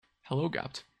Hello,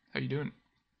 Gapt. How you doing?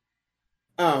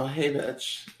 Oh, hey,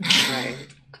 bitch. Hi.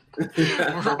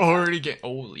 We're already getting.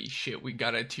 Holy shit, we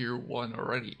got a tier 1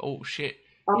 already. Oh shit.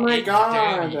 Oh my Hey,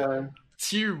 Danny. god.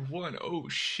 Tier 1. Oh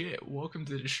shit. Welcome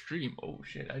to the stream. Oh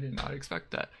shit, I did not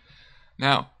expect that.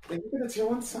 Now, Thank you for the tier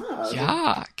one sub.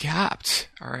 yeah, Gapt.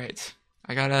 Alright.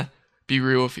 I gotta be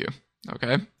real with you.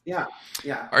 Okay? Yeah,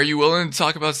 yeah. Are you willing to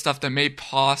talk about stuff that may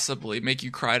possibly make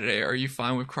you cry today? Are you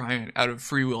fine with crying out of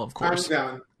free will, of I'm course?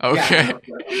 down. Yeah, Okay. go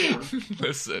for it. I'm down.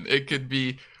 Listen, it could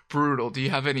be brutal. Do you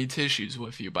have any tissues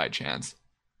with you by chance?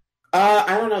 I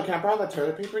don't know. Can I borrow the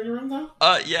toilet paper in your room, though?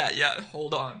 Yeah.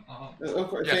 Hold on. Of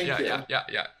course. Yeah, Thank yeah, yeah, you. yeah,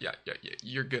 yeah, yeah, yeah, yeah.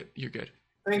 You're good. You're good.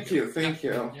 You're Thank good. you. Yeah, Thank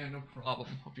you. yeah, no problem.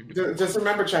 Hope you're doing Just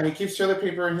remember, Chad, he keeps toilet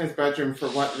paper in his bedroom for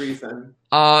what reason?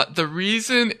 well. The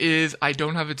reason is I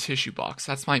don't have a tissue box.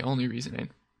 That's my only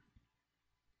reasoning.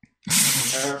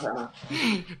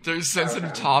 There's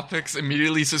sensitive Okay. topics.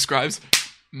 Immediately subscribes.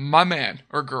 My man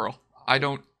or girl. I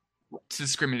don't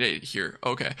discriminate here.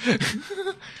 Okay.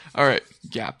 All right.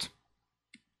 Gapped.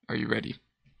 Are you ready?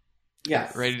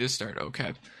 Yes. Ready to start?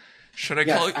 Okay. Should I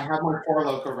Yes, call it? I have my Four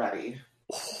Loco ready.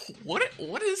 What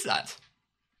is that?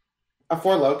 A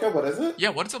Four Loco? What is it? Yeah,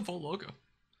 what is a full logo?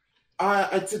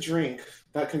 It's a drink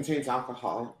that contains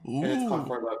alcohol, and it's called Ooh.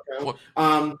 Four Loco. What?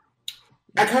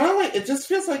 I kind of like it. Just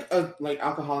feels like a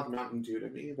alcoholic Mountain Dew to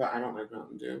me, but I don't like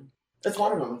Mountain Dew. It's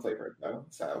watermelon flavored though,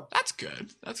 so That's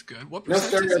good. That's good. What no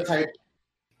percent is it? stereotype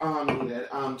needed.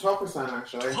 12%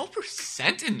 actually.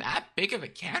 12% in that big of a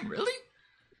can? Really?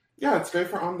 Yeah, it's great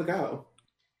for on the go.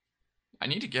 I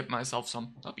need to get myself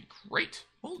some. That'd be great.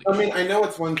 Holy I mean, shit. I know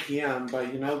it's 1 p.m.,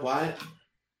 but you know what?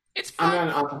 It's I'm fun. not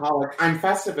an alcoholic. I'm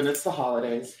festive, and it's the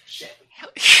holidays. Shit.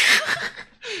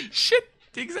 Shit.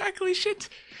 Exactly shit.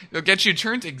 They'll get you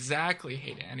turned exactly.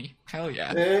 Hey, Danny. Hell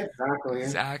yeah. Exactly.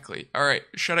 Exactly. All right.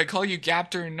 Should I call you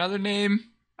Gapt or another name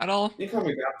at all? You call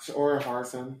me Gaps or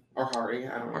Harrison or Hari.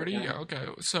 I don't really Hardy? care. Okay.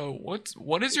 So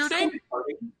what is your Just call name? me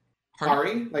Hari.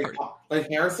 Hardy? Hari, Hardy. like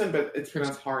Harrison, but it's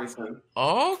pronounced Harrison.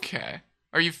 Okay.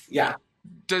 Are you? Yeah.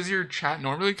 Does your chat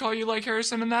normally call you like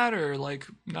Harrison and that, or like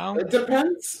no? It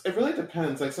depends. It really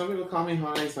depends. Like some people call me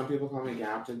Hari, some people call me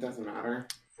Gapped. It doesn't matter.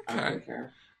 I don't Okay. really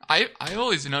care. I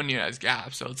always known you as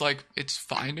Gap, so it's like it's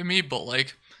fine to me. But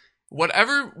like,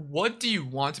 whatever. What do you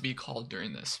want to be called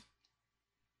during this?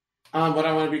 What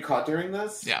I want to be called during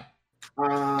this? Yeah.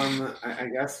 I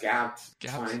guess Gapped. It's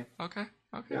Gaps. fine. Okay.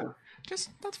 Okay. Yeah. Just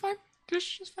that's fine.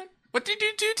 Just fine. What did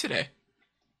you do today?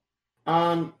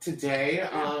 Today,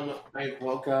 I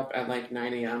woke up at like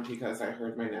 9 a.m. because I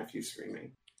heard my nephew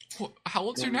screaming. How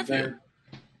old's your And nephew?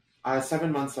 then,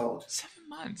 7 months old. 7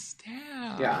 months.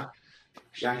 Damn. Yeah.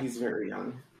 Yeah, he's very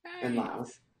young and loud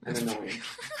Nice. and annoying.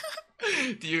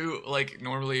 Do you like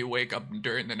normally wake up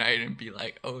during the night and be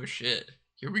like, "Oh shit,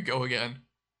 here we go again"?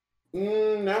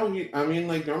 No, I mean,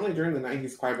 like normally during the night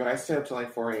he's quiet, but I stay up till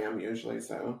like 4 a.m. usually,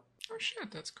 so. Oh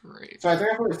shit, that's great. So I think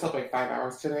I've only slept like 5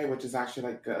 hours today, which is actually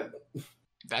like good.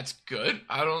 That's good.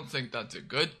 I don't think that's a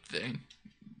good thing.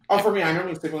 Oh, for me, I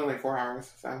normally sleep only like 4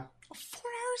 hours, so 4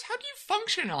 hours? How do you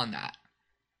function on that?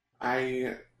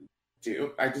 I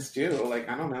do. I just do. Like,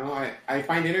 I don't know. I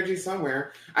find energy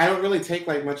somewhere. I don't really take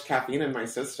like much caffeine in my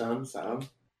system, so.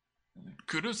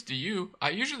 Kudos to you. I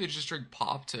usually just drink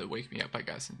pop to wake me up, I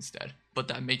guess, instead. But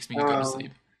that makes me go to Um,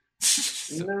 sleep.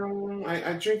 So, no,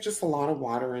 I drink just a lot of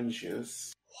water and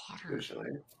juice, water. usually.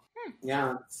 Hmm.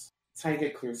 Yeah, it's how you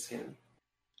get clear skin.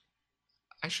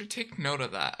 I should take note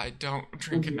of that. I don't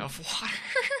drink Mhm. enough water.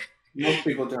 Most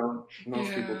people don't.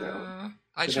 Most people don't. Yeah.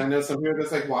 I Because I should. know some people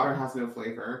that's like water has no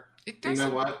flavor. It You know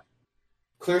doesn't. what?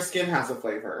 Clear skin has a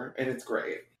flavor, and it's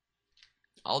great.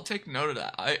 I'll take note of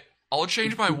that. I'll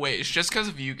change my ways just because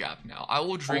of you, Gap. Now I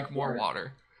will drink more Alright.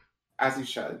 water As you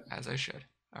should. as I should.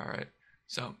 All right.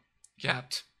 So,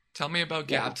 Gapped. Tell me about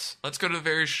Yeah. Gapped. Let's go to the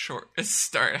very short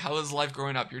start. How was life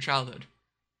growing up? Your childhood,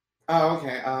 Oh,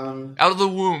 okay. out of the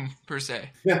womb, per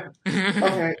se. Yeah.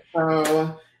 Okay.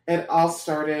 So it all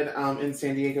started in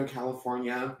San Diego,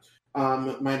 California.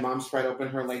 My mom spread open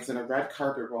her legs and a red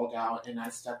carpet rolled out, and I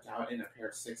stepped out in a pair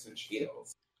of 6-inch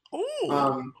heels.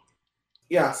 Oh.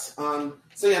 Yes.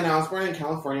 So yeah, now I was born in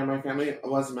California. My family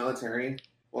was military.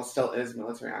 Well, still is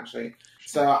military, actually.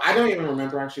 So I don't even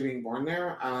remember actually being born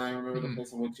there. I remember the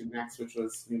place I went to next, which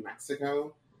was New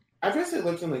Mexico. I've basically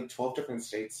lived in like 12 different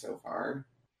states so far.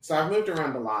 So I've moved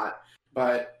around a lot,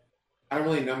 but I don't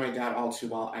really know my dad all too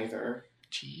well either.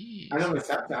 Jeez. I know my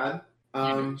stepdad. You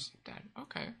know your stepdad.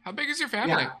 Okay. How big is your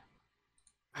family? Yeah.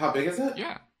 How big is it?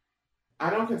 Yeah. I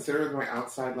don't consider my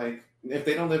outside, like, if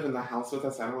they don't live in the house with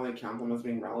us, I don't really count them as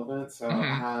being relevant. So I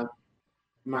Mhm. have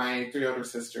my 3 older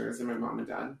sisters and my mom and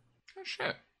dad. Oh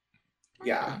shit.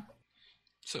 Yeah.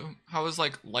 So how was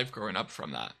like life growing up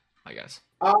from that? I guess.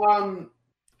 Um,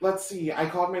 let's see. I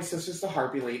called my sisters the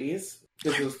Harpy Ladies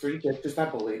because it was three bitches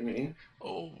that bullied me.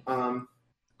 Oh, Um,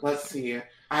 let's okay. see.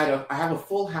 I have a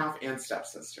full half and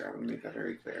stepsister. I'm gonna make that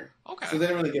very clear. Okay. So they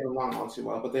didn't really get along all too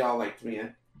well, but they all liked me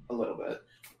a little bit.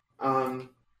 Um,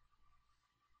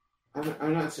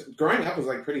 I'm not growing up was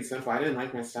like pretty simple. I didn't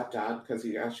like my stepdad because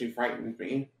he actually frightened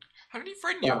me. How did he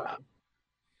frighten you?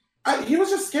 But he was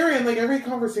just scary, and like every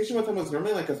conversation with him was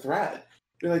normally like a threat.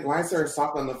 Be like, "Why is there a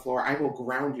sock on the floor? I will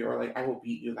ground you, or like I will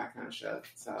beat you." That kind of shit.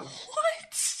 So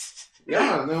What?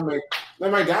 yeah, no,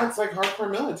 my dad's like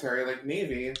hardcore military, like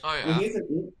Navy. Oh I mean,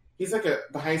 yeah. he's like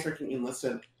the highest ranking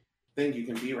enlisted thing you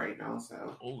can be right now.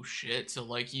 So Oh shit. So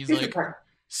like he's he's like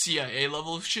CIA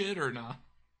level of shit or not?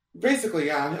 basically,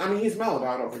 yeah. I mean, he's mellowed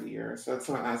out over the years, so it's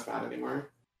not as bad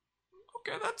anymore.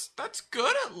 Okay, that's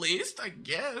good at least, I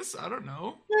guess. I don't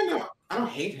know. Yeah, no, I don't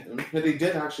hate him, but he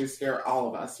did actually scare all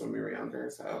of us when we were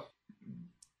younger. So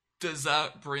Does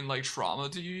that bring like trauma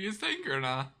to you think, or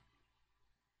not?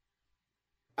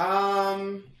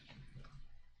 um.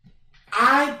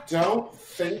 I don't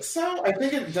think so. I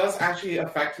think it does actually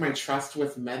affect my trust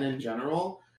with men in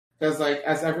general. Because, like,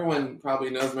 as everyone probably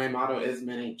knows, my motto is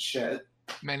 "men ain't shit."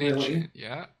 Manage Really? it.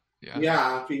 Yeah. Yeah.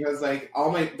 Yeah, because like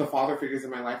all the father figures in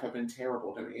my life have been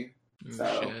terrible to me. Oh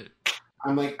So shit.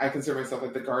 I'm like I consider myself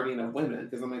like the guardian of women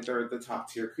because I'm like they're the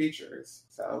top tier creatures.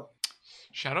 So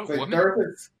Shout it's out like women.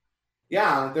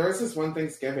 there was this one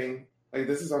Thanksgiving, like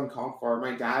this is uncalled for.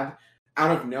 My dad,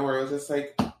 out of nowhere, was just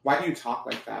like, "Why do you talk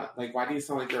like that? Like, why do you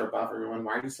sound like you're above everyone?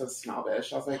 Why are you so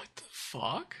snobbish?" What the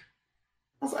fuck?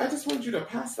 I just wanted you to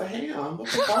pass the ham. What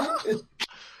the fuck?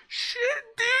 Shit,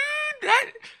 dude.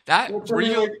 That Well, for me,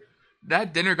 real like,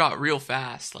 that dinner got real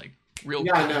fast, like real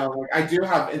yeah, quick. no, like I do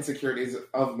have insecurities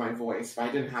of my voice, but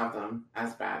I didn't have them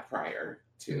as bad prior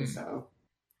to. Hmm. So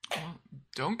Well,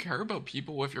 don't care about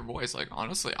people with your voice. Like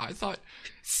honestly, I thought,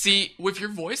 see, with your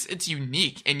voice, it's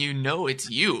unique, and you know it's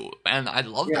you, and I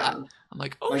love yeah, that. I'm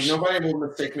like, oh like shit. nobody will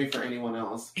mistake me for anyone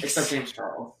else except Ex- James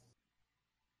Charles.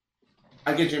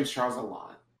 I get James Charles a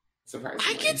lot, I can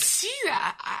surprisingly. see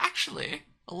that actually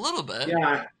a little bit.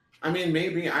 Yeah, I mean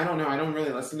maybe I don't know. I don't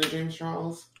really listen to James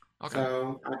Charles, Okay,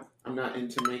 so I'm not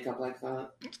into makeup like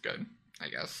that. that's good, I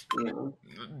guess. You know,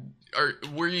 Or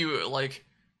were you like?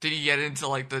 Did you get into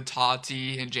like the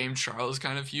Tati and James Charles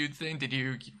kind of feud thing? Did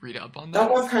you read up on that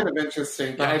that? was kind of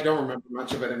interesting, but I Yeah. don't remember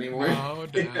much of it anymore. Oh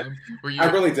damn. Were I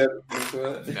you really did into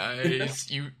it. nice?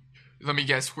 You. Let me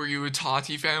guess. Were you a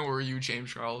Tati fan or were you a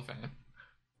James Charles fan?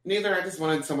 Neither. I just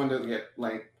wanted someone to get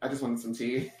like. I just wanted some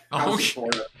tea. I Oh, was just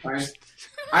bored at the time.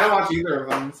 I don't watch either of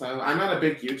them, so I'm not a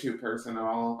big YouTube person at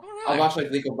all. oh I'll really? watch like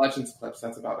League of Legends clips.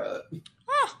 That's about it.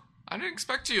 Huh. I didn't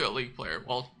expect you a League player.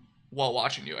 Well, while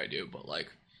watching you, I do, but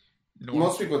like Most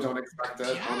normal. people don't expect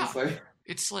it, Yeah, honestly.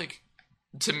 it's like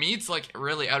to me, it's like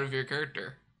really out of your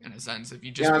character in a sense. If you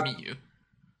just Yeah. meet you,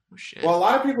 oh shit. Well, a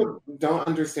lot of people don't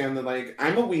understand that. Like,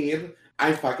 I'm a weeb.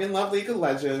 I fucking love League of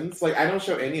Legends. Like, I don't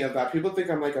show any of that. People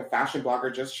think I'm like a fashion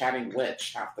blogger just chatting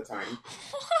witch half the time.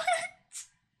 What?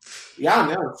 Yeah,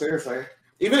 no, seriously.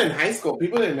 Even in high school,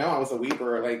 people didn't know I was a weeb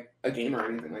or like a gamer or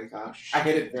anything like that. I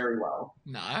hid it very well.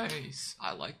 Nice.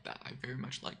 I like that. I very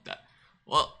much like that.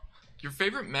 Well, your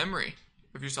favorite memory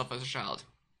of yourself as a child?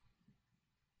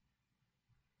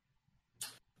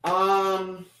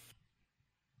 Um,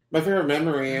 my favorite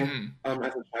memory Mm.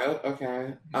 as a child.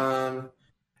 Okay.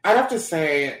 I'd have to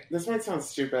say this might sound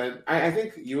stupid. I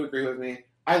think you agree with me.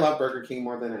 I love Burger King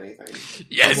more than anything. Burger King's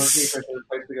Yes. my favorite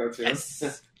place to go to.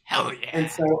 Yes. Hell And yeah.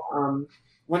 so,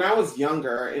 when I was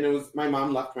younger, and it was my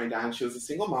mom left my dad. She was a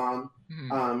single mom.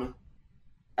 Mm. Um,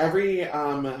 every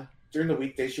during the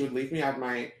weekday, she would leave me at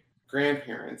my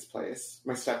grandparents' place,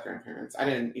 my step grandparents. I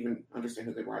didn't even understand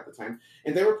who they were at the time,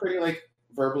 and they were pretty like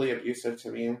verbally abusive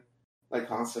to me, like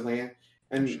constantly.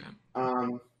 Oh, shit.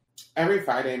 And every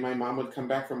Friday, my mom would come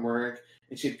back from work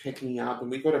and she'd pick me up, and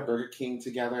we'd go to Burger King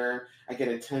together. I get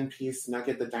a 10-piece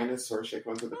nugget, the dinosaur shaped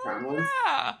ones with the crown Oh, ones,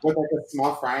 yeah. with like a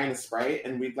small fry and a Sprite,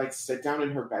 and we'd like sit down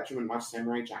in her bedroom and watch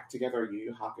Samurai Jack together or Yu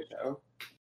Yu Hakusho.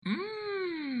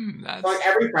 So, like That's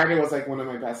every Friday was like one of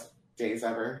my best days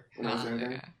ever when I was hell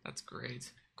younger. yeah. That's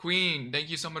great. Queen, thank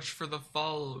you so much for the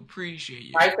follow. Appreciate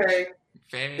you. Bye, Faye.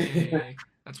 Faye.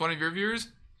 That's one of your viewers?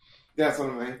 That's one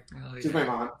of my. Hell She's my yeah.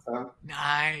 mom. So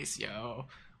Nice, yo.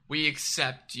 We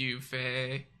accept you,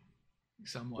 Faye.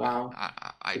 Somewhat. wow,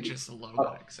 I just a little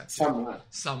bit accept you. somewhat,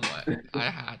 Somewhat. I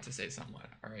had to say somewhat.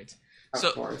 All right. of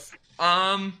So, course.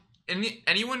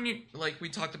 anyone you, like we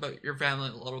talked about your family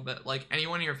a little bit. Like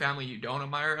anyone in your family you don't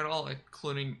admire at all,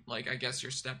 including like I guess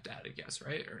your stepdad. I guess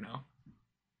right or no?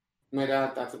 My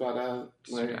dad. That's about it.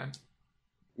 Just your Like, dad.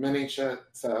 men ain't shit.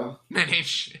 So Men ain't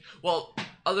shit. Well,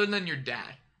 other than your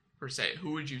dad, per se,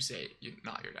 who would you say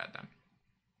not your dad then?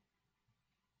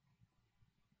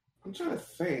 I'm trying to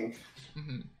think.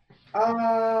 Mm-hmm.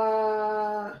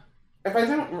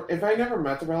 If I never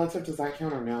met the relative, does that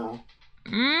count or no?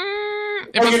 If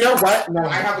Oh, you it's- know what? No,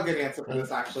 I have a good answer for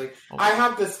this, actually. Oh. I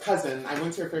have this cousin I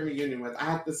went to a family reunion with. I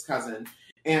had this cousin,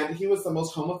 and he was the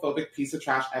most homophobic piece of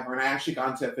trash ever, and I actually got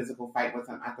into a physical fight with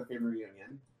him at the family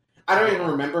reunion. I don't even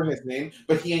remember his name,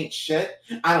 but he ain't shit.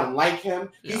 I don't like him.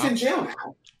 He's Yeah. in jail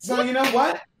now. So you know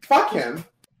what? Fuck him.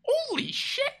 Holy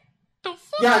shit! The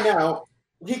fuck? Yeah, no.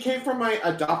 He came from my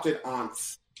adopted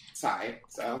aunt's side,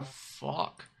 so.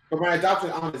 Fuck. But my adopted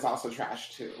aunt is also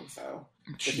trash too, so.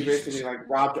 But she basically like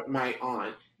robbed my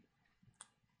aunt.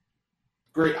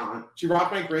 Great aunt. She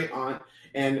robbed my great aunt,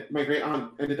 and my great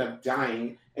aunt ended up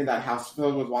dying in that house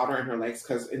filled with water in her legs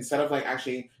because instead of like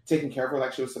actually taking care of her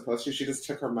like she was supposed to, she just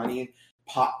took her money,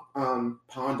 pawned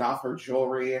off her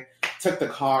jewelry, took the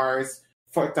cars,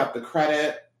 fucked up the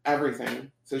credit,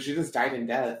 everything. So she just died in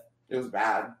death. It was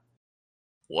bad.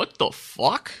 What the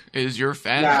fuck is your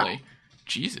family?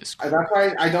 Jesus Christ. That's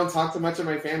why I don't talk to much of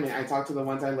my family. I talk to the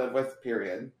ones I live with,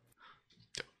 period.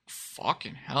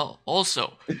 Fucking hell.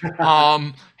 Also,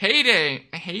 hey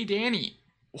Danny.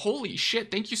 Holy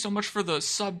shit, thank you so much for the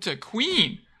sub to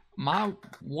Queen. My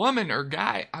woman or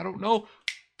guy, I don't know.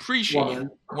 Appreciate it.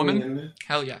 Woman? Queen.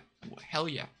 Hell yeah. Hell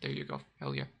yeah. There you go.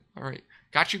 Hell yeah. Alright.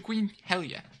 Got you, Queen? Hell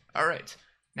yeah. Alright.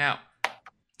 Now,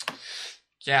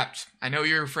 Gapped, I know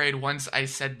you're afraid once I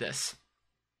said this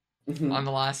on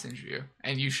the last interview,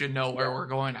 and you should know where we're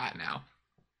going at now.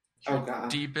 Oh, God.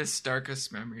 Deepest,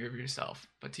 darkest memory of yourself,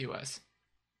 but TOS.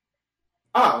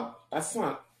 Oh, that's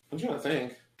not. I'm trying to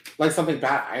think. Like something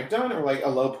bad I've done, or like a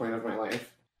low point of my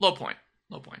life. Low point.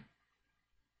 Low point.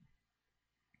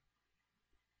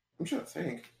 I'm trying to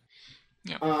think.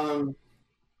 Yeah.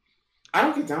 I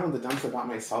don't get down in the dumps about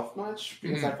myself much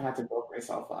because I've had to build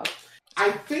myself up.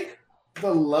 I think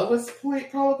the lowest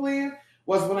point probably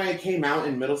was when I came out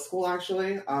in middle school.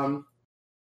 Actually, I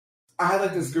had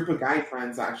like this group of guy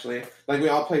friends. Actually, like we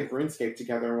all played RuneScape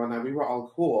together and whatnot. We were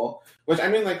all cool. Which I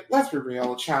mean, like, let's be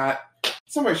real, chat.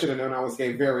 Somebody should have known I was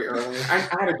gay very early. I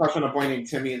had a crush on a boy named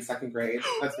Timmy in second grade.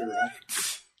 Let's be real.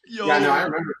 Yo. Yeah, no, I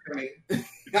remember Timmy.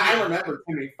 I remember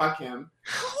Timmy. Fuck him.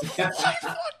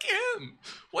 Fuck him.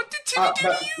 What did Timmy do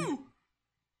to you?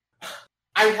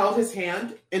 I held his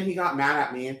hand and he got mad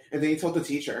at me, and then he told the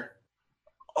teacher.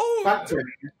 Oh. Fuck Timmy.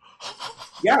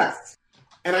 Yes.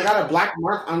 And I got a black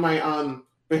mark on my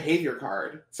behavior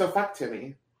card. So fuck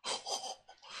Timmy.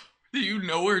 Do you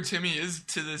know where Timmy is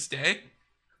to this day?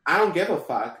 I don't give a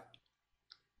fuck.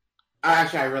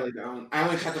 Actually, I really don't. I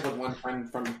only kept up with one friend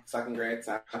from second grade.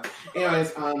 So,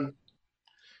 anyways,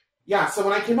 yeah. So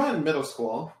when I came out in middle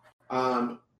school,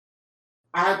 I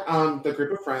had the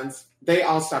group of friends. They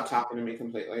all stopped talking to me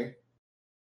completely.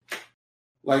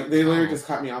 Like they literally just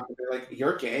cut me off. And they're like,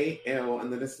 "You're gay, ew,"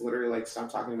 and they just literally like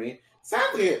stopped talking to me.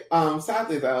 Sadly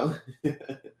though,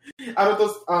 out of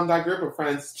those that group of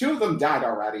friends, 2 of them died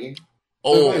already.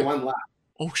 There's only 1 left.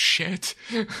 Oh shit.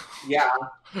 Yeah.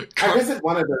 I visited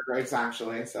one of their graves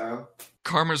actually, so.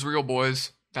 Karma's real,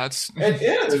 boys. That's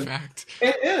a fact.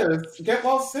 It is. Get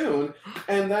well soon.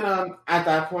 And then at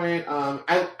that point,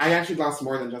 I actually lost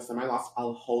more than just them. I lost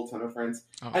a whole ton of friends.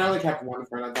 Oh. I only kept one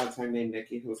friend at that time named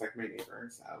Nikki, who was like my neighbor.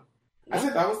 So I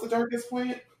said that was the darkest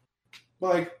point.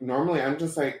 But like normally I'm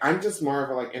just more of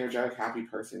a like energetic, happy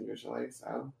person usually.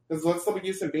 So because what's the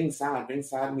use of being sad? Being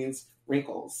sad means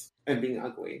wrinkles and being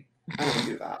ugly. I don't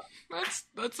do that.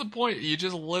 That's the point. You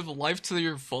just live life to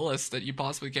your fullest that you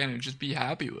possibly can and just be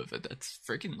happy with it. That's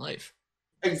freaking life.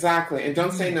 Exactly. And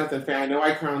don't say nothing, fan. I know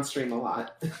I cry on stream a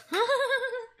lot.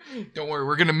 Don't worry,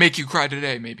 we're gonna make you cry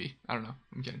today, maybe. I don't know.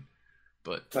 I'm kidding.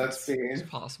 But let's see. It's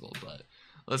possible, but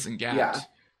listen, Gapped.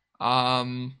 Yeah.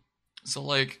 So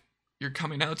like your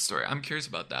coming out story, I'm curious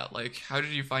about that. Like, how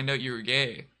did you find out you were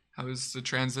gay? How was the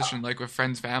transition like with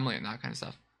friends, family, and that kind of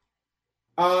stuff?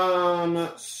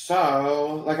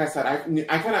 So, like I said, I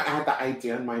kind of had the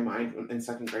idea in my mind in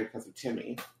second grade because of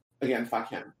Timmy. Again, fuck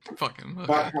him. Fuck him. Okay.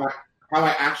 But how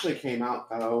I actually came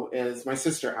out, though, is my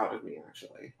sister outed me,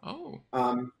 actually. Oh.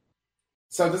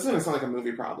 So this is going to sound like a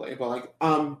movie, probably, but, like,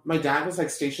 my dad was, like,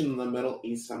 stationed in the Middle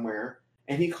East somewhere,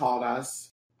 and he called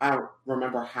us. I don't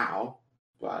remember how,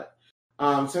 but...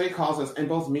 so he calls us, and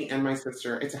both me and my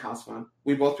sister, it's a house phone,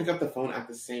 we both pick up the phone at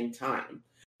the same time.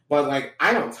 But, like,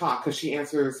 I don't talk because she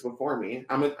answers before me.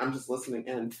 I'm just listening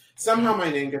in. Somehow my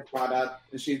name gets brought up,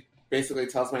 and she basically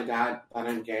tells my dad that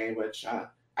I'm gay, which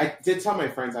I did tell my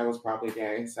friends I was probably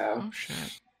gay, so. Oh,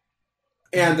 shit.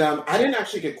 And I didn't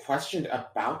actually get questioned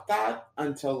about that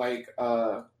until like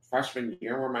freshman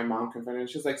year, where my mom confronted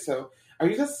me. She was like, "So, are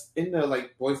you just into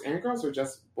like boys and girls, or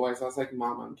just boys?" I was like,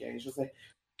 "Mom, I'm gay." She was like,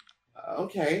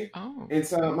 "Okay." Oh. And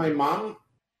so my mom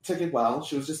took it well.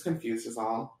 She was just confused, is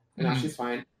all. And now Mhm. she's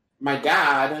fine. My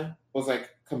dad was like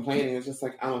complaining. He was just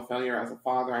like, "I'm a failure as a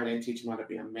father. I didn't teach him how to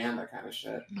be a man," that kind of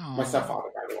shit. My No. stepfather,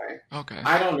 by the way. Okay.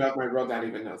 I don't know if my real dad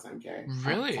even knows I'm gay. I'm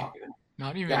Really? talking to him.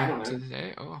 Not Yeah, I even don't know.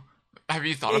 today? Oh. Have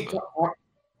you thought He, about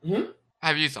hmm?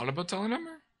 have you thought about telling him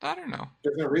or that or no?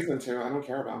 There's no reason to. I don't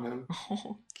care about him.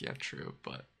 Oh, yeah, true,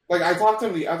 but Like, I talked to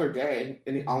him the other day,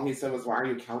 and all he said was, "Why are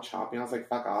you couch hopping?" I was like,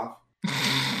 "Fuck off."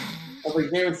 I was like,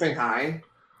 "You can't even say hi.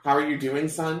 How are you doing,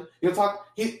 son?" He'll talk.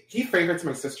 He favorites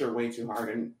my sister way too hard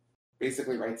and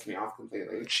basically writes me off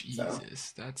completely. So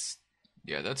Jesus, that's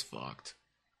fucked.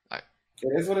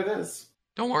 it is what it is.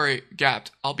 Don't worry,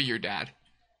 Gapped. I'll be your dad.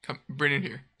 Come, bring it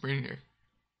here. Bring it here.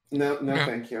 No, No,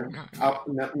 thank you.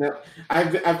 no. No.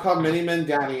 I've called many men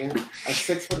daddy. A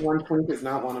 6'1" twink is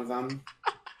not one of them.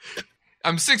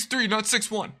 I'm 6'3", not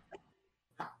 6'1".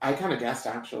 I kind of guessed,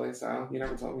 actually, so you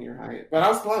never told me your height. But I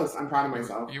was close. I'm proud of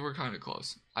myself. You were kind of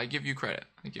close. I give you credit.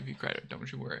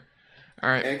 Don't you worry. All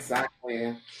right.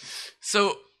 Exactly.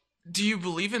 So, do you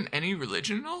believe in any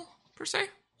religion at all, per se?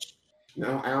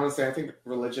 No, I think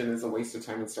religion is a waste of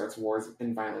time and starts wars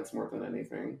and violence more than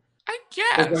anything. I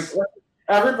guess. Like,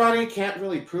 everybody can't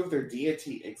really prove their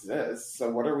deity exists,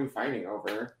 so what are we fighting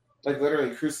over? Like,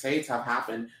 literally, crusades have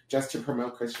happened just to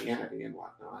promote Christianity and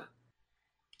whatnot.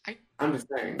 I'm just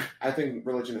saying. I think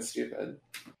religion is stupid.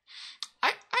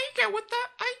 I get with that.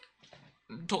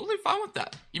 I'm totally fine with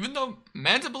that. Even though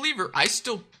man's a believer, I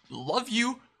still love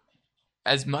you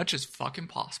as much as fucking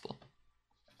possible.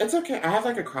 It's okay. I have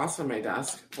like a cross on my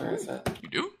desk. Where is it? You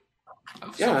do?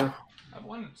 Yeah. I have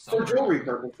one for jewelry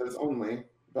purposes only.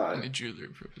 But only jewelry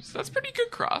purposes. That's a pretty good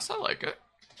cross. I like it.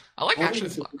 I like actually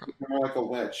black cross. More like a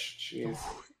witch. Jeez.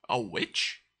 A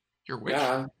witch? You're a witch?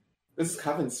 Yeah. This is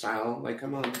Coven style. Like,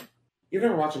 come on. You've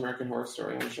never watched American Horror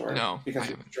Story, I'm sure. No. Because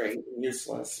you're straight and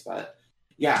useless. But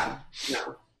yeah,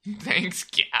 no. Thanks,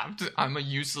 Gapped. I'm a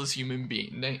useless human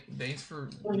being. Thanks for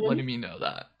letting me know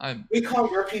that. We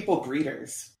call your people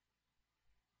breeders.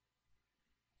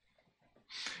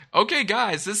 Okay,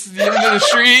 guys, this is the end of the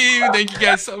stream. Thank you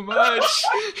guys so much.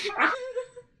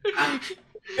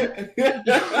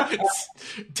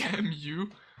 Damn you.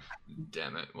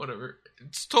 Damn it. Whatever.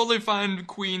 It's totally fine,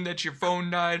 Queen, that your phone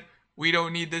died. We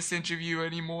don't need this interview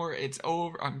anymore. It's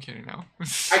over. I'm kidding now.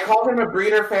 I called him a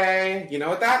breeder, Faye. You know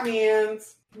what that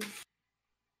means.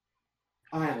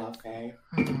 I love Faye.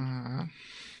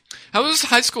 How was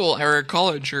high school or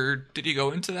college, or did you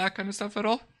go into that kind of stuff at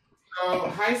all? So,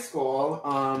 high school,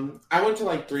 I went to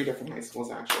like 3 different high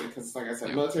schools, actually, because, like I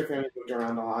said, military family moved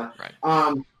around a lot. Right.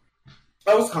 I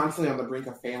was constantly on the brink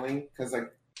of failing, because,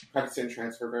 like, credits didn't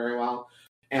transfer very well.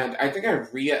 And I think I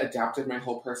readapted my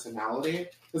whole personality,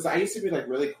 because I used to be, like,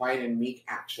 really quiet and meek,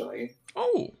 actually.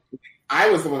 Oh. I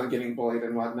was the one getting bullied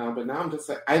and whatnot, but now I'm just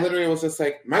like, I literally was just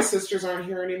like, my sisters aren't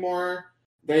here anymore.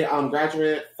 They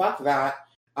graduated. Fuck that.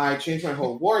 I changed my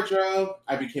whole wardrobe.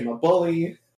 I became a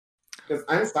bully. Because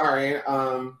I'm sorry,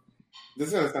 this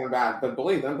is gonna sound bad, but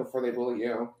bully them before they bully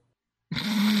you.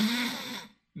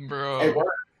 Bro. It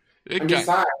worked.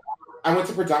 Besides, I went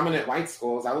to predominant white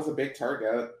schools. I was a big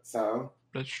target, so.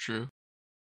 That's true.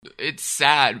 It's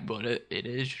sad, but it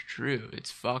is true.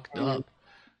 It's fucked up.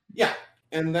 Yeah.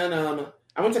 And then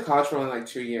I went to college for only like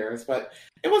 2 years, but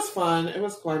it was fun. It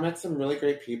was cool. I met some really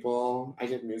great people. I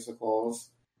did musicals.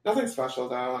 Nothing special,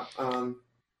 though. A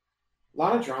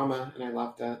lot of drama, and I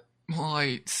loved it. Well,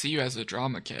 I see you as a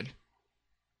drama kid.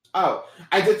 Oh,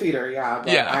 I did theater, yeah. But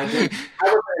I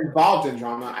wasn't involved in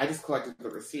drama. I just collected the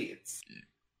receipts.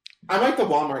 I'm like the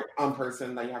Walmart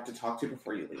person that you have to talk to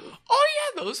before you leave. Oh,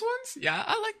 yeah, those ones? Yeah,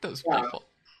 I like those people.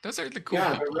 Those are the cool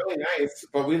people. Yeah, they're really nice,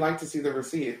 but we like to see the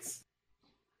receipts.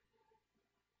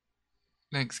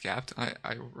 Thanks, Capt.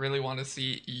 I really want to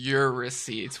see your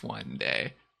receipts one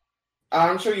day.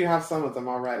 I'm sure you have some of them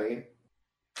already.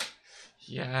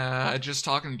 Yeah, just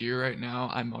talking to you right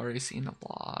now, I'm already seeing a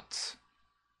lot.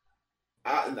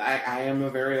 I am a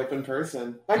very open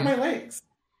person. Like my legs.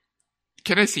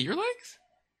 Can I see your legs?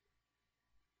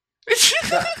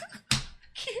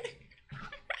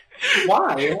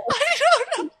 Why? I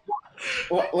don't know.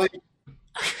 What, like,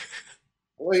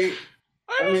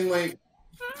 I mean, like,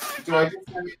 do I just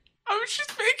like... I was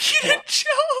just making a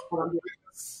joke.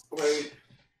 Like,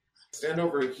 stand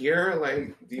over here?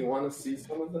 Like, do you want to see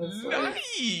some of this?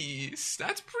 Nice!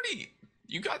 That's pretty...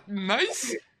 You got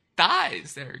nice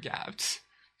thighs there, Gaps.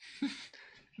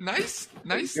 nice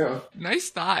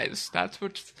thighs. That's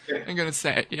what I'm gonna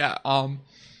say. Yeah.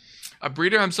 A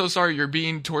breeder, I'm so sorry you're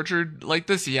being tortured like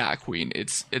this. Yeah, Queen.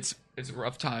 It's a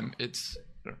rough time. I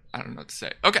don't know what to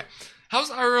say. Okay. How's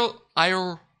IRL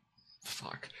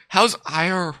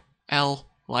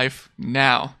life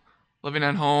now? Living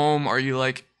at home? Are you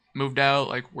like moved out?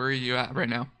 Like where are you at right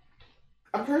now?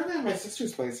 I'm currently at my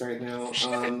sister's place right now.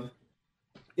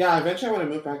 Yeah, eventually I want to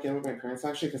move back in with my parents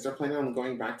actually because they're planning on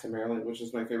going back to Maryland, which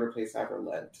is my favorite place I ever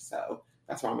lived. So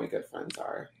that's where all my good friends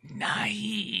are.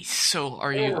 Nice. So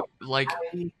are you like?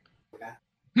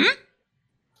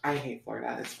 I hate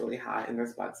Florida. It's really hot and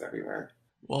there's bugs everywhere.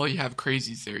 Well, you have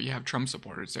crazies there. You have Trump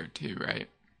supporters there too, right?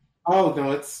 Oh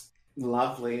no, it's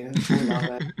lovely. I love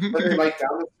it. But they're like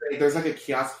down the street, there's like a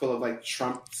kiosk full of like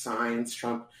Trump signs,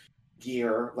 Trump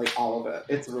gear, like all of it.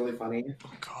 It's really funny.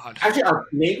 Oh God. Actually, our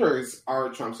neighbors are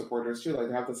Trump supporters too. Like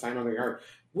they have the sign on their yard.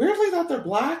 Weirdly, that they're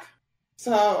black.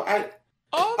 So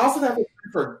also they have a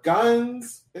sign for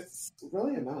guns. It's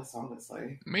really a mess,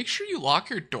 honestly. Make sure you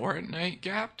lock your door at night,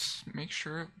 Gapped. Make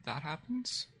sure that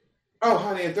happens. Oh,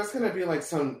 honey, if there's gonna be like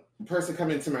some person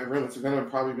coming into my room, it's gonna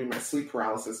probably be my sleep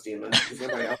paralysis demon. Because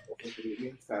nobody else will believe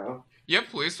me. So. Yeah,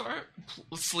 police are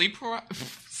sleep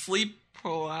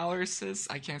paralysis.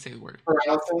 I can't say the word.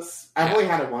 Paralysis. I've only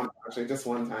had it once, actually, just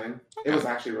one time. Okay. It was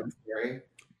actually really scary.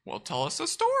 Well, tell us a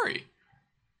story.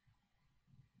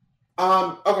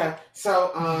 Okay.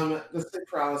 So, the sleep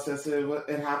paralysis,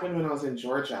 it happened when I was in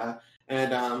Georgia,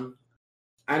 and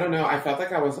I don't know. I felt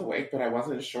like I was awake, but I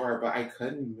wasn't sure. But I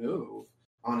couldn't move,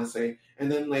 honestly.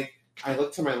 And then, like, I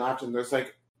looked to my left, and there's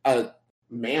like a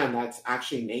man that's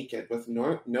actually naked with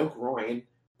no groin,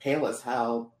 pale as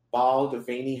hell, bald,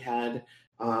 veiny head,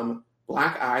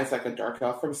 black eyes like a dark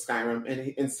elf from Skyrim. And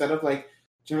he, instead of like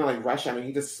rush at me,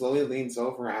 he just slowly leans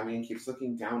over at me and keeps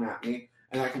looking down at me.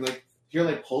 And I can like hear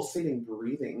like pulsating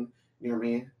breathing near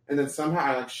me. And then somehow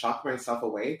I like shocked myself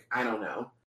awake. I don't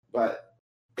know, but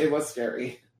it was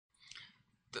scary.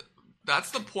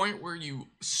 That's the point where you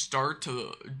start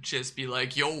to just be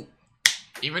like, yo,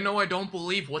 even though I don't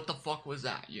believe, what the fuck was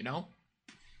that, you know?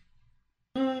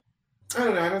 I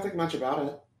don't know. I don't think much about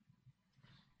it.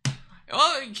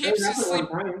 Well, it keeps you sleep.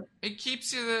 It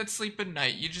keeps you at sleep at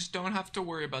night. You just don't have to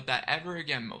worry about that ever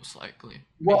again, most likely.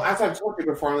 Well, as I've told you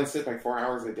before, I only sleep like 4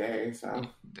 hours a day, so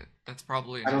that's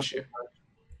probably an issue.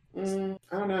 I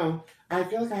don't know. I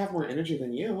feel like I have more energy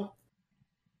than you.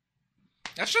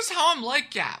 That's just how I'm like,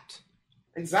 Gapped.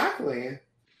 Exactly.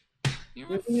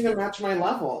 You need to match my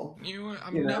level.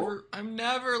 I'm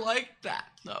never like that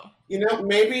though. You know,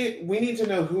 maybe we need to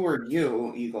know who are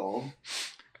you, Eagle.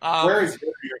 Where is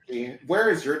your energy? Where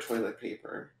is your toilet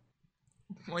paper?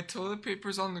 My toilet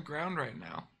paper's on the ground right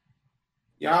now.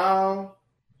 Y'all,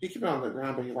 you keep it on the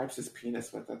ground, but he wipes his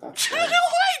penis with it. That's no, I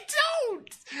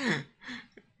don't.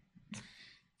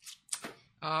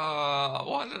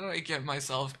 Why did I get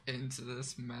myself into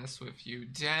this mess with you?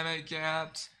 Damn it,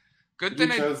 Gapped. Good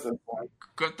thing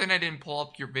I didn't pull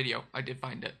up your video. I did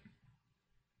find it.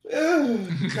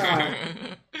 God.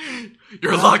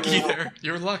 You're lucky there.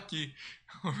 You're lucky.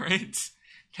 All right.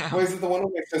 Now, is it the one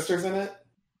with my sisters in it?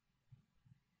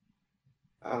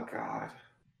 Oh, God.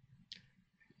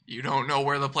 You don't know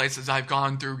where the places I've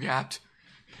gone through, Gapped.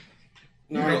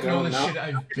 No, I don't know the shit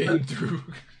I've been through.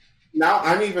 Now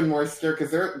I'm even more scared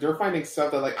because they're finding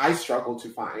stuff that like I struggle to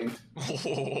find.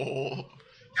 Oh.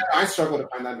 I struggle to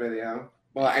find that video.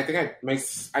 Well, I think I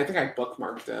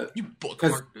bookmarked it. You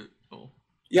bookmarked it? Oh.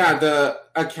 Yeah, the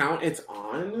account it's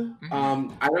on.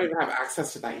 Mm-hmm. I don't even have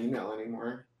access to that email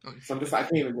anymore. Oh, so I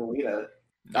can't even delete it.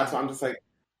 That's why I'm just like,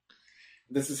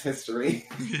 this is history.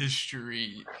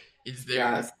 History is there.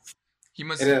 Yes,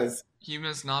 it is. He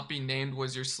must not be named.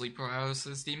 Was your sleep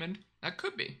paralysis demon? That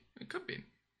could be. It could be.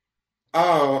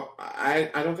 Oh, I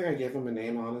don't think I gave him a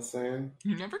name, honestly.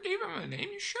 You never gave him a name?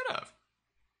 You should have.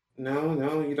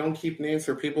 No, you don't keep names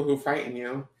for people who frighten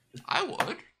you. I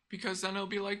would, because then it'll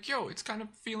be like, yo, it's kind of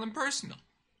feeling personal.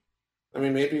 I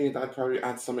mean, maybe that probably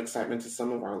adds some excitement to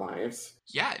some of our lives.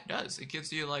 Yeah, it does. It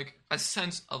gives you, like, a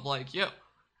sense of, like, yo,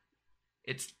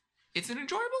 it's an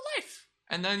enjoyable life.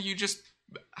 And then you just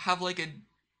have, like, a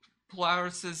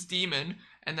paralysis demon,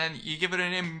 and then you give it a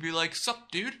name and be like, sup,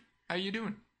 dude? How you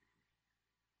doing?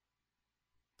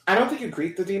 I don't think you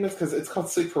greet the demons because it's called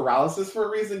sleep paralysis for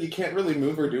a reason. You can't really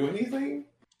move or do anything.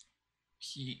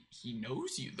 He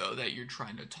knows you, though, that you're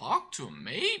trying to talk to him.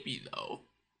 Maybe, though.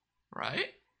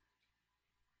 Right?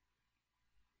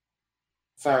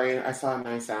 Sorry, I saw a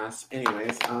nice ass.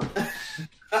 Anyways,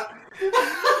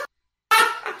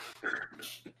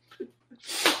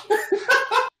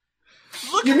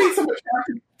 You meet some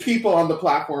attractive people on the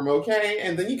platform, okay?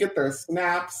 And then you get their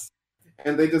snaps,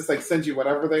 and they just like send you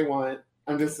whatever they want.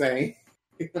 I'm just saying.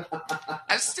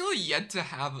 I've still yet to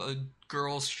have a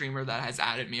girl streamer that has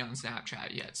added me on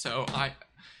Snapchat yet, so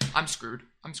I'm screwed.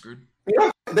 You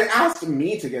know, they asked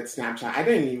me to get Snapchat. I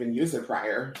didn't even use it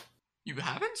prior. You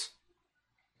haven't?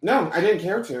 No, I didn't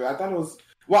care to. I thought it was...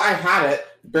 Well, I had it,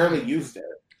 barely used it.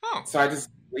 Oh. So I just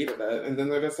deleted it. And then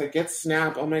they're just like, get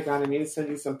Snap. Oh my god, I need to send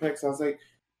you some pics. I was like,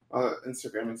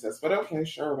 Instagram exists. But okay,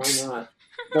 sure, why not?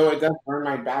 Though it does burn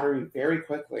my battery very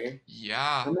quickly.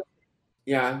 Yeah.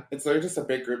 Yeah, it's literally just a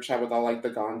big group chat with all like the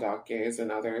Gondok gays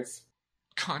and others.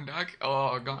 Gondok?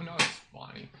 Oh, Gondok's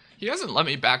funny. He hasn't let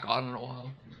me back on in a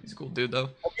while. He's a cool dude, though.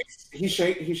 He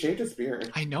shaved his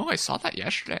beard. I know, I saw that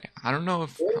yesterday. I don't know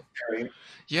if...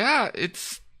 Yeah,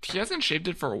 he hasn't shaved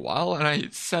it for a while, and I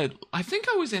said, I think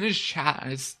I was in his chat,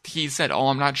 and he said, oh,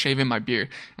 I'm not shaving my beard.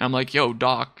 And I'm like, yo,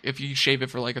 Doc, if you shave it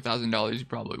for like $1,000, you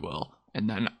probably will. And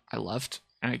then I left,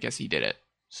 and I guess he did it.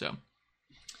 So,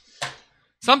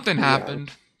 something happened.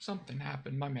 Yeah. Something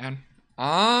happened, my man.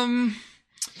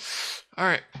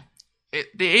 Alright.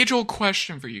 The age-old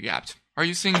question for you, Gapt. Are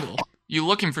you single? You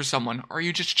looking for someone? Or are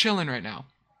you just chilling right now?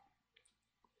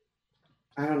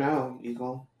 I don't know,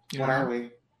 Eagle. What are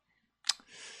we?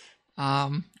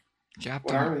 Gapt,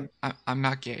 what are we? I'm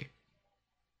not gay.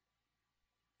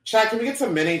 Chat, can we get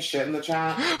some min-age shit in the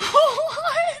chat?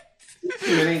 What?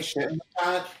 Min-age shit in the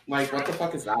chat? Like, what the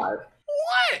fuck is that?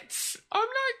 What? I'm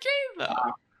not gay,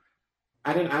 though.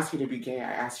 I didn't ask you to be gay.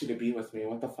 I asked you to be with me.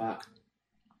 What the fuck?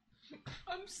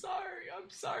 I'm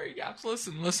sorry, Gaps.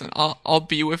 Listen. I'll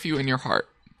be with you in your heart,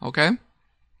 okay?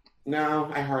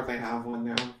 No, I hardly have one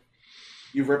now.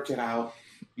 You ripped it out.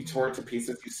 You tore it to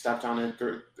pieces. You stepped on it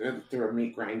through a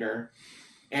meat grinder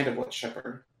and a wood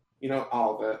chipper. You know,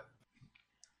 all of it.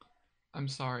 I'm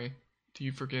sorry. Do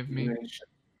you forgive me?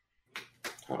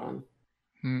 Hold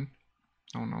on.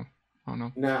 Oh no.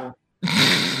 No.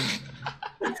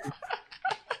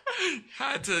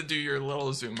 Had to do your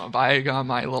little zoom up. I got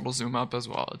my little zoom up as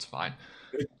well. It's fine.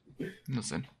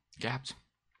 Listen, Gaps.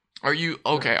 Are you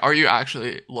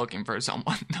actually looking for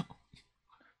someone? No.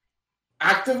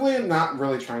 Actively, not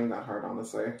really trying that hard,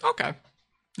 honestly. Okay.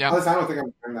 Yeah. At least I don't think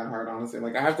I'm trying that hard, honestly.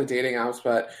 Like, I have the dating apps,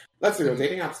 but let's be real,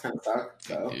 dating apps kind of suck.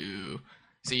 So,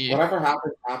 see, whatever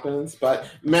happens. But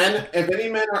men, if any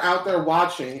men are out there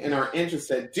watching and are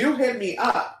interested, do hit me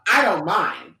up. I don't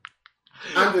mind.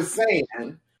 I'm just saying.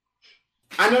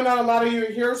 I know not a lot of you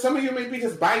are here. Some of you may be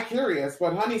just bi-curious,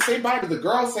 but honey, say bye to the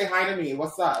girls. Say hi to me.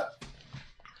 What's up?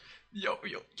 Yo,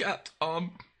 Gapt.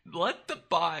 Let the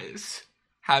buys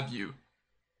have you.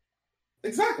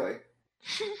 Exactly.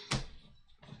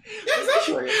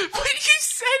 Exactly. But you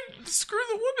said screw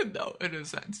the woman, though, in a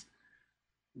sense.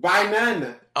 By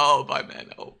men. Oh, by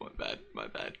men. Oh, my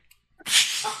bad.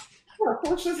 What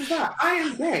bullshit is that? I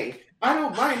am gay. I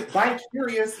don't mind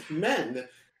bi-curious men.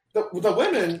 The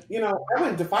women, you know, I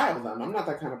wouldn't defile them. I'm not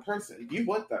that kind of person. You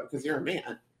would, though, because you're a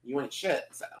man. You ain't shit,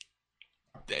 so.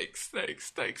 Thanks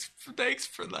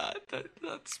for that.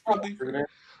 That's really...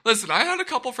 Listen, I had a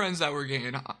couple friends that were gay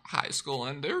in high school,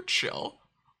 and they're chill.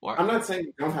 What? I'm not saying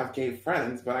you don't have gay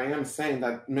friends, but I am saying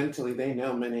that mentally they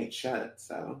know men ain't shit,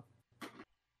 so.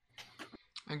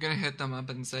 I'm gonna hit them up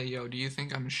and say, yo, do you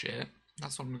think I'm shit?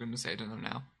 That's what I'm gonna say to them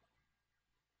now.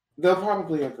 They'll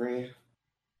probably agree.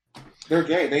 They're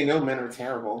gay. They know men are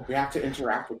terrible. We have to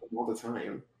interact with them all the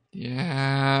time.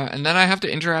 Yeah, and then I have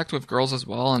to interact with girls as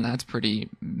well, and that's pretty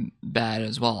bad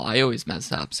as well. I always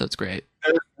mess up, so it's great.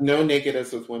 There's no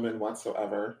negatives with women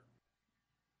whatsoever.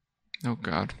 Oh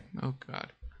god.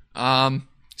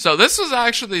 So this was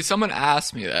actually, someone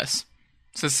asked me this,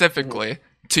 specifically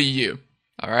to you,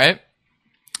 alright?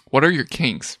 What are your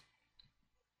kinks?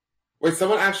 Wait,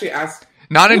 someone actually asked...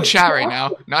 Not in chat right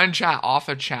now. Not in chat, off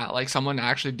of chat. Like, someone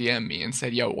actually DM'd me and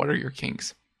said, yo, what are your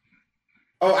kinks?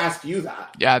 Oh, ask you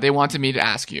that? Yeah, they wanted me to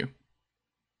ask you.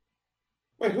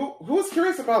 Wait, who was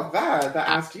curious about that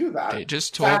asked you that? They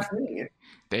just told me.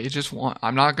 They just want...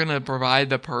 I'm not going to provide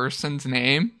the person's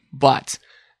name, but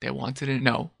they wanted to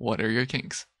know, what are your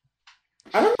kinks?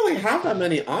 I don't really have that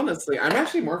many, honestly. I'm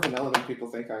actually more vanilla than people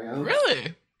think I am.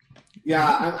 Really?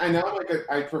 Yeah, I know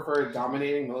I prefer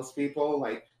dominating most people,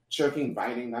 like choking,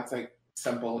 biting. That's like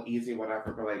simple, easy,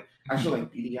 whatever. But like actually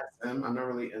like BDSM, I'm not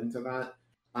really into that.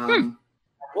 I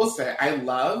will say I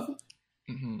love.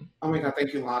 Oh my god!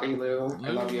 Thank you, Lottie Lou. I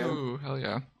love you. Ooh, hell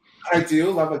yeah! I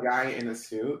do love a guy in a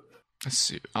suit. A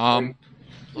suit.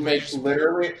 Like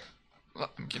literally.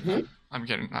 I'm kidding. I'm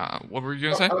kidding. What were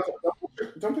you gonna say?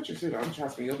 Don't put your suit on.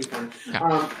 Trust me, you'll be fine.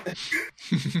 Yeah.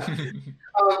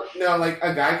 No, like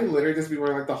a guy could literally just be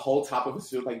wearing like the whole top of a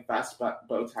suit, like vest,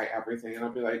 bow tie, everything, and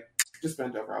I'll be like, just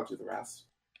bend over. I'll do the rest.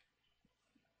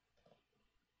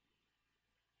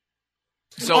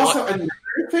 So also, another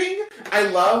thing I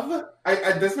love,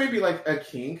 I this may be like a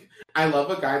kink. I love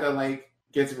a guy that like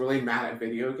gets really mad at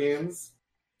video games.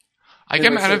 I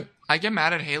get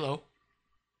mad at Halo.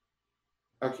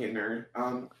 Okay, nerd.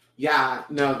 Yeah,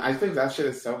 no, I think that shit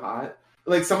is so hot.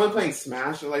 Like someone playing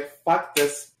Smash, they're like, "Fuck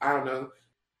this," I don't know,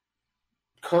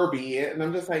 Kirby, and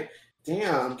I'm just like,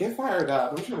 "Damn, get fired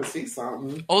up! I'm trying to see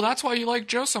something." Oh, that's why you like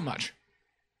Joe so much.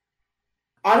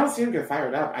 I don't see him get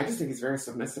fired up. I just think he's very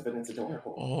submissive and it's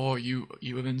adorable. Oh, you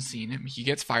haven't seen him. He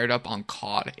gets fired up on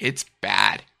COD. It's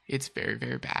bad. It's very,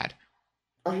 very bad.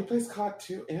 Oh, he plays COD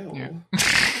too? Ew. Yeah.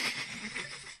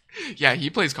 Yeah, he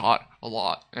plays COD a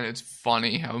lot, and it's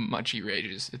funny how much he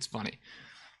rages. It's funny.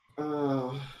 I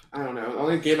don't know. The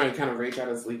only game I kind of rage at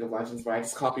is League of Legends, but I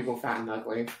just call people fat and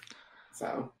ugly.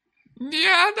 So.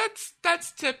 Yeah,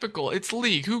 that's typical. It's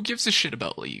League. Who gives a shit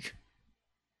about League?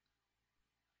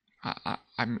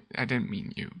 I didn't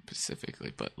mean you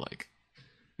specifically, but like,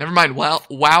 never mind. Well,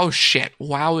 WoW is shit,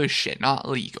 not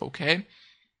League. Okay.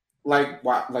 Like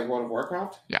what? Like World of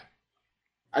Warcraft? Yeah.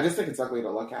 I just think it's ugly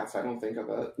to look at, so I don't think of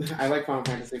it. I like Final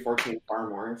Fantasy 14 far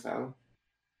more. So.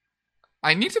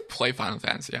 I need to play Final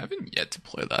Fantasy. I haven't yet to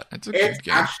play that. It's a good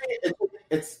game. Actually,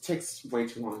 it takes way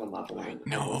too long to level.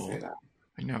 No. Say that.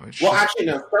 I know. Well, actually,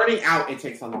 no. Starting out, it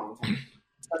takes a long time.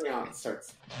 Starting out, it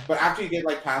starts. But after you get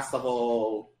like past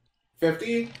level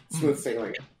 50, smooth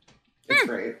sailing. It's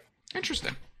great.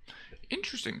 Interesting.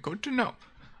 Good to know.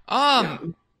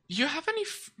 You have any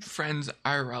friends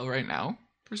IRL right now,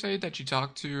 per se, that you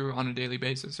talk to on a daily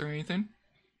basis or anything?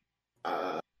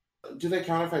 Do they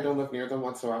count if I don't live near them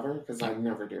whatsoever? Because I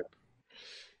never do.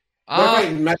 But if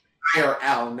I met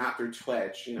IRL, not through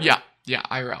Twitch. You know? Yeah,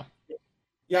 IRL.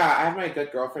 Yeah, I have my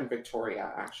good girlfriend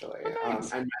Victoria. Actually,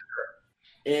 nice. I met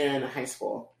her in high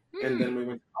school. And then we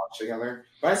went to college together.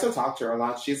 But I still talk to her a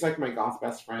lot. She's like my goth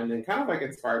best friend and kind of like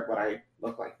inspired what I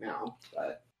look like now.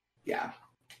 But yeah.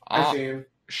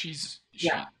 She's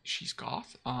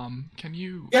goth. Can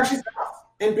you? Yeah, she's goth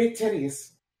and big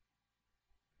titties.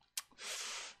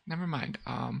 Never mind.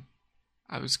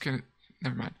 I was gonna.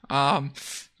 Never mind.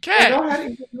 Okay. Go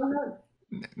ahead.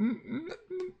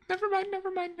 Never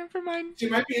mind. She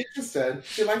might be interested.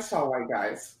 She likes tall white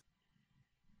guys.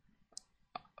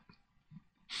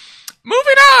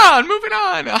 Moving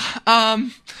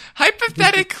on.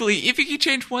 Hypothetically, if you could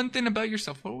change one thing about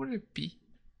yourself, what would it be?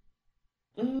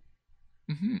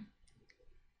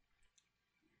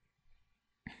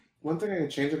 One thing I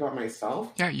could change about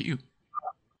myself? Yeah, you.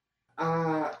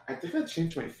 I think I'd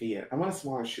change my feet. I want a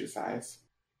smaller shoe size.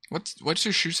 What's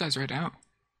your shoe size right now?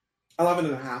 11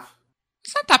 and a half.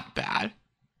 It's not that bad.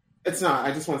 It's not.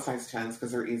 I just want size 10s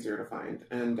because they're easier to find.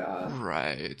 And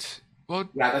right. Well,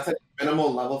 yeah, that's like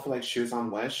minimal level for like shoes on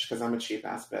Wish because I'm a cheap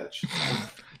ass bitch. So.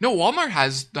 No, Walmart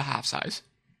has the half size.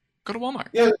 Go to Walmart.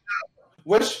 Yeah,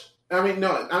 Wish. I mean,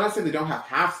 no, I'm not saying they don't have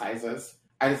half sizes.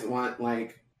 I just want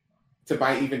like to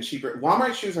buy even cheaper.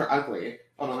 Walmart shoes are ugly.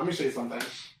 Hold on, let me show you something.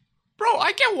 Bro,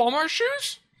 I get Walmart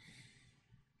shoes.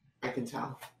 I can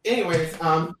tell. Anyways,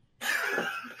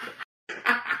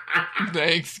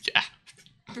 Thanks, yeah.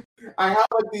 I have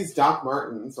like these Doc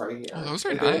Martens right here. Oh, those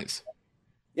are nice.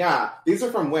 Yeah, these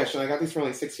are from Wish, and I got these for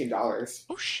only $16.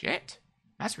 Oh shit,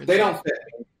 that's really. They don't fit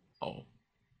me. Oh.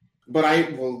 But I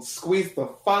will squeeze the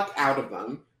fuck out of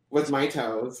them with my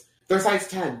toes. They're size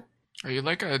 10. Are you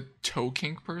like a toe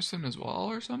kink person as well,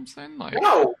 or something? Like.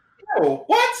 No,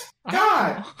 what?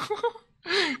 God.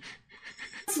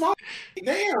 Small.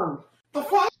 Damn. The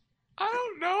fuck. I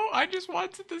don't know. I just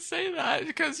wanted to say that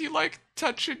because you like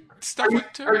touching stuff with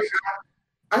toes.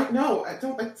 I know. I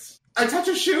don't. I touch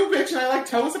a shoe, bitch, and I like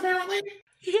toes. Apparently.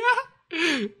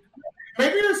 Yeah.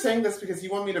 Maybe you're saying this because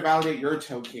you want me to validate your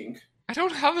toe kink. I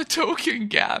don't have a toe kink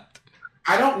gap.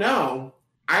 I don't know.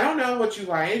 I don't know what you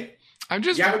like. I'm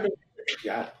just. You haven't been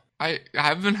yet. I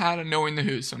haven't had a knowing the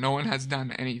who, so no one has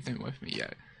done anything with me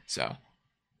yet. So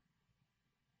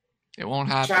it won't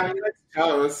happen. Chatty likes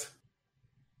toes.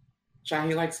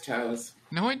 Chatty likes toes.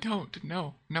 No, I don't.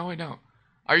 No, I don't.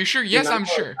 Are you sure? Yes, I'm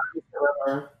sure.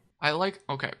 I like.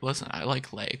 Okay, listen. I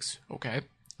like legs. Okay,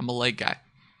 I'm a leg guy.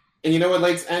 And you know what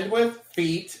legs end with?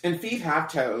 Feet, and feet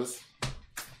have toes.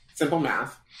 Simple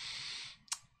math.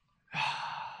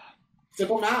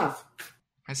 Simple math.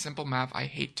 My simple math, I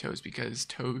hate toes because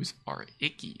toes are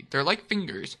icky. They're like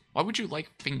fingers. Why would you like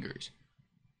fingers?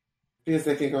 Because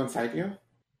they can go inside you?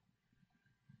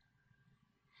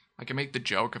 I can make the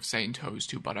joke of saying toes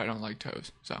too, but I don't like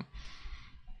toes. So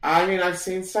I mean, I've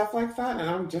seen stuff like that, and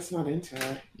I'm just not into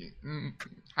it.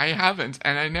 I haven't,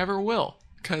 and I never will.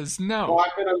 Cause no. Well,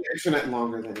 I've been on the internet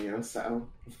longer than you, so.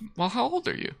 Well, how old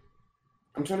are you?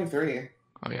 I'm 23.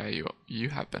 Oh yeah, you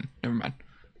have been. Never mind.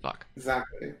 Fuck.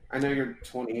 Exactly. I know you're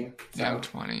 20. So. Yeah, I'm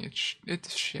 20.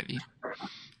 It's shitty.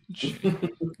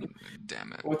 Shitty.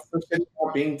 Damn it. What's the shit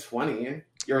about being 20?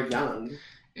 You're young.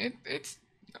 It's.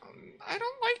 I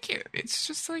don't like it. It's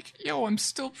just like, yo, I'm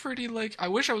still pretty. Like, I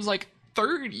wish I was like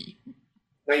 30.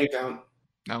 No, you don't.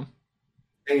 No.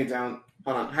 No, you don't.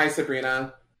 Hold on. Hi,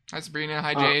 Sabrina. Hi, Sabrina.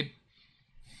 Hi, Jade.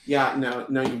 Yeah, no,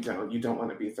 you don't. You don't want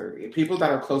to be 30. People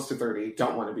that are close to 30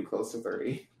 don't want to be close to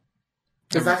 30.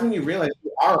 Because that's when you realize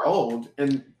you are old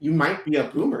and you might be a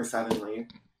boomer suddenly.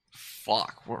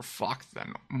 Fuck, we're fucked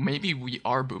then. Maybe we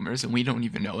are boomers and we don't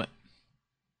even know it.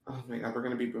 Oh my god, we're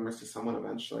going to be boomers to someone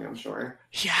eventually, I'm sure.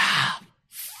 Yeah.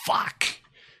 Fuck.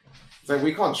 It's like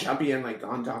we call Jumpy and like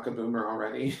Gondok a boomer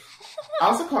already. I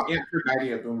also call Aunt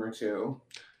Aphrodite a boomer too.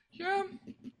 Yeah.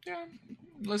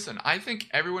 Listen, I think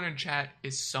everyone in chat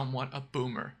is somewhat a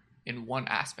boomer in one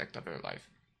aspect of their life.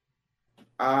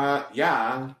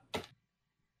 Yeah.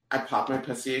 I pop my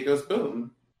pussy, it goes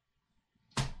boom.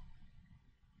 God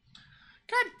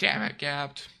damn it,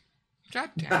 Gapped. God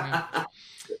damn it.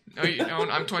 No, you don't.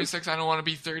 I'm 26. I don't want to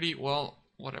be 30. Well,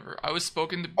 whatever. I was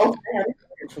spoken to. Oh, yeah,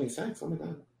 you're 26. Oh my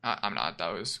god. I'm not.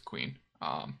 That was Queen.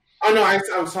 Oh no, I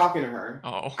was talking to her.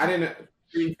 Oh. I didn't know.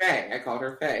 Faye. I called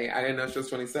her Faye. I didn't know she was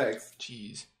 26.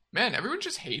 Jeez. Man, everyone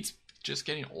just hates just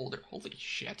getting older. Holy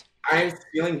shit. I'm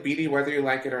feeling beady whether you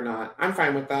like it or not. I'm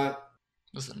fine with that.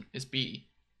 Listen, it's Beady.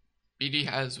 Beady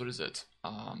has, what is it?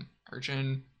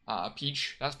 Urchin,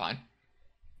 Peach. That's fine.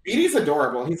 Beady's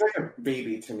adorable. He's like a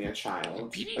baby to me, a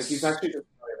child. Beady's... Like, he's actually just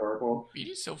really adorable.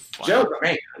 Beady's so fun. Joe's a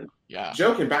man. Yeah.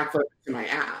 Joe can backflip to my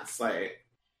ass. Like.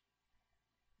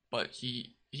 But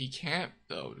he can't,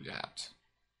 though, Gapped.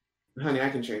 Honey, I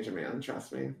can change a man.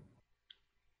 Trust me.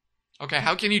 Okay,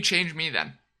 how can you change me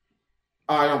then?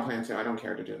 Oh, I don't plan to. I don't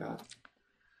care to do that.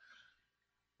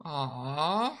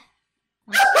 Aww.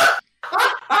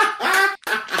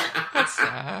 That's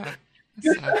sad.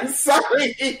 I'm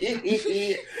sorry.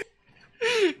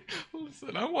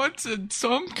 Listen, I wanted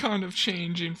some kind of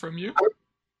changing from you.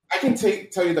 I can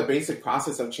tell you the basic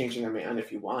process of changing a man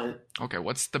if you want. Okay,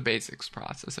 what's the basics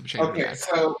process of changing a man? Okay,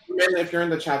 so men, if you're in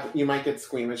the chat, you might get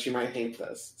squeamish. You might hate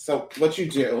this. So what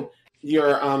you do, you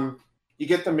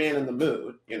get the man in the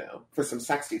mood, for some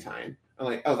sexy time. I'm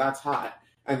like, oh, that's hot.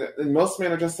 And most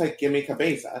men are just like, give me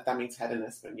cabeza. That means head in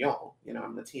Espanol.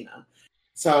 I'm Latina.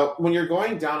 So when you're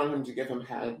going down on him to give him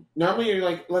head, normally you're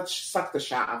like, let's suck the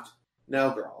shaft.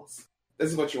 No, girls.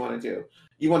 This is what you want to do.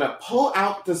 You want to pull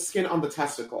out the skin on the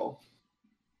testicle,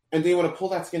 and then you want to pull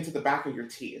that skin to the back of your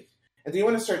teeth. And then you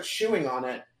want to start chewing on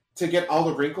it to get all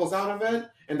the wrinkles out of it,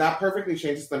 and that perfectly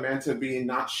changes the man to be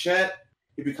not shit.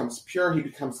 He becomes pure. He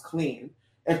becomes clean.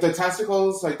 If the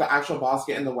testicles, like the actual balls,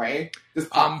 get in the way, just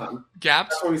pop them.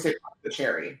 Gapped? That's what we say, pop the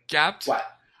cherry. Gapped? What?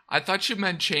 I thought you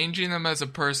meant changing them as a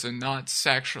person, not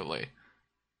sexually.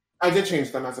 I did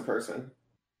change them as a person.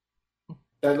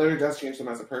 That literally does change them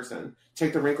as a person.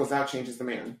 Take the wrinkles out, changes the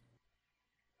man.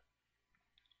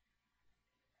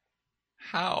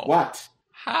 How? What?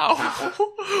 How?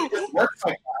 It just works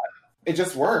like that. It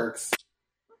just works.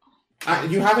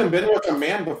 You haven't been with a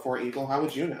man before, Eagle. How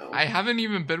would you know? I haven't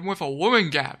even been with a woman,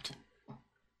 Gapped.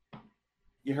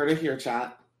 You heard it here,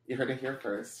 chat. You heard it here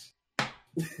first.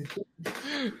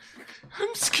 I'm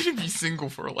just gonna be single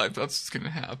for life. That's what's gonna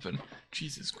happen.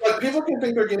 Jesus Christ. Look, people can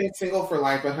think they're getting single for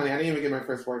life, but honey, I didn't even get my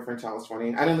first boyfriend until I was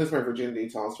 20. I didn't lose my virginity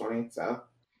until I was 20, so.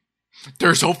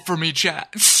 There's hope for me,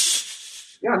 chat.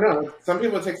 Yeah, no. Some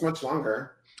people it takes much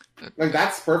longer. Like,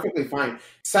 that's perfectly fine.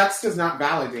 Sex does not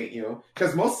validate you,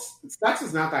 because sex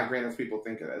is not that great as people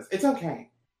think it is. It's okay.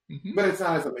 Mm-hmm. But it's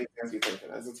not as amazing as you think it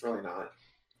is. It's really not.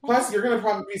 Plus, you're going to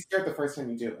probably be scared the first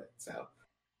time you do it, so.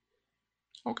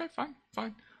 Okay, fine.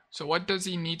 So what does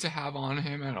he need to have on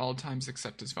him at all times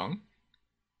except his phone?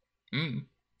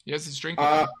 He has his drink.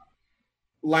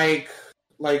 Like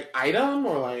item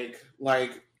or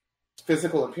like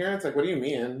physical appearance? Like, what do you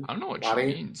mean? I don't know what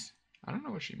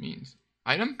she means.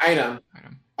 Item?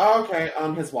 Oh, okay.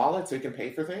 His wallet so he can pay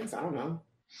for things? I don't know.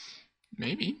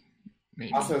 Maybe.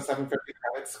 Also a 750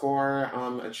 credit score,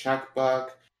 a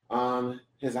checkbook,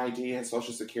 his ID and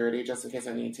social security, just in case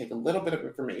I need to take a little bit of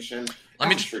information. Let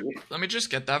me just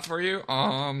get that for you.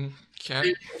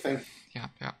 Okay. Yeah.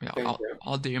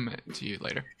 I'll DM it to you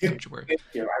later. Don't you worry. Thank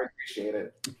you. I appreciate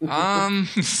it.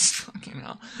 Fucking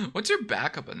hell. What's your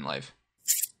backup in life?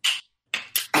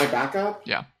 My backup?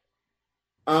 Yeah.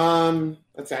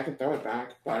 Let's see, I can throw it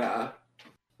back, but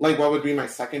like, what would be my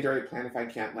secondary plan if I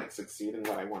can't like succeed in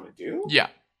what I want to do? Yeah.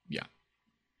 Yeah.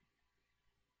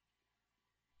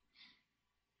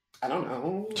 I don't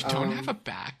know. You don't have a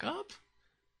backup?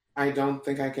 I don't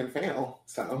think I can fail.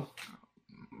 So,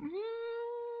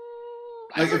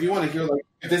 I like, if you want to hear, like,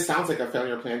 if this sounds like a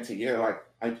failure plan to you,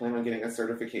 I plan on getting a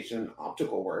certification in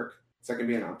optical work, so I can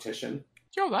be an optician.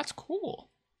 Yo, that's cool.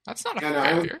 That's not a Yeah, no,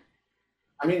 failure.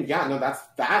 I mean, yeah, no, that.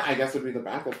 I guess would be the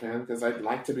backup plan because I'd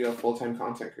like to be a full-time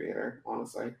content creator.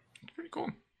 Honestly, Pretty cool.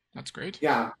 That's great.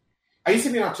 yeah. I used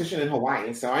to be an optician in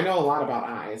Hawaii, so I know a lot about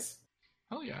eyes.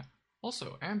 Hell yeah.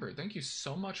 Also, Amber, thank you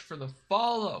so much for the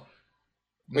follow.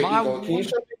 Wait, Eagle, can you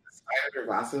show me the side of your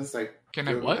glasses? Like, can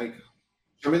I what? Like,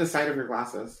 show me the side of your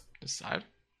glasses. The side?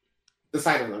 The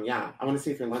side of them, yeah. I want to see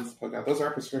if your lenses poke out. Those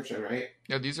are prescription, right?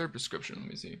 Yeah, these are prescription. Let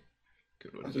me see.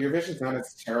 Good, what is your vision's not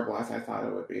as terrible as I thought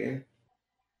it would be.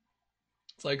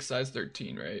 It's like size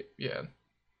 13, right? Yeah.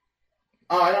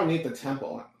 Oh, I don't need the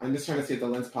temple. I'm just trying to see if the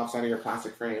lens pops out of your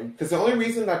plastic frame. Because the only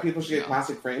reason that people should get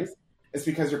plastic frames is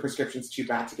because your prescription's too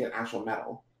bad to get actual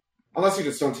metal. Unless you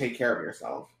just don't take care of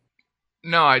yourself.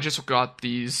 No, I just got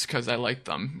these because I liked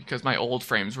them. Because my old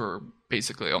frames were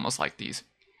basically almost like these.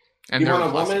 And you want a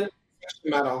woman?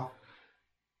 Metal.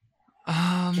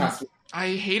 Trust me. I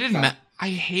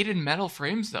hated metal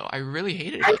frames though. I really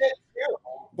hated it. I did too.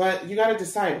 But you gotta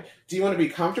decide. Do you want to be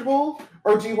comfortable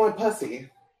or do you want pussy?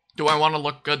 Do I want to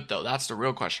look good though? That's the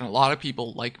real question. A lot of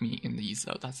people like me in these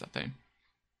though. That's the thing.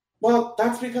 Well,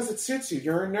 that's because it suits you.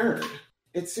 You're a nerd.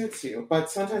 It suits you. But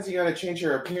sometimes you gotta change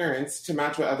your appearance to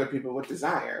match what other people would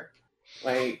desire.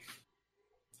 Like,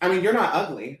 I mean, you're not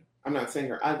ugly. I'm not saying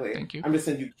you're ugly. Thank you. I'm just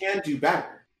saying you can do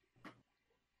better.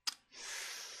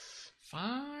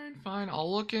 Fine.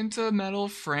 I'll look into metal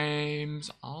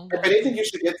frames. If anything, you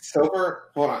should get silver.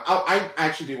 Hold on. I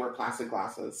actually do wear plastic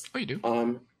glasses. Oh, you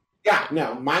do? Yeah,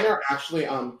 no. Mine are actually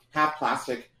half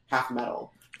plastic, half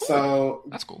metal. Ooh, so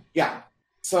that's cool. Yeah.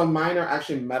 So mine are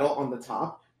actually metal on the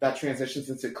top that transitions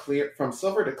into clear, from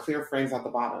silver to clear frames at the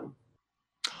bottom.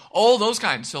 Oh, those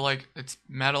kinds. So like it's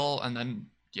metal and then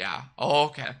yeah. Oh,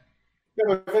 okay. Yeah,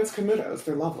 but Vince Camutos,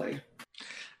 they're lovely.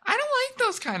 I don't like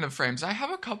those kind of frames. I have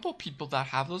a couple people that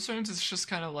have those frames. It's just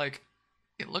kind of like,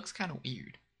 it looks kind of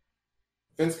weird.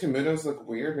 Vince Camutos look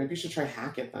weird. Maybe you should try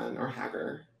Hackett then, or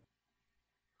Hager.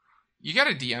 You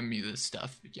gotta DM me this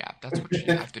stuff. Yeah, that's what you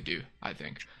have to do, I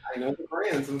think. I know the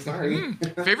brands. I'm sorry.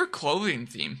 Favorite clothing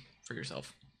theme for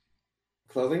yourself?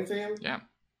 Clothing theme? Yeah.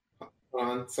 Hold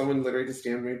on. Someone literally just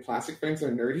DM'd me. Plastic frames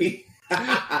are nerdy.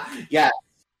 Yes.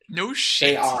 No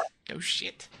shit. They are. No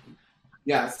shit.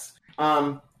 Yes.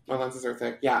 My lenses are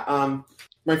thick. Yeah.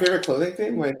 My favorite clothing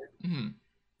theme, like,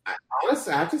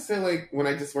 honestly, I have to say, like, when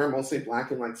I just wear mostly black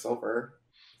and like silver,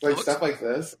 like stuff like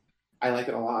this, I like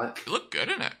it a lot. You look good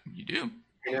in it. You do.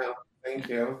 I know. Thank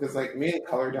you. Because like me and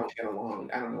color don't get along.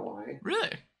 I don't know why.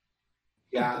 Really?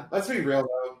 Yeah. Let's be real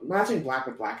though. Matching black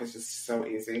with black is just so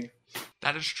easy.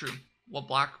 That is true. Well,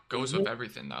 black goes with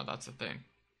everything, though. That's the thing.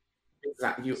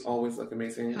 Exactly. You always look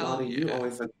amazing. Lonnie, you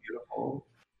always look beautiful.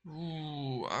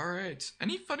 Ooh, alright.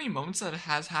 Any funny moments that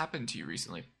has happened to you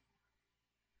recently?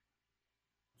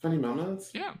 Funny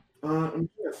moments? Yeah. I'm trying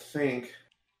to think.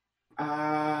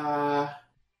 Oh,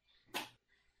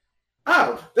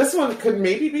 this one could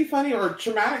maybe be funny or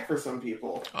traumatic for some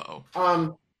people.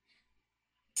 Uh-oh.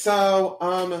 So,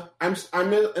 I'm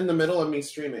in the middle of me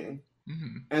streaming.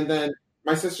 Mm-hmm. And then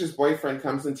my sister's boyfriend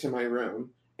comes into my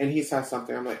room and he says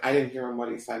something. I'm like, I didn't hear him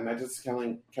what he said. And I just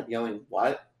kept yelling,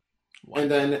 what?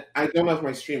 And then I don't know if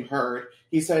my stream heard.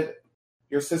 He said,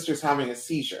 your sister's having a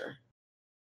seizure.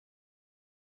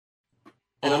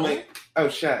 And I'm like, oh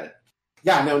shit.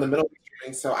 Yeah, no, in the middle of the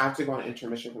streaming, so I have to go on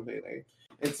intermission completely.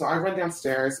 And so I run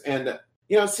downstairs and,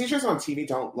 you know, seizures on TV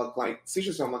don't look like that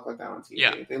on TV.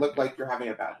 Yeah. They look like you're having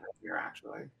a bad nightmare,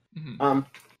 actually. Mm-hmm.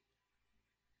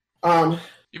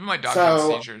 Even my dog has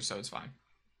seizures, so it's fine.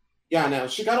 Yeah, no,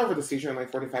 she got over the seizure in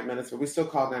like 45 minutes, but we still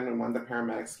called 911. The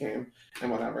paramedics came and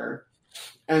whatever.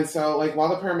 And so, like, while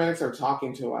the paramedics are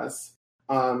talking to us,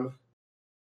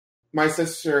 my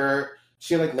sister,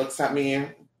 she, like, looks at me,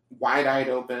 wide-eyed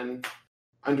open,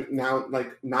 now,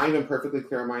 like, not even perfectly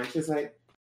clear mind. She's like,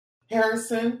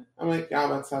 Harrison? I'm like, yeah,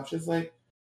 what's up? She's like,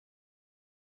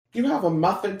 you have a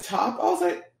muffin top? I was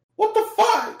like, what the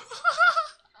fuck?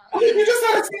 You just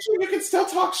had a seizure and you can still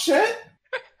talk shit?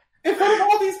 In front of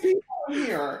all these people in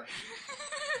here.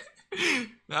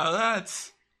 Now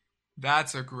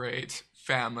that's a great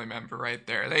family member right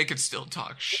there. They could still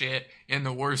talk shit in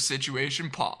the worst situation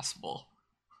possible.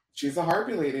 She's a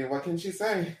Harpy lady. What can she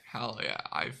say? Hell yeah,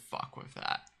 I fuck with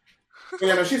that. But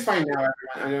yeah, no, she's fine now.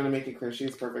 Everyone. I want to make it clear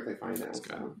she's perfectly fine now. That's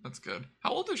good. So. That's good.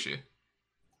 How old is she?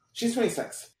 She's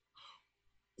 26.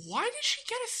 Why did she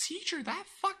get a seizure that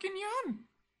fucking young?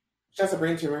 She has a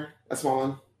brain tumor, a small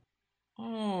one.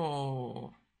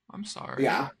 Oh, I'm sorry.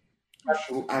 Yeah.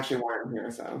 That's actually why I'm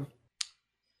here, so.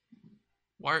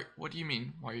 Why? What do you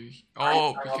mean? Why are you...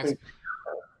 Oh, because...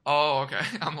 Oh, okay.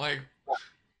 I'm like...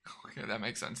 Okay, that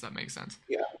makes sense. That makes sense.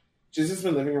 Yeah. She's just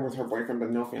been living here with her boyfriend,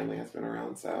 but no family has been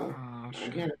around, so... Oh,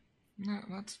 shit. Yeah,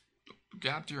 that's...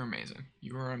 Gapped, you're amazing.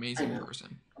 You are an amazing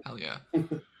person. Hell yeah. I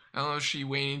don't know, is she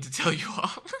waiting to tell you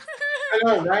off? I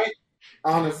know, right?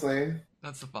 Honestly.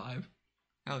 That's the vibe.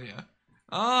 Hell yeah.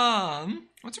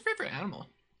 What's your favorite animal?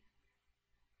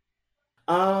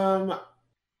 Oh,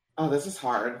 this is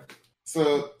hard.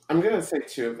 So, I'm gonna say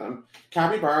two of them.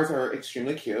 Capybaras are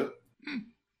extremely cute.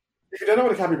 If you don't know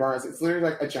what a capybara is, it's literally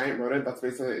like a giant rodent that's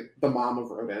basically the mom of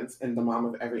rodents and the mom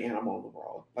of every animal in the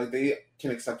world. Like, they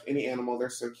can accept any animal. They're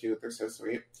so cute. They're so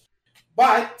sweet.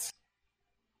 But,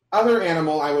 other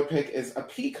animal I would pick is a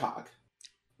peacock.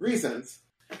 Reasons.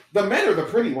 The men are the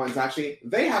pretty ones, actually.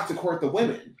 They have to court the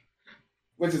women,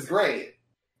 which is great.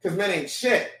 Because men ain't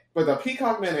shit. But the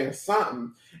peacock men are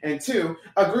something. And two,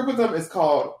 a group of them is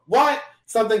called, what?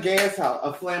 Something gay as hell.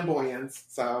 A flamboyance.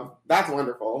 So, that's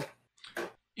wonderful.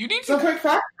 You need so to, quick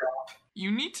fact. You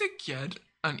need to get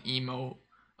an emo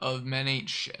of men ain't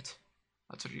shit.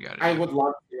 That's what you gotta do. I would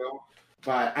love to,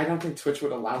 but I don't think Twitch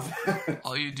would allow that.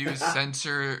 All you do is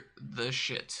censor the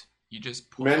shit. You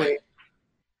just put men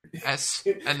S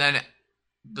and then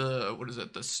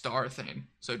the star thing.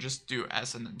 So just do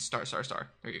S and then star.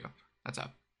 There you go. That's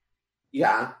how.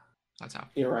 Yeah. That's how.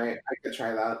 You're right. I could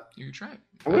try that. You could try it.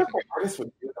 I wonder if my artist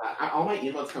would do that. All my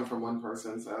emotes come from one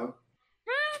person, so.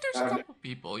 There's a couple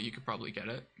people you could probably get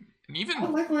it. And even I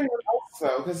don't like anyone else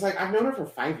though, because like I've known her for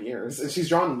 5 years and she's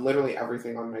drawn literally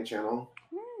everything on my channel.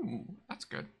 Ooh, that's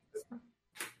good.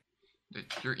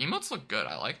 Your emotes look good.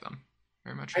 I like them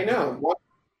very much. I know.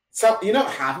 So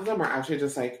half of them are actually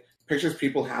just like pictures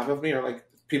people have of me, or like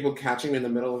people catching me in the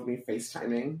middle of me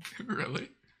FaceTiming. Really?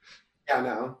 Yeah,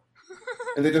 no.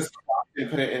 And they just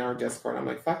put it in our Discord. I'm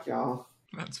like, fuck y'all.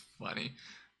 That's funny.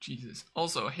 Jesus.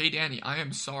 Also, hey Danny, I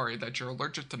am sorry that you're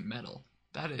allergic to metal.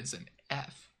 That is an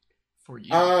F for you.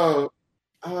 Oh.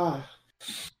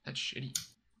 That's shitty.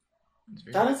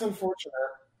 That is unfortunate.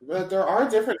 But there are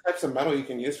different types of metal you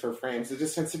can use for frames. It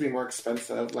just tends to be more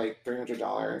expensive, like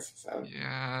 $300. So.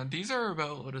 Yeah, these are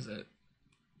about, what is it?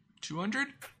 200?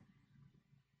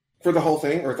 For the whole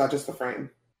thing, or is that just the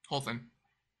frame? Whole thing.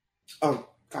 Oh,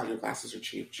 God, your glasses are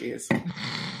cheap. Jeez.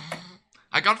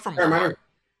 I got it from Walmart.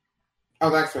 Oh,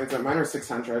 that's right. Mine are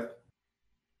 600.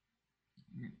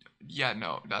 Yeah,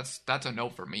 no, that's a no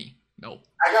for me. No.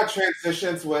 I got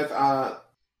transitions with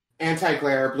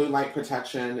anti-glare, blue light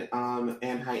protection,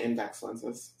 and high index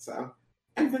lenses. So,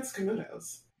 and Vince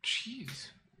Camuto's. Jeez.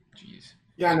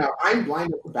 Yeah, no, I'm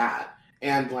blind with the bat,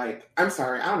 and like, I'm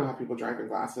sorry, I don't know how people drive in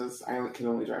glasses. I can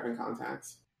only drive in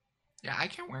contacts. Yeah, I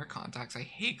can't wear contacts. I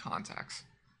hate contacts.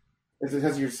 Is it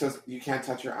because you can't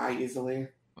touch your eye easily?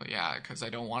 Well, yeah, because I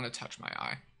don't want to touch my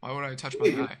eye. Why would I touch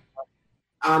my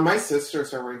eye? My sister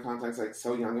started wearing contacts like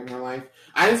so young in her life.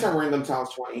 I didn't start wearing them until I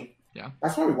was 20. Yeah.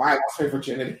 That's probably why I lost my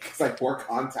virginity, because I wore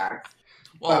contacts.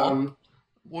 Well,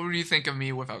 what do you think of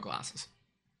me without glasses?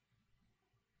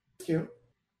 Cute.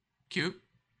 Cute?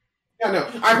 Yeah, no.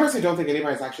 I personally don't think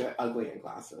anybody's actually ugly in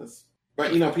glasses.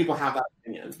 But, people have that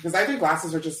opinion. Because I think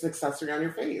glasses are just an accessory on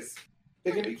your face.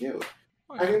 They can be cute.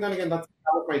 Oh, yeah. I think then again, that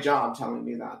was my job telling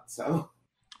me that, so...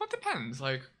 Well, it depends.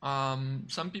 Like,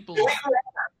 some people...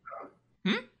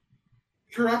 We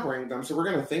grew up wearing them, so we're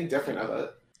going to think different of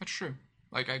it. That's true.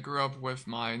 Like, I grew up with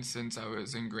mine since I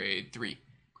was in grade 3.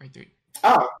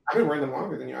 Oh, I've been wearing them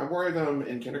longer than you. I wore them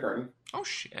in kindergarten. Oh,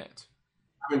 shit.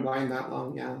 I've been blind that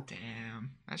long, yeah.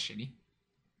 Damn. That's shitty.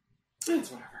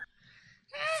 It's whatever.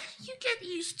 You get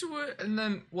used to it, and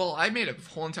then, well, I made a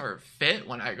whole entire fit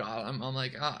when I got them. I'm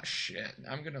like, oh, shit.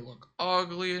 I'm going to look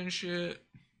ugly and shit.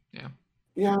 Yeah.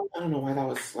 Yeah, I don't know why that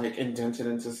was, like, indented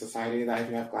into society, that if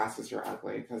you have glasses, you're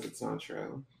ugly, because it's not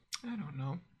true. I don't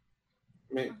know.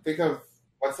 I mean, think of,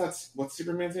 what's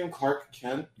Superman's name? Clark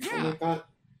Kent? Something like that?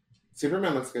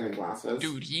 Superman looks good in glasses.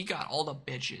 Dude, he got all the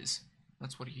bitches.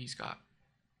 That's what he's got.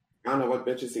 I don't know what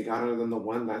bitches he got other than the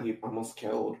one that he almost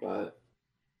killed, but...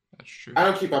 That's true. I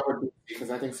don't keep up with DC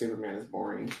because I think Superman is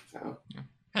boring, so... Yeah.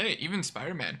 Hey, even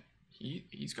Spider-Man.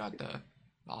 He's got the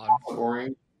odd... Also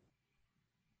boring.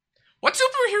 What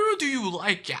superhero do you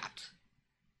like, Gat?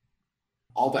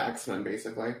 All the X-Men,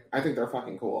 basically. I think they're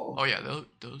fucking cool. Oh, yeah,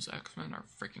 those X-Men are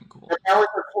freaking cool. Their powers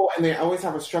are cool, and they always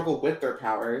have a struggle with their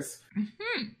powers.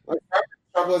 Mm-hmm. Like,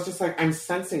 struggle is just like I'm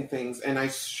sensing things and I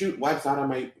shoot webs out of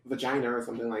my vagina or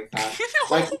something like that.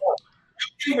 Like, you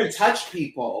can't even touch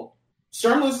people.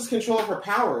 Storm loses control of her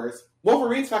powers.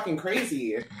 Wolverine's fucking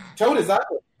crazy. Toad is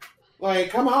ugly. Like,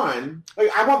 come on.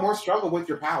 Like, I want more struggle with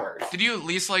your powers. Did you at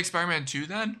least like Spider-Man 2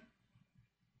 then?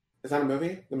 Is that a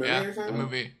movie? The movie Yeah, you're saying? the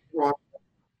movie. Well,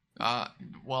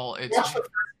 it's... I watched the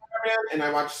first Spider-Man and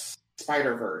I watched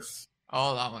Spider-Verse.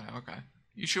 Oh, that one. Okay.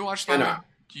 You should watch Spider-Man.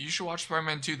 You should watch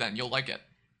Spider-Man 2 then. You'll like it.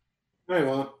 No, I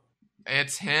won't.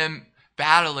 It's him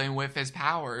battling with his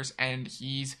powers, and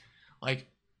he's like...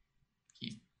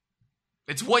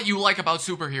 It's what you like about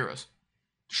superheroes.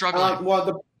 Struggling. Well,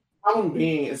 the problem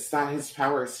being is that his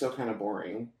power is still kind of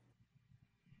boring.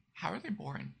 How are they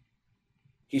boring?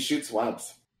 He shoots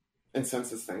webs and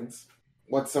senses things.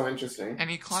 What's so interesting? And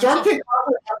he climbs Storm up... can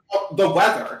conquer the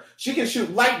weather. She can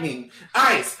shoot lightning,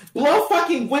 ice, blow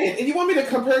fucking wind. And you want me to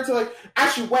compare it to, like, I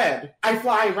shoot web, I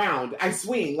fly around, I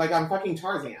swing like I'm fucking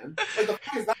Tarzan. Like, the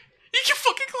fuck is that? He can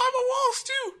fucking climb a walls,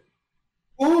 too!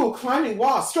 Ooh, climbing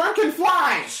walls. Storm can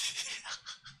fly!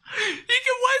 He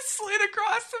can web slid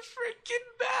across the freaking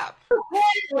map!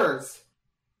 Flavors!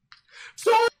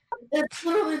 Storm is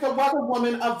literally the weather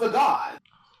woman of the god.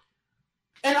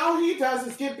 And all he does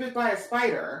is get bit by a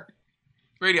spider.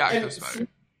 Radioactive spider.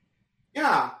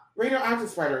 Yeah, radioactive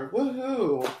spider.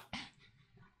 Woohoo!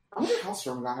 I wonder how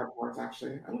Storm got her powers,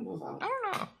 actually. I don't know that. I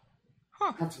don't know.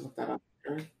 Huh. I have to look that up.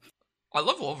 I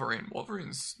love Wolverine.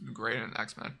 Wolverine's great in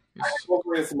X-Men. I think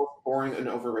Wolverine is the most boring and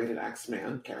overrated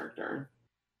X-Man character.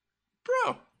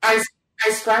 Bro. I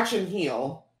scratch and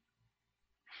heal.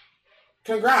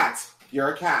 Congrats, you're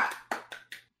a cat.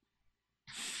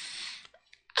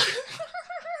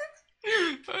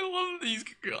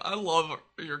 I love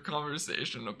your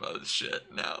conversation about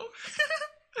shit now.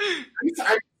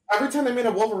 Every time they made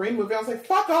a Wolverine movie, I was like,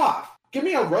 fuck off. Give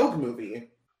me a Rogue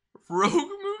movie. Rogue movie?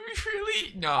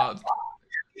 Really? No.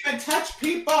 She can touch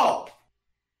people.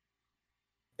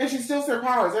 And she steals their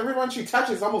powers. Everyone she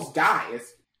touches almost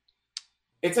dies.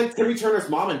 It's like Timmy Turner's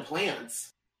mom in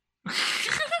Plants.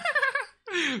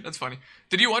 That's funny.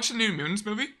 Did you watch the new Mutants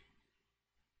movie?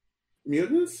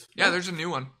 Mutants? Yeah, there's a new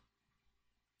one.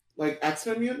 Like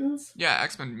X-Men Mutants? Yeah,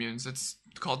 X-Men Mutants. It's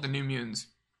called The New Mutants.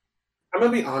 I'm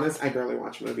gonna be honest, I barely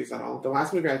watch movies at all. The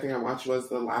last movie I think I watched was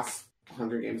the last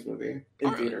Hunger Games movie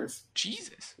in theaters.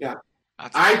 Jesus. Yeah.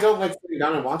 I don't like sitting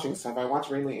down and watching stuff. I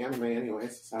watch mainly anime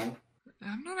anyways, so. I'm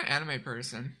not an anime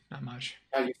person. Not much.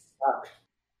 Yeah, you suck.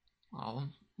 Well,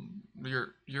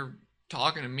 you're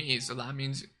talking to me, so that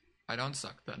means I don't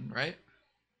suck then, right?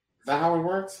 Is that how it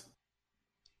works?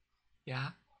 Yeah.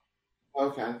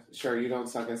 Okay, sure, you don't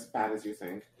suck as bad as you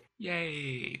think.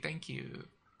 Yay, thank you.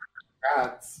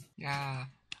 Congrats. Yeah.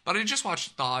 But I just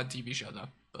watched the odd TV show, though.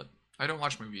 But I don't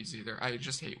watch movies either. I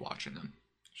just hate watching them.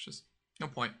 It's just no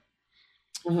point.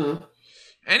 Mm-hmm.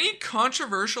 Any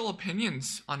controversial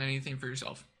opinions on anything for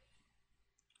yourself?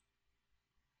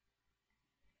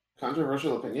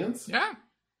 Controversial opinions? Yeah.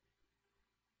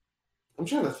 I'm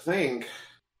trying to think.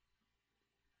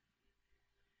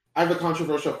 I have a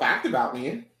controversial fact about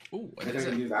me. Ooh, what I is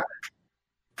can it? do that.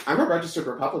 I'm a registered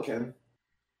Republican.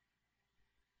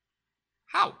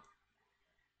 How?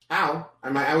 How?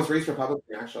 I was raised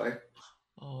Republican, actually.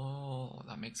 Oh,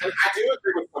 that makes And sense. I do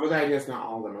agree with some of the ideas, not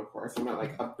all of them, of course. I'm not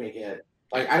like a bigot.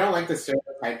 Like, I don't like the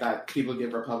stereotype that people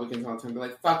give Republicans all the time. They're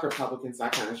like, fuck Republicans,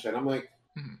 that kind of shit. I'm like,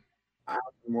 Mhm. I'm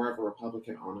more of a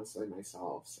Republican, honestly,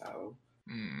 myself, so.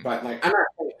 Mm. But, like, I'm not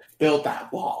saying build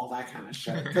that wall, that kind of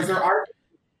shit. Because there are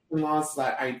laws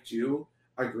that I do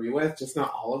agree with, just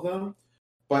not all of them.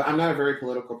 But I'm not a very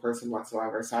political person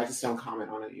whatsoever, so I just don't comment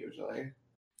on it usually.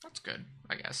 That's good,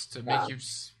 I guess, to make you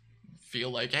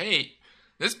feel like, hey,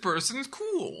 this person's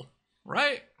cool,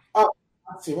 right? Oh,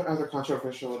 let's see, what other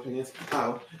controversial opinions?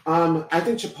 I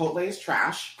think Chipotle is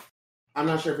trash. I'm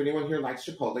not sure if anyone here likes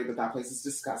Chipotle, but that place is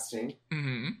disgusting.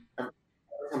 Mm-hmm. Every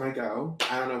time I go,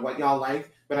 I don't know what y'all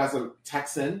like, but as a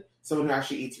Texan, someone who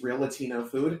actually eats real Latino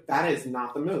food, that is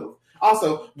not the move.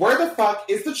 Also, where the fuck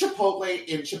is the Chipotle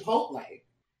in Chipotle?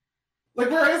 Like,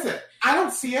 where is it? I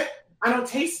don't see it. I don't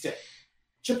taste it.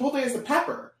 Chipotle is a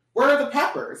pepper. Where are the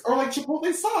peppers? Or like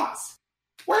Chipotle sauce?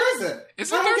 Where is it?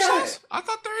 Isn't there sauce? I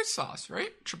thought there is sauce,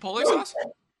 right? Chipotle sauce?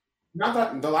 Not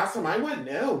that the last time I went,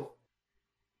 no.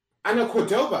 I know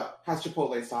Cordoba has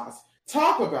Chipotle sauce.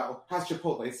 Taco Bell has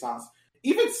Chipotle sauce.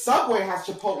 Even Subway has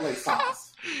Chipotle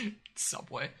sauce.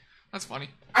 Subway. That's funny.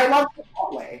 I love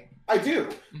Chipotle. I do.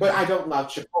 But I don't love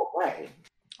Chipotle.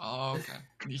 Oh, okay.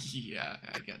 Yeah,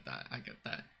 I get that. I get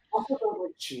that. I also don't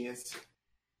like cheese.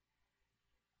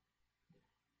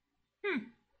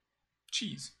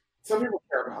 Cheese. Some people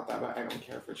care about that, but I don't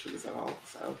care for cheese at all.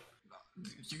 So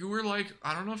You were like,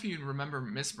 I don't know if you remember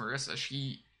Miss Marissa.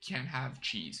 She can't have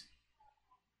cheese.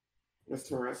 Miss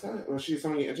Marissa? Was she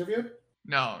someone you interviewed?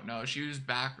 No, she was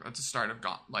back at the start of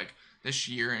this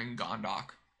year in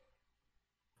Gondok.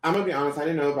 I'm gonna be honest. I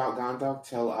didn't know about Gondok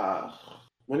till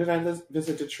when did I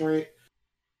visit Detroit?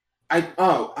 I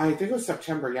think it was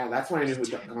September. Yeah, that's when I knew who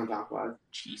Gondok was.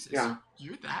 Jesus, yeah,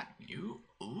 you're that new.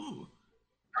 Ooh,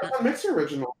 I was on Mixer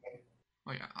originally.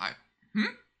 Oh yeah, I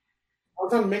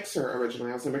was on Mixer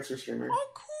originally. I was a Mixer streamer.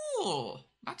 Oh, cool.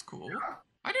 That's cool. Yeah.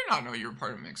 I did not know you were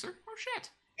part of Mixer. Oh shit.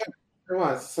 Yeah, it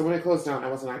was. So when it closed down, I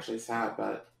wasn't actually sad,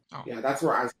 but yeah, that's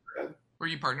where I started. Were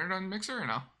you partnered on Mixer or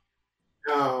no?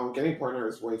 No, getting partner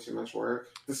is way too much work.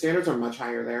 The standards are much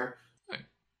higher there.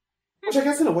 Which I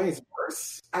guess in a way is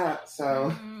worse.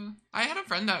 So I had a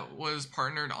friend that was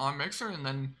partnered on Mixer and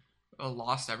then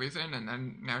lost everything, and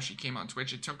then now she came on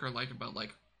Twitch. It took her about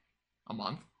a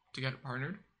month to get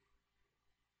partnered.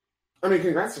 I mean,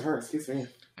 congrats to her. Excuse me.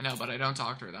 I know, but I don't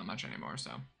talk to her that much anymore.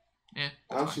 So yeah.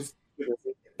 Well, she's busy.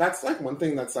 That's one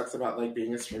thing that sucks about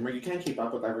being a streamer. You can't keep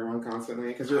up with everyone constantly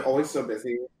because you're always so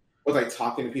busy with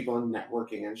talking to people and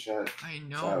networking and shit. I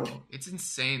know. So. It's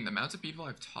insane. The amount of people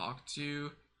I've talked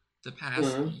to the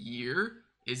past year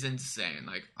is insane.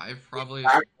 I've probably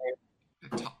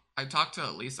I talked to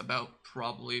at least about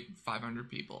probably 500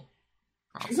 people.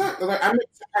 Probably. Exactly. I'm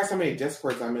surprised how many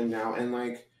Discords I'm in now, and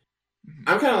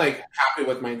I'm kind of happy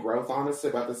with my growth, honestly.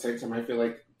 But at the same time, I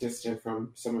feel distant from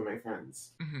some of my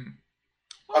friends. Mm-hmm.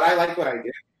 But I like what I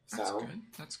do. That's so. good.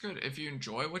 That's good. If you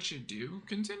enjoy what you do,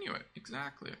 continue it.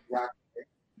 Exactly.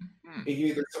 Mm-hmm. You can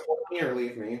either support me or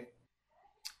leave me.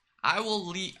 I will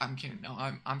leave. I'm kidding. No,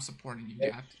 I'm supporting you,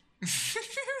 Gapt.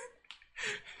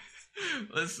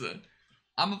 Listen,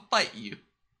 I'm gonna fight you.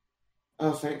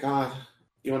 Oh, thank God.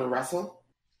 You want to wrestle?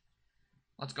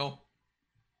 Let's go.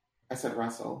 I said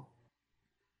wrestle.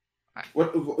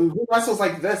 Who wrestles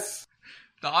like this?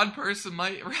 The odd person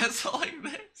might wrestle like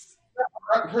this.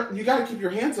 You gotta keep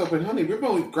your hands open, honey. We're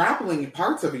both grappling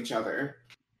parts of each other.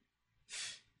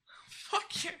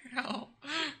 Fucking hell.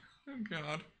 Oh,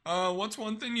 God. What's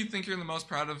one thing you think you're the most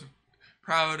proudest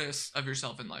of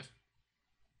yourself in life?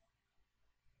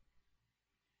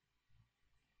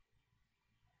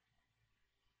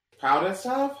 Proudest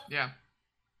of? Yeah.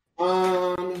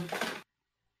 I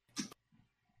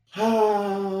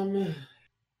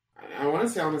want to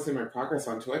say honestly my progress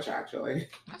on Twitch, actually.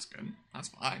 That's good. That's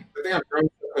fine. I think I've grown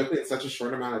so quickly in such a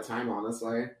short amount of time,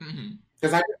 honestly.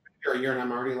 Because I've been here a year and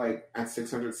I'm already at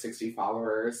 660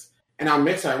 followers. And on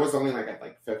Mixer, I was only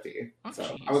at 50. Oh, so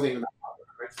geez. I wasn't even that popular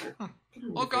on Mixer. Huh.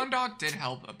 Well, Gondok did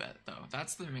help a bit, though.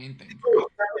 That's the main thing. It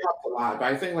definitely helped a lot.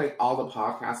 But I think all the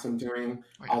podcasts I'm doing,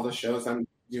 all the shows I'm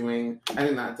doing, I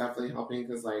think that's definitely helping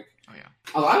because a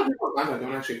lot of people on Gondok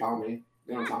don't actually follow me.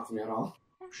 They don't talk to me at all.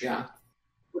 Oh, shit. Yeah.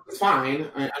 It's fine.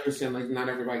 I understand not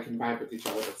everybody can vibe with each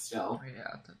other, but still. Oh,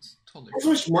 yeah, that's totally I just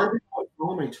wish more people would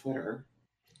follow my Twitter.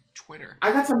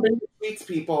 I got some big tweets,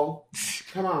 people.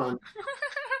 Come on.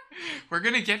 We're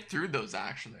gonna get through those,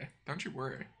 actually. Don't you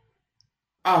worry.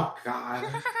 Oh, God.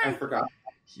 I forgot.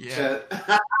 Yeah.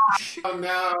 Oh,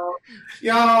 no.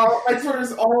 Y'all, my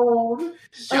Twitter's old.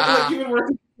 Yeah. I'm even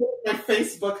working with my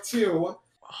Facebook, too.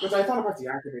 Which I thought about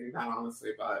deactivating that,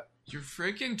 honestly, but... Your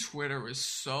freaking Twitter was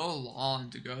so long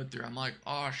to go through. I'm like,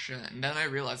 oh, shit. And then I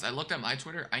realized, I looked at my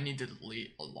Twitter, I need to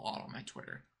delete a lot on my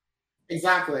Twitter.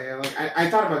 Exactly. I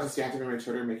thought about just deactivating my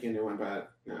Twitter and making a new one,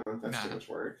 but no, that's too much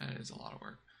work. That is a lot of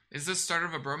work. Is this start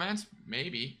of a bromance?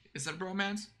 Maybe. Is that a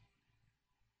bromance?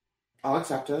 I'll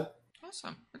accept it.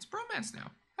 Awesome. It's bromance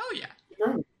now. Hell yeah.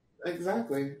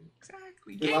 Exactly.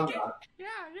 We love that.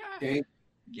 Yeah.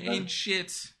 Gain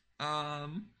shit.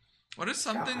 What is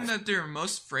something that you're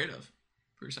most afraid of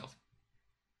for yourself?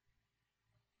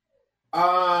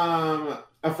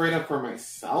 Afraid of for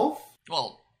myself?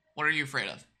 Well, what are you afraid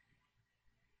of?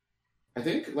 I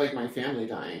think, my family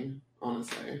dying,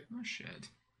 honestly. Oh, shit.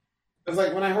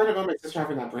 Because, when I heard about my sister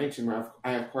having that brain tumor,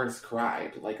 I, of course,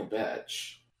 cried like a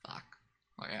bitch. Fuck.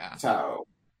 Oh, yeah. So,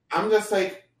 I'm just,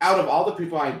 out of all the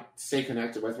people I stay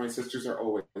connected with, my sisters are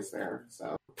always there,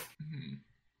 so.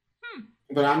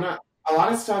 But I'm not... A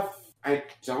lot of stuff I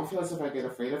don't feel as if I get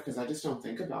afraid of because I just don't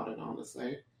think about it,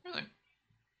 honestly. Really?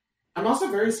 I'm also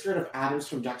very scared of atoms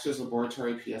from Dexter's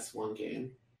Laboratory PS1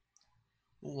 game.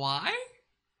 Why?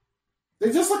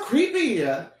 They just look creepy!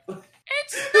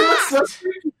 It's they look so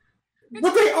creepy!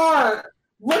 But they are!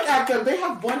 Look at them! They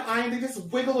have one eye and they just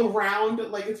wiggle around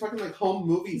like it's fucking home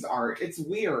movies art. It's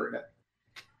weird.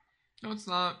 No, it's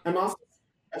not. I'm also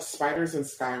spiders in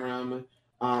Skyrim.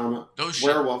 Those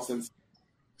werewolves in...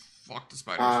 Fuck the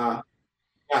spiders.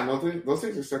 Yeah, those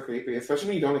things are so creepy, especially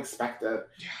when you don't expect it.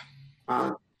 Yeah.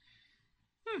 Um,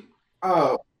 Hmm.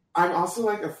 oh, I'm also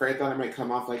like afraid that I might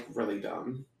come off like really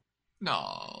dumb.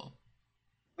 No.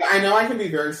 I know I can be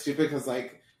very stupid because,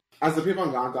 like, as the people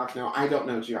on Gondok know, I don't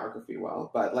know geography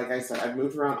well. But like I said, I've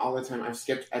moved around all the time. I've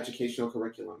skipped educational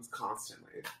curriculums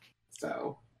constantly.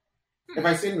 So if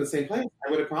I stayed in the same place, I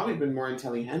would have probably been more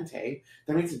intelligente.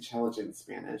 That means intelligent in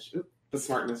Spanish. Oop, the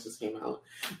smartness just came out.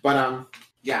 But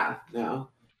yeah, no,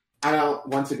 I don't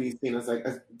want to be seen as like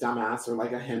a dumbass or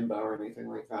like a himbo or anything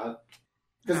like that.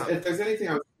 Because No. if there's anything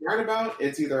I'm smart about,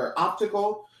 it's either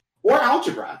optical or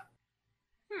algebra.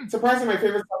 Surprisingly, my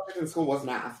favorite subject in school was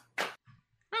math.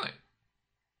 Really?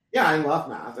 Yeah, I love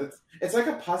math. It's like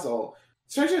a puzzle.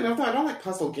 Strangely enough, though, I don't like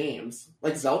puzzle games.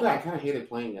 Like Zelda, I kind of hated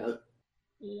playing it.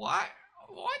 What?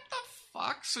 What the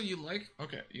fuck? So you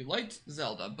liked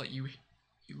Zelda, but you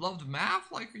loved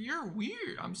math? Like, you're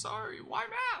weird. I'm sorry. Why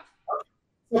math?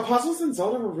 The puzzles in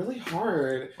Zelda were really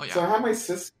hard. Oh, yeah. So I had my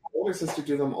older sister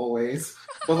do them always.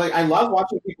 But like, I love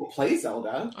watching people play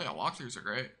Zelda. Oh yeah, walkthroughs are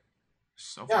great.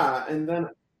 So fun. Yeah, and then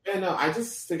I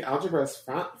just think algebra is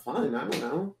fun. I don't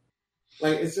know.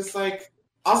 Like, it's just like.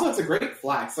 Also, it's a great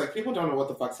flex. Like, people don't know what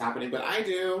the fuck's happening, but I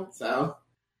do. So.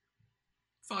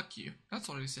 Fuck you. That's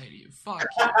what I say to you. Fuck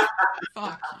you.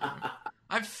 Fuck you.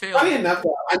 I've failed. Funny enough,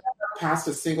 though, I never passed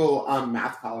a single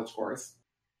math college course.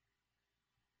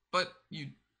 But you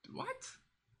what?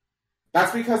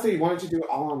 That's because they wanted to do it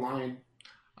all online.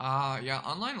 Yeah,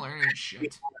 online learning is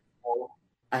shit.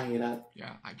 I hate it.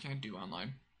 Yeah, I can't do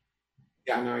online.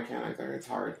 Yeah, no, I can't either. It's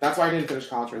hard. That's why I didn't finish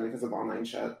college really, because of online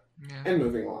shit. Yeah. And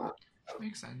moving a lot.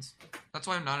 Makes sense. That's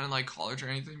why I'm not in like college or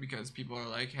anything, because people are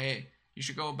like, hey, you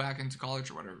should go back into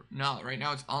college or whatever. No, right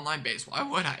now it's online based. Why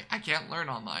would I? I can't learn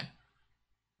online.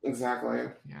 Exactly.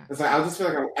 Yeah. It's like I'll just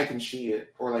feel like I can cheat,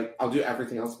 or like I'll do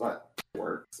everything else but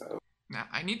work. So. Nah,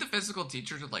 I need the physical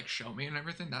teacher to like show me and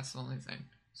everything. That's the only thing.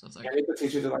 So it's like I need the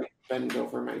teacher to like bend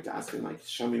over my desk and like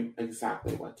show me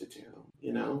exactly what to do.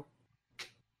 You know.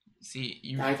 See,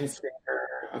 you guide his finger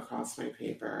across my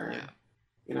paper. Yeah.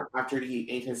 You know, after he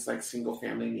ate his like single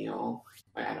family meal.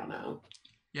 Like, I don't know.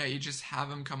 Yeah, you just have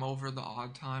him come over the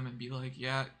odd time and be like,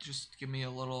 yeah, just give me a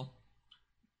little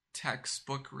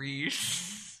textbook read.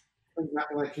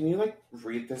 Exactly. Like, can you like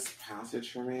read this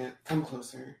passage for me? Come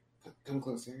closer. Come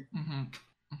closer. Mm-hmm.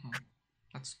 Mm-hmm.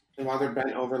 That's. And while they're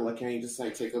bent over looking, you just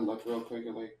like take a look real quick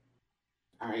and like,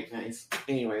 all right, nice.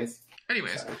 Anyways, so.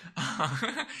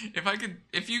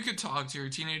 if you could talk to your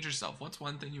teenager self, what's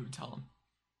one thing you would tell him?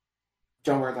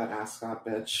 Don't wear that ascot,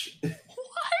 bitch. What?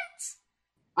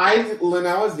 When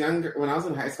I was younger, when I was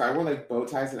in high school, I wore like bow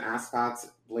ties and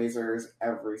ascots, blazers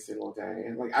every single day.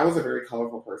 And like, I was a very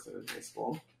colorful person in high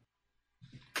school.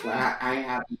 Like, I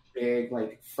had a big,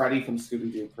 like, Freddy from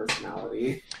Scooby-Doo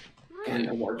personality Really? and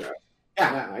a wardrobe.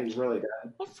 Yeah, no, I really did.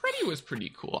 Well, Freddy was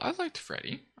pretty cool. I liked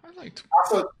Freddy.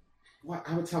 Also, what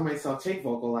I would tell myself, take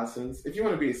vocal lessons. If you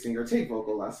want to be a singer, take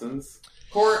vocal lessons.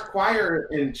 Choir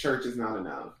in church is not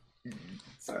enough.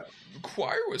 So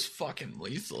choir was fucking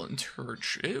lethal in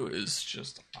church. It was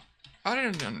just, I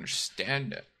didn't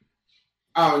understand it.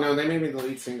 Oh no, they made me the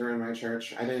lead singer in my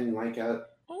church. I didn't like it.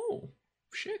 Oh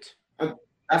shit.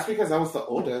 That's because I was the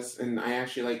oldest, and I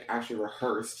actually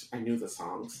rehearsed. I knew the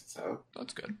songs, so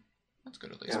that's good. That's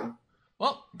good at least. Yeah.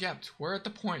 Well, yeah, we're at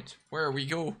the point where we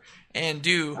go and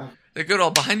do the good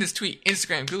old behind this tweet,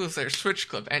 Instagram, Google search, Twitch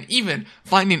clip, and even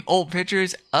finding old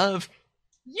pictures of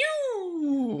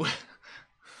you.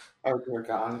 Oh dear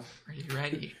God. Are you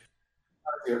ready?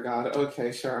 Oh dear God.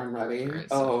 Okay, sure, I'm ready. Right,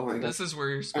 so my God. This is where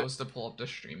you're supposed to pull up the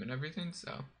stream and everything, so.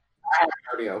 I have it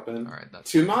already open. All right,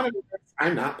 that's 2 monitors.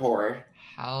 I'm not poor.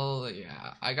 Hell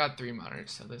yeah. I got 3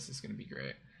 monitors, so this is going to be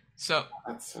great. So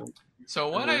That's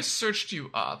when I searched you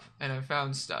up and I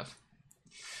found stuff,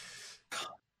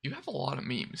 you have a lot of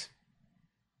memes.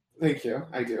 Thank you.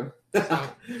 I do. So,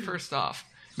 first off,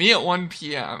 me at 1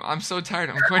 p.m. I'm so tired.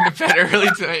 I'm going to bed early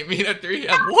tonight. Me at 3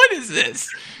 a.m. What is this?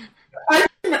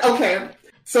 Okay.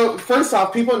 So first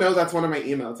off, people know that's one of my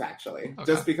emails actually, Okay.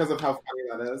 just because of how funny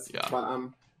that is. Yeah. But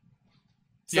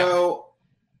so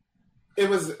it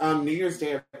was New Year's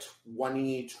Day of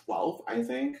 2012, I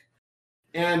think,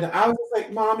 and I was just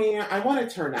like, "Mommy, I want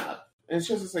to turn up," and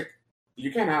she was just like,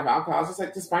 "You can't have alcohol." I was just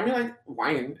like, "Just buy me like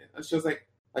wine." And she was like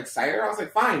cider. I was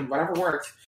like, "Fine, whatever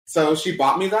works." So she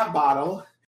bought me that bottle.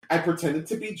 I pretended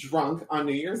to be drunk on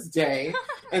New Year's Day,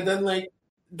 and then like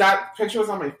that picture was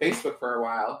on my Facebook for a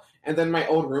while, and then my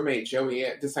old roommate Joey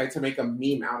decided to make a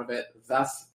meme out of it.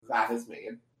 Thus, that is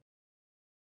made.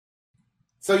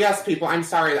 So yes, people, I'm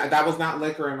sorry. That was not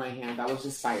liquor in my hand. That was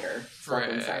just cider.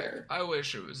 Sparkling cider. I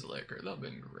wish it was liquor. That'd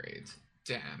been great.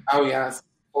 Damn. Oh yes,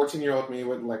 14-year-old me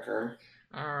with liquor.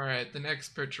 All right, the next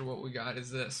picture, what we got is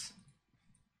this.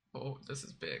 Oh, this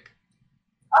is big.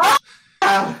 Ah,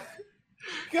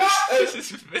 God.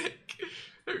 This is big.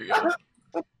 There we go.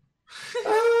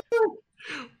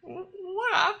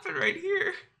 What happened right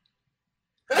here?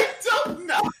 I don't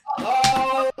know.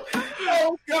 Oh,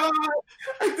 oh God.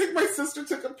 I think my sister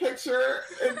took a picture.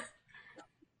 And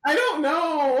I don't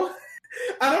know.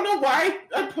 I don't know why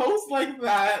I posed like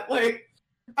that. Like,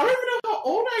 I don't even know how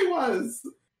old I was.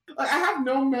 Like, I have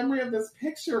no memory of this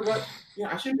picture, but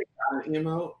I should make that an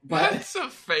emote. But That's a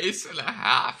face and a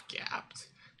half gapped.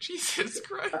 Jesus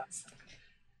Christ.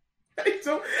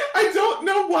 I don't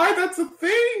know why that's a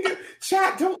thing.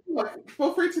 Chat, don't look.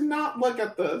 Feel free to not look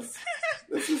at this.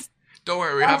 This is Don't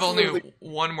worry, we have only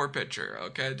one more picture,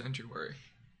 okay? Don't you worry.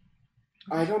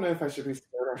 I don't know if I should be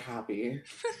scared or happy.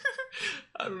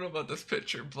 I don't know about this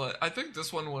picture, but I think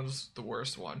this one was the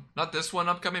worst one. Not this one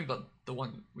upcoming, but the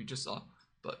one we just saw.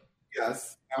 But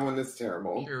yes, that one is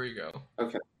terrible. Here we go.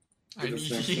 Okay. I need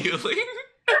healing.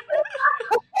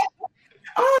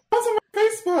 Oh, that's on my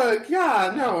Facebook.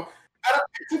 Yeah, no. I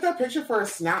took that picture for a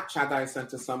Snapchat that I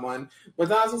sent to someone, but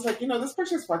then I was just like, this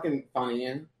picture is fucking funny.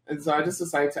 And so I just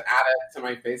decided to add it to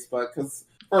my Facebook because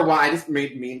for a while I just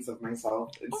made memes of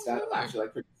myself instead of actually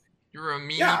like. You're a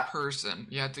meme person.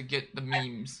 You had to get the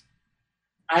memes.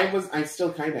 I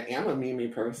still kind of am a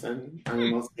meme person. I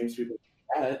mean, most memes people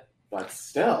get, but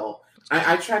still,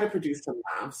 I try to produce some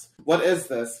laughs. What is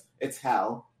this? It's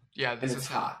hell. Yeah, this is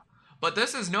hot. But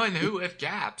this is Knowing Who with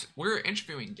Gapped. We're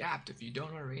interviewing Gapped, if you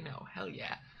don't already know. Hell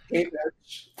yeah. Hey,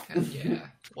 bitch. Hell yeah.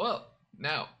 Well,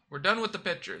 now, we're done with the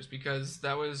pictures, because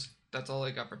that's all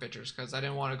I got for pictures, because I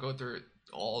didn't want to go through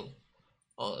all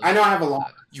I know I have a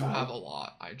lot. You have a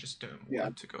lot. I just don't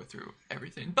want to go through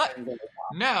everything. But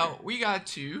now, we got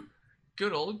to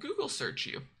good old Google search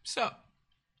you. So,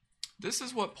 this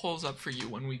is what pulls up for you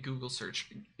when we Google search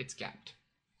It's Gapped.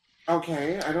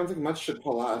 Okay, I don't think much should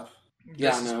pull up.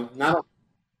 Yeah, no, not.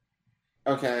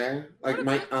 Okay, like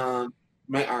my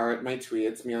art, my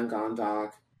tweets, me on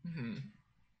Gondok. Mm-hmm.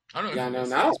 I don't know. Yeah, no,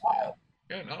 not a lot.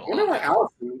 Yeah, not a lot. I wonder why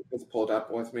Allison is pulled up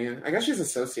with me. I guess she's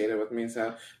associated with me.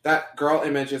 So that girl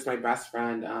image is my best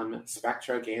friend,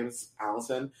 Spectra Games,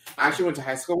 Allison. I actually went to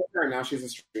high school with her, and now she's a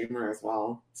streamer as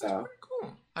well. So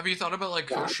cool. Have you thought about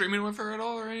co-streaming with her at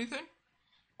all or anything?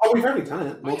 Oh, we've already done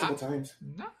it multiple times.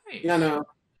 Nice. Yeah, no.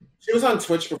 She was on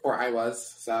Twitch before I was,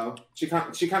 so she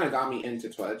kind of got me into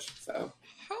Twitch. So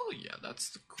hell yeah,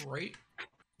 that's great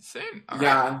thing.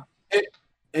 Yeah,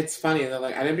 it's funny that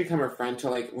I didn't become her friend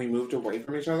till we moved away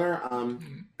from each other.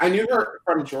 I knew her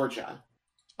from Georgia,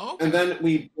 and then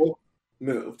we both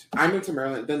moved. I moved to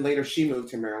Maryland. Then later she moved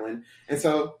to Maryland, and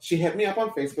so she hit me up on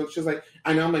Facebook. She was like,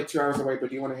 "I know I'm 2 hours away, but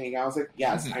do you want to hang out?" I was like,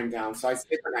 "Yes, I'm down." So I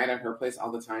stayed the night at her place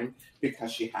all the time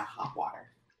because she had hot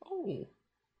water. Oh.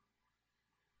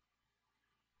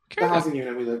 The housing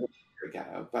unit we live in is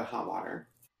ghetto, but hot water.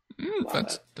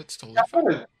 That's totally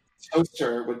fine. A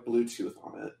toaster with Bluetooth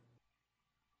on it.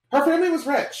 Her family was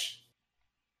rich.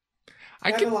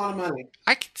 They had a lot of money.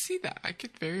 I could see that. I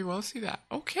could very well see that.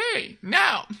 Okay,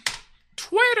 now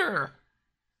Twitter.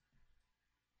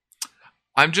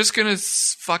 I'm just gonna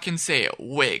fucking say it.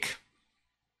 Wig.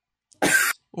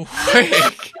 Wig.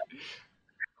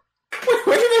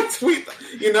 When did I tweet?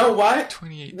 You know what?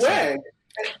 2018. Wig.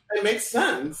 It makes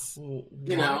sense.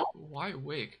 Why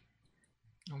wig?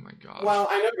 Oh my god. Well,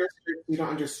 I know you don't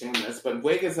understand this, but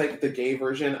wig is like the gay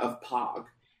version of Pog.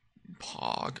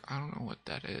 Pog? I don't know what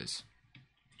that is.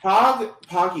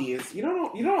 Poggies. You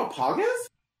don't know what Pog is?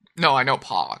 No, I know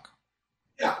Pog.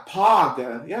 Yeah,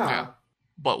 Pog. Yeah.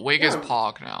 But wig is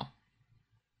Pog now.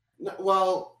 No,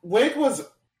 well, wig was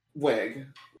wig.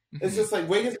 It's just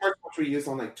wig is more what we use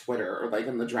on Twitter or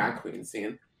in the drag queen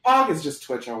scene. Pog is just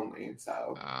Twitch only,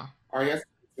 so. Or I guess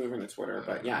it's moving to Twitter,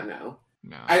 but no.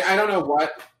 No. I don't know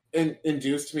what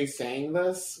induced me saying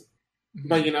this,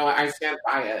 but I stand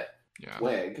by it. Yeah.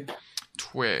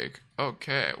 Twig.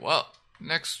 Okay, well,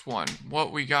 next one.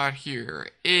 What we got here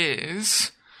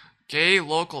is gay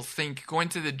local think going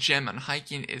to the gym and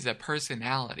hiking is a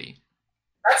personality.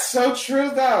 That's so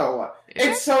true, though.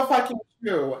 It's so fucking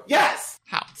true. Yes.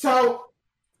 How? So.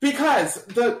 Because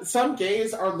some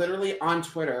gays are literally on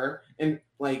Twitter and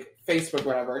Facebook,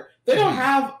 whatever. They don't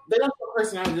show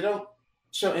personality. They don't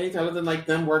show anything other than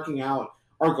them working out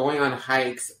or going on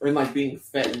hikes or being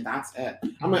fit, and that's it.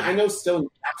 I know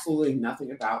still absolutely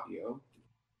nothing about you.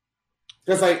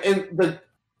 Because in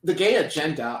the gay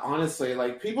agenda, honestly,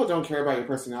 people don't care about your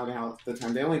personality half the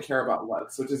time. They only care about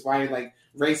looks, which is why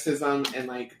racism and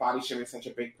body shaming is such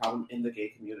a big problem in the gay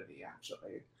community,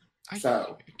 actually. I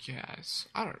guess.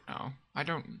 I don't know. I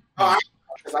don't. Oh,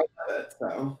 because I love it,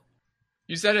 so.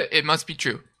 You said it. It must be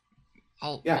true.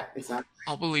 Yeah, exactly.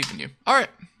 I'll believe in you. All right,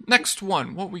 next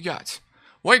one. What we got?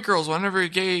 White girls, whenever a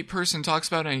gay person talks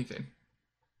about anything.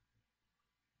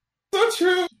 So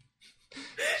true.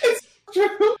 It's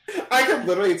true. I could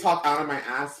literally talk out of my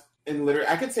ass and literally,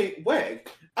 I could say wig.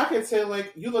 I could say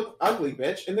like, you look ugly,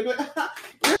 bitch, and they'd be like,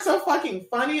 you're so fucking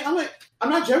funny. I'm like, I'm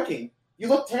not joking. You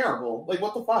look terrible. Like,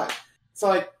 what the fuck? So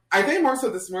like, I think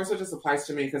this more so just applies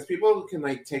to me because people can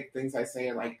like take things I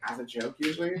say like as a joke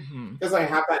usually because I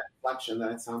have that inflection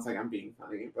that it sounds like I'm being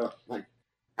funny, but like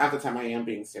half the time I am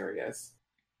being serious.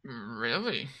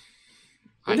 Really?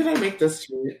 When did I make this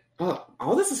tweet? Oh,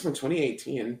 all this is from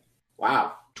 2018.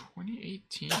 Wow.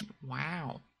 2018.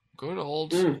 Wow. Good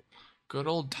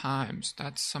old times.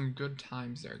 That's some good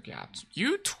times there, Gaps.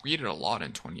 You tweeted a lot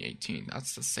in 2018.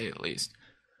 That's to say the least.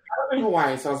 I was in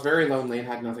Hawaii, so I was very lonely and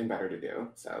had nothing better to do.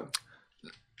 So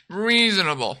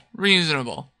reasonable.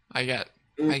 I get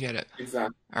it.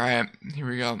 Exactly. All right, here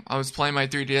we go. I was playing my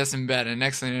 3DS in bed, and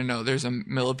next thing I know, there's a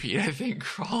millipede, I think,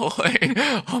 crawling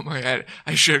on my head.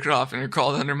 I shook it off, and it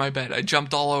crawled under my bed. I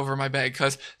jumped all over my bed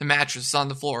because the mattress is on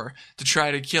the floor to try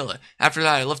to kill it. After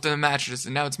that, I lifted the mattress,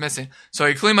 and now it's missing. So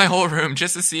I cleaned my whole room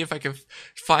just to see if I could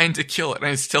find to kill it, and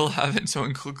I still haven't. So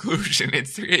in conclusion,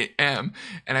 it's 3 a.m.,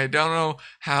 and I don't know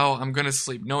how I'm going to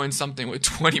sleep knowing something with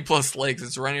 20-plus legs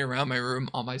is running around my room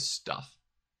on my stuff.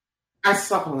 I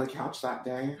slept on the couch that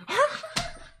day.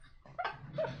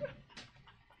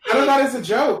 None of that is a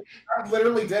joke. That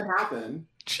literally did happen.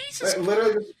 Jesus.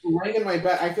 Literally just laying in my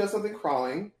bed, I feel something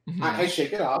crawling. Mm-hmm. I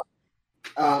shake it off.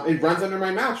 It runs under my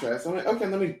mattress. I'm like, okay,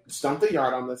 let me stump the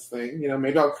yard on this thing.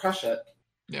 Maybe I'll crush it.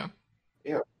 Yeah.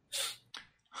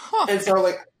 Huh. And so,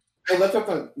 like, I lift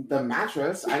up the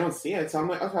mattress. I don't see it. So I'm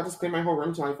like, okay, I'll just clean my whole room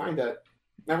until I find it.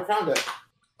 Never found it.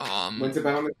 Went to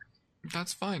bed on the...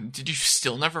 That's fine. Did you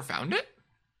still never found it?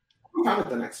 I found it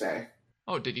the next day.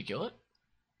 Oh, did you kill it?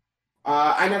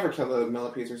 I never kill the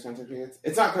millipedes or centipedes.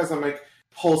 It's not because I'm, like,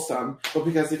 wholesome, but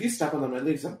because if you step on them, it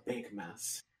leaves a big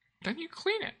mess. Then you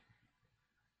clean it.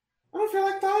 I don't feel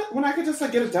like that. When I could just,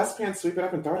 like, get a dustpan, sweep it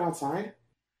up, and throw it outside.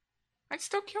 I'd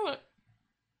still kill it.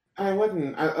 I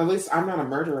wouldn't. At least I'm not a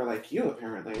murderer like you,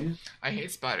 apparently. I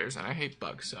hate spiders and I hate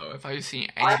bugs, so if I see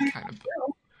any kind of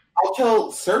bug... I'll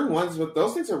kill certain ones, but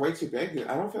those things are way too big.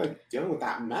 I don't feel like dealing with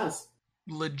that mess.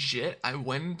 Legit,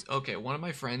 one of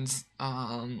my friends,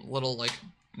 little, like,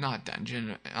 not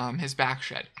dungeon, his back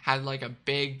shed had, like, a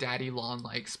big daddy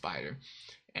long-like spider.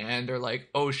 And they're like,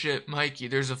 oh shit, Mikey,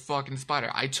 there's a fucking spider.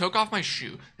 I took off my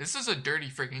shoe. This is a dirty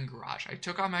freaking garage. I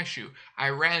took off my shoe. I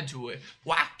ran to it,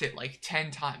 whacked it like 10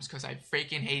 times because I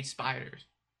freaking hate spiders.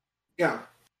 Yeah.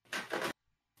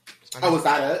 Oh, was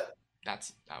that it?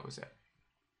 That was it.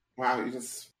 Wow, you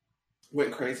just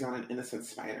went crazy on an innocent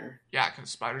spider. Yeah,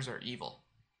 because spiders are evil.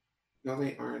 No,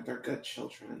 they aren't. They're good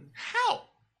children. How?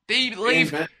 They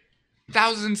leave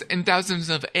thousands and thousands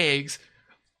of eggs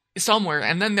somewhere,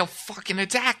 and then they'll fucking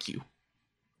attack you.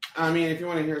 I mean, if you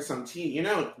want to hear some tea,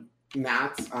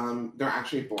 gnats, they're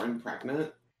actually born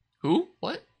pregnant. Who?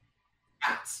 What?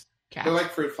 Gnats. Cats? They're like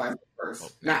fruit flies at first. Oh,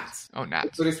 gnats. Oh,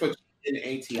 gnats. So they switch in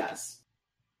ATS.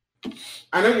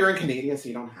 I know you're in Canada, so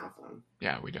you don't have them.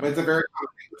 Yeah, we don't. But it's a very common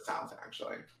thing in the South,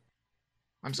 actually.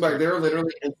 I'm sorry. Like, they're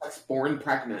literally insects born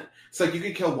pregnant. So, like, you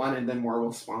could kill one and then more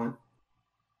will spawn.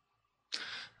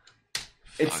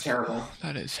 It's terrible.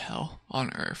 That is hell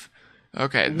on earth.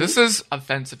 Okay, This is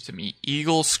offensive to me.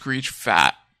 Eagle screech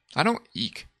fat. I don't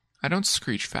eek. I don't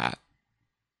screech fat.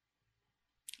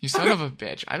 You son of a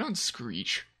bitch. I don't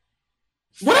screech.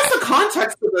 What is the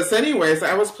context of this anyways?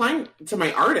 I was playing to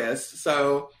my artist,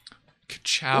 so...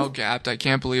 Ka-chow gapped. I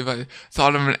can't believe I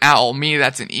thought of an owl. Me,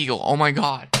 that's an eagle. Oh my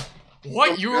god.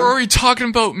 What? You were already talking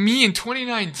about me in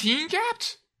 2019,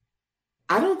 Gapped?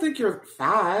 I don't think you're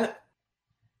fat.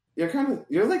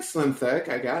 You're like slim thick,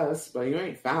 I guess, but you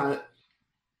ain't fat.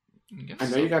 I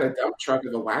know you got a dump truck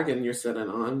with a wagon you're sitting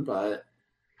on, but...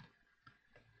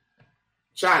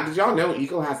 Chat, did y'all know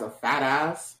Eagle has a fat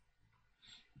ass?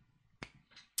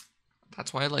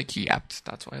 That's why I like Yapped.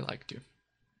 That's why I like you.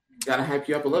 Gotta hype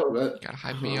you up a little bit. Gotta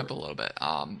hype me up a little bit.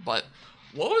 But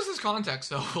what was this context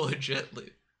though?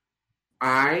 Legitly.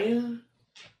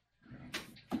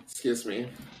 Excuse me.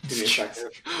 Give me a second.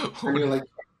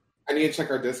 I need to check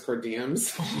our Discord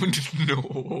DMs. Oh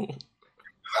no.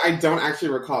 I don't actually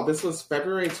recall. This was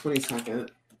February 22nd.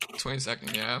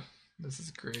 22nd, yeah. This is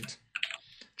great.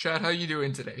 Chad, how you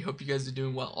doing today? Hope you guys are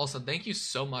doing well. Also, thank you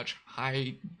so much.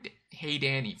 Hey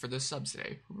Danny for the subs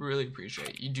today. Really appreciate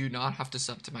it. You do not have to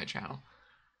sub to my channel.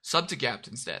 Sub to Gapped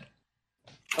instead.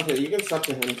 Okay, you can sub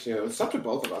to him too. Sub to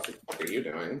both of us. What the fuck are you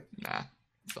doing? Nah,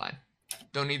 it's fine.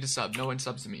 Don't need to sub. No one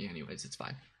subs to me anyways. It's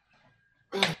fine.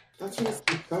 That's just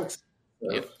so expensive.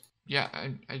 Yep. Yeah,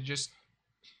 I just,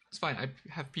 it's fine. I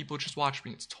have people just watch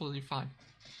me. It's totally fine.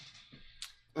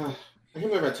 I can't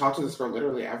believe I talk to this girl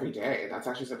literally every day. That's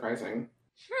actually surprising.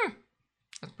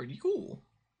 That's pretty cool.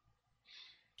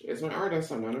 She is my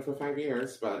artist. I've known her for 5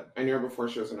 years, but I knew her before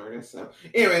she was an artist. So,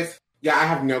 anyways, yeah, I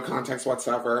have no context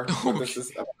whatsoever. What this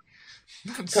is about.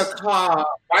 Caca.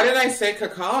 Why did I say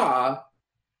caca?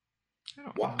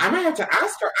 Well, I might have to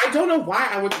ask her. I don't know why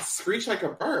I would screech like a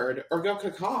bird or go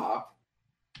caca.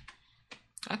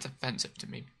 That's offensive to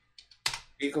me.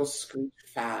 Eagle screech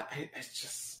fat.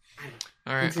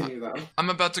 All right. Continue, though.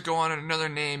 I'm about to go on another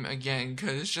name again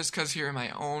because hearing my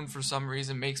own for some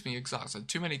reason makes me exhausted.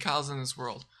 Too many Kyles in this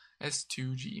world.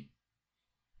 S2G.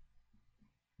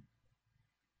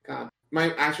 God.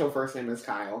 My actual first name is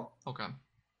Kyle. Okay.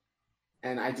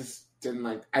 And I just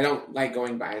I don't like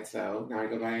going by it, so now I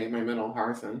go by my middle,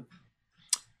 Harrison.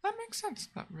 That makes sense.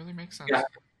 That really makes sense. Yeah.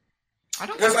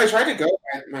 Because I tried to go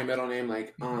by my middle name,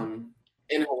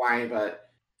 in Hawaii, but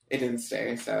it didn't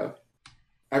stay, so.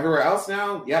 Everywhere else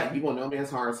now, yeah, you will know me as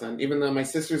Harrison. Even though my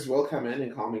sisters will come in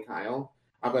and call me Kyle,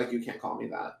 I'll be like, you can't call me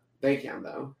that. They can,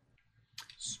 though.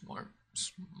 Smart.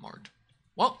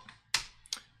 Well,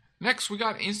 next we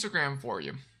got Instagram for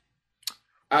you.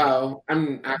 Oh,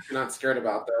 I'm actually not scared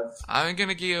about this. I'm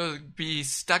gonna be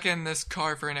stuck in this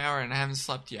car for an hour and I haven't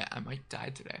slept yet. I might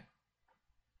die today.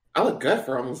 I look good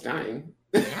for almost dying.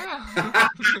 Yeah.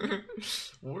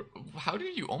 How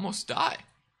did you almost die?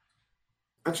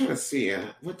 I'm trying to see.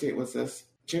 What date was this?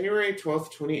 January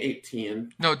 12th,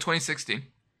 2018. No, 2016.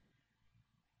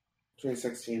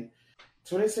 2016.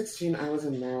 2016, I was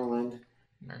in Maryland.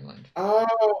 Maryland.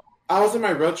 Oh, I was on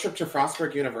my road trip to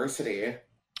Frostburg University.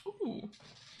 Ooh.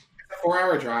 It's a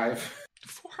 4-hour drive.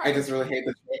 4 hours? I just really hate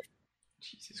the trip.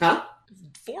 Jesus. Huh?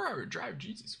 4-hour drive?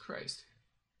 Jesus Christ.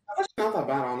 That's not that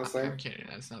bad, honestly. I'm kidding.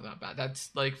 That's not that bad. That's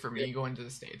like for me going to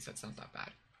the States. That's not that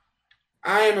bad.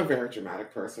 I am a very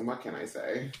dramatic person. What can I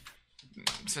say?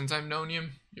 Since I've known you,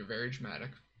 you're very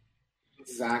dramatic.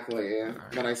 Exactly. Right.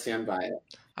 But I stand by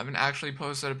it. I haven't actually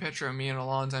posted a picture of me in a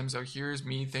long time, so here's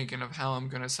me thinking of how I'm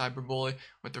going to cyberbully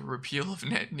with the repeal of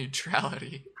net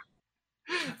neutrality.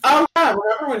 Oh, yeah.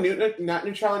 Remember when net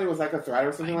neutrality was like a threat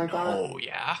or something like that? Oh,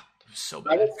 yeah. It was so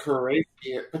bad. That was crazy.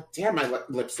 But damn, my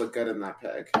lips look good in that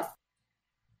pic.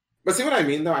 But see what I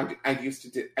mean, though? I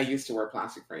used to wear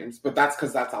plastic frames, but that's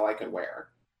because that's all I could wear.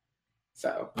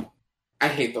 So, I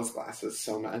hate those glasses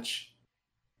so much.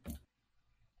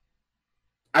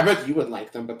 I bet you would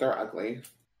like them, but they're ugly.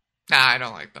 Nah, I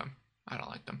don't like them.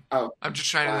 Oh. I'm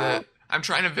just trying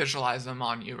to visualize them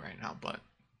on you right now, but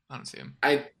I don't see them.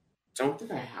 I don't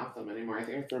think I have them anymore. I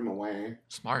think I threw them away.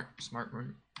 Smart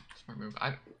move.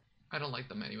 I don't like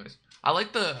them anyways. I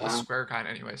like the square kind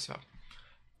anyway, so.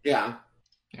 Yeah.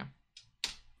 Yeah.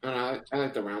 I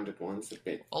like the rounded ones.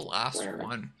 The last square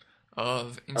one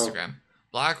of Instagram.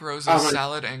 Black roses,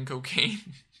 salad, and cocaine.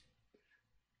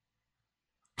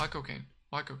 Why cocaine?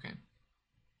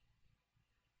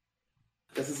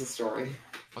 This is a story.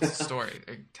 What's the story?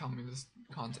 Tell me this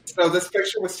content. So this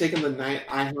picture was taken the night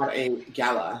I had a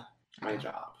gala at my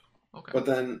job. Okay. But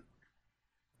then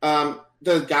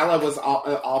the gala was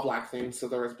all black themed, so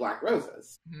there was black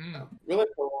roses. So, really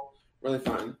cool, really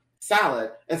fun.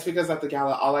 Salad. It's because at the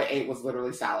gala, all I ate was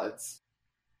literally salads.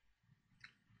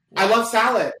 What? I love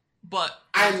salad. But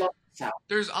I love salad.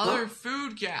 There's other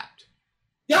food gapped.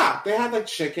 Yeah, they had like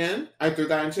chicken. I threw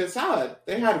that into a salad.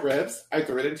 They had ribs. I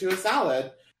threw it into a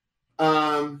salad.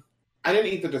 I didn't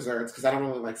eat the desserts because I don't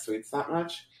really like sweets that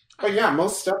much. But yeah,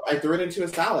 most stuff I threw it into a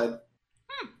salad.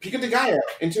 Pico de gallo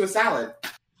into a salad.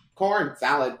 Corn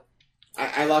salad.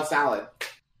 I love salad.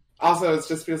 Also, it's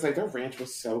just because like their ranch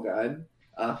was so good.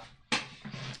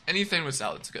 Anything with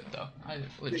salad's good though. I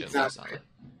legit love salad.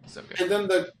 So good. And then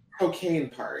the cocaine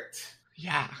part.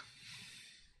 Yeah.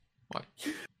 What?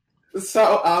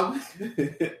 So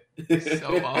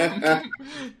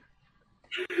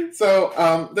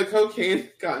the cocaine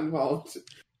got involved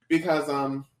because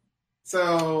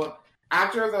so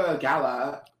after the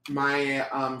gala, my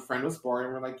friend was bored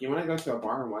and we're like, you want to go to a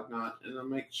bar and whatnot? And I'm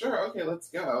like, sure, okay, let's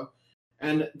go.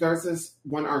 And there's this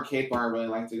one arcade bar I really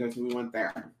like to go to. We went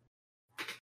there.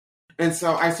 And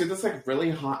so I see this like really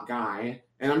hot guy,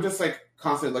 and I'm just like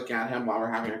constantly looking at him while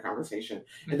we're having a conversation.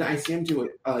 And then I see him do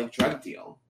a like drug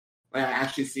deal. Like I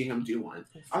actually see him do one.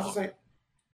 I was just like,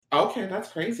 okay, that's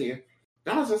crazy. And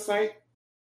I was just like,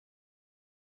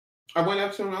 I went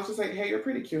up to him and I was just like, hey, you're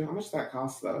pretty cute. How much does that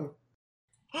cost though?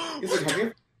 He's like, have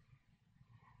you?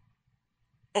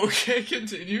 Okay,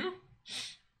 continue.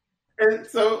 And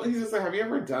so he's just like, have you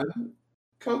ever done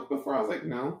coke before? I was like,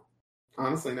 no.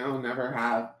 Honestly, no, never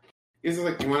have. He's just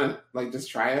like, you want to like just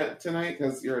try it tonight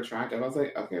because you're attractive. I was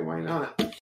like, okay, why not?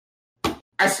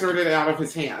 I snorted it out of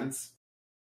his hands,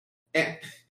 and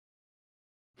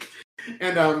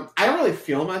I don't really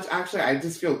feel much actually. I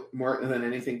just feel more than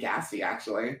anything gassy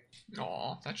actually.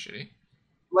 Aw, that's shitty.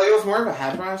 Like it was more of a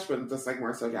head rush, but just like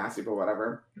more so gassy, but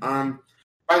whatever.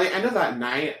 By the end of that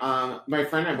night, my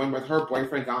friend I went with, her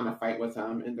boyfriend got in a fight with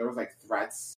him, and there was like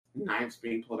threats, knives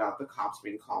being pulled out, the cops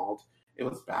being called. It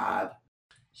was bad.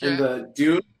 Yeah. And the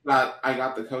dude that I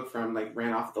got the coke from like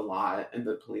ran off the lot, and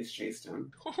the police chased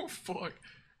him. Oh fuck!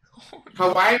 Oh, no.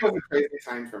 Hawaii was a crazy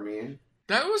time for me.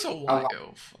 That was a while.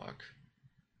 Oh fuck.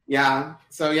 Yeah.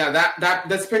 So yeah, that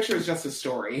this picture is just a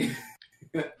story.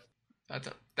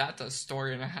 That's a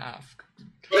story and a half.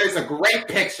 But it's a great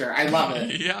picture. I love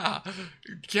it. Yeah.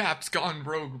 Gap's gone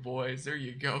rogue, boys. There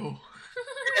you go.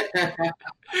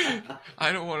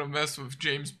 I don't want to mess with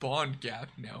James Bond Gap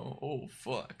now. Oh,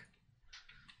 fuck.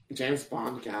 James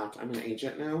Bond Gap. I'm an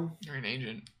agent now. You're an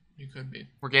agent. You could be.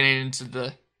 We're getting into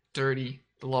the dirty,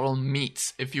 the little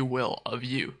meats, if you will, of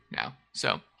you now.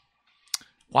 So,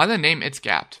 why the name It's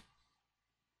Gapped?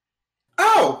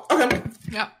 Oh, okay.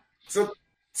 Yeah.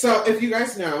 So if you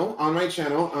guys know, on my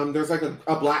channel, there's like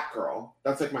a black girl.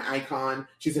 That's like my icon.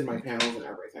 She's in my panels and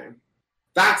everything.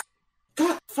 That's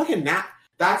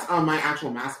my actual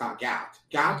mascot, Gapped.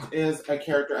 Gapped is a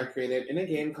character I created in a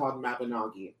game called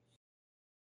Mabinogi.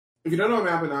 If you don't know what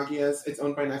Mabinogi is, it's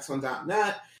owned by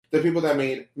NextOne.net. The people that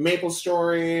made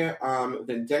MapleStory,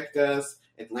 Vindictus,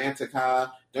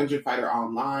 Atlantica, Dungeon Fighter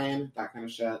Online, that kind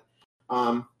of shit.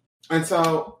 And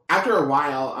so, after a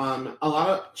while, a lot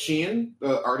of Sheen,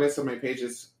 the artist of my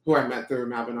pages, who I met through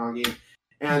Mabinogi,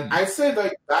 and I said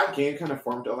like that game kind of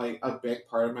formed a big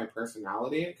part of my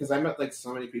personality because I met like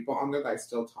so many people on there that I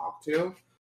still talk to.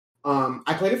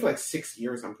 I played it for like 6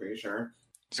 years, I'm pretty sure.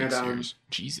 6 years,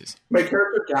 Jesus. My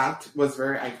character Gapped was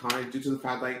very iconic due to the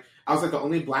fact like I was like the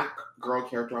only black girl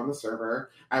character on the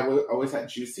server. I always had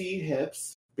juicy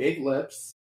hips, big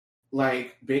lips,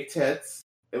 like big tits.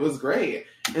 It was great.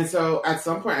 And so at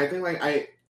some point, I think like I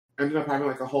ended up having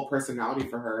like a whole personality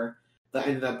for her that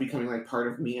ended up becoming like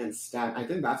part of me instead. I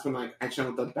think that's when like I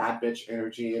channeled the bad bitch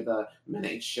energy, the men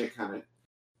ain't shit kind of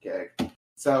gig.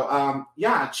 So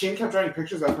yeah, Sheen kept drawing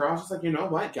pictures of her. I was just like, you know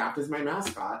what? Gapped is my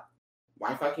mascot.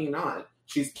 Why fucking not?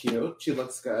 She's cute. She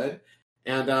looks good.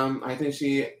 And I think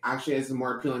she actually is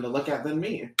more appealing to look at than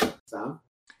me. So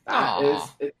that is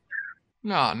it.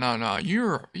 No.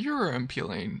 You're an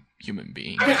appealing human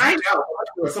being. I mean, I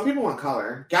know. Some people want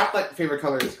color. Gap's like favorite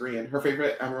color is green. Her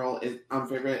favorite emerald is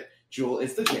favorite jewel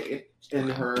is the jade,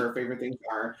 and her favorite things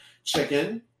are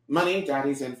chicken, money,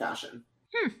 daddies, and fashion.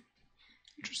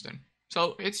 Interesting.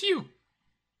 So it's you.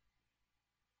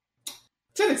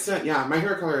 To an extent, yeah. My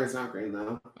hair color is not green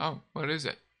though. Oh, what is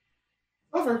it?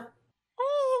 Silver.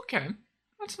 Oh, okay.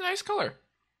 That's a nice color.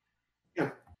 Yeah.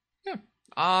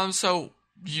 So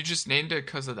you just named it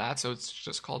because of that, so it's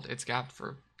just called It's Gapped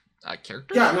for a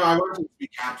character? Yeah, no, I wanted to be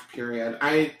Gapped, period.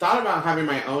 I thought about having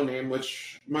my own name,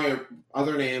 which my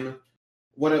other name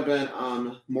would have been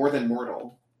More Than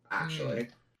Mortal, actually.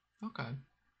 Okay.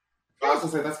 But I was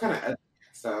just like, that's kind of edgy,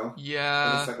 so...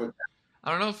 Yeah. I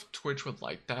don't know if Twitch would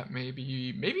like that,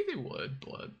 maybe. Maybe they would,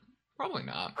 but probably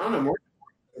not. I don't know, More Than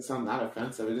Mortal doesn't sound that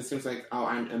offensive. It just seems like, oh,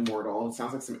 I'm immortal. It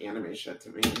sounds like some anime shit to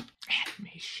me. Anime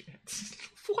shit?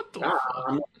 What the fuck?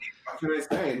 What can I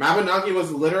say? Mabinogi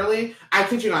was literally... I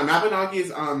kid you not,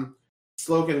 Mabinogi's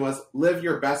slogan was, live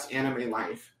your best anime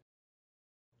life.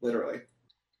 Literally.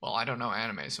 Well, I don't know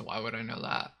anime, so why would I know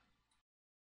that?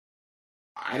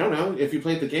 I don't know. If you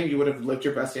played the game, you would have lived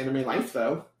your best anime life,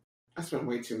 though. I spent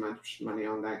way too much money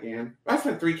on that game. I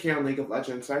spent $3,000 on League of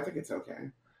Legends, so I think it's okay.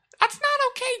 That's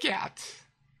not okay, Gat.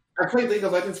 I played League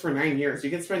of Legends for 9 years. You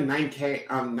can spend $9,000,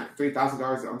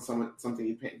 $3,000 on something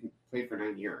you played for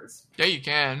 9 years. Yeah, you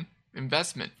can.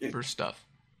 Investment for stuff.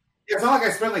 Yeah, it's not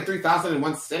like I spent like $3,000 in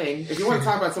one sitting. If you want to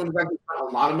talk about someone who's actually spent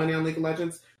a lot of money on League of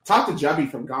Legends, talk to Jubby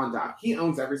from Gondok. He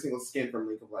owns every single skin from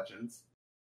League of Legends.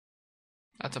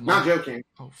 That's not joking.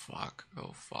 Oh fuck!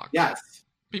 Yes.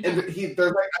 And there's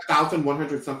like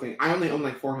 1,100 something. I only own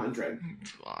like 400.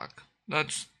 Fuck.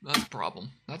 That's a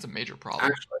problem. That's a major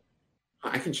problem. Actually,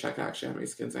 I can check actually how many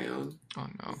skins I own. Oh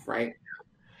no! Right.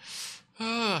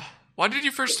 Why did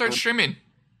you first start streaming?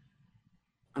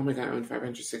 Oh my god, I own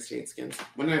 568 skins.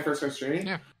 When did I first start streaming?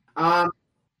 Yeah. I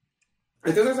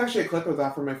think there's actually a clip of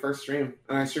that from my first stream,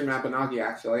 and I streamed Mabinogi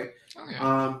actually. Oh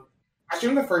yeah. I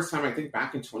streamed the first time I think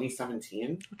back in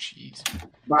 2017. Oh jeez.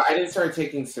 But I didn't start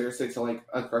taking seriously till like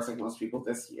of course like most people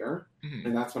this year, Mm-hmm.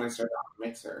 and that's when I started on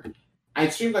Mixer. I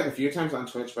streamed like a few times on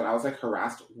Twitch, but I was like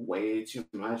harassed way too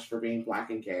much for being black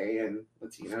and gay and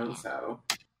Latino. So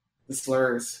the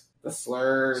slurs was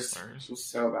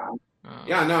so bad.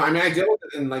 Yeah, no, I mean I deal with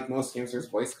it in like most games. There's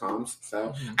voice comms,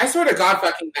 so I swear to God,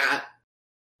 fucking that.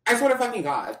 I swear to fucking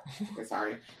God. Okay,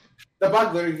 sorry, the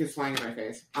bug literally keeps flying in my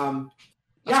face. That's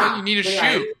why you need a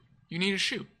shoe. You need a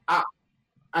shoe.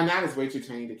 A gnat is way too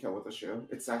tiny to kill with a shoe.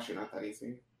 It's actually not that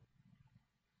easy.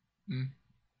 I'm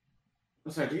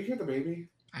sorry, do you hear the baby?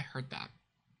 I heard that.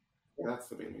 Yeah, that's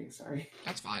the baby, sorry.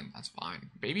 That's fine.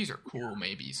 Babies are cool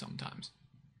maybe sometimes.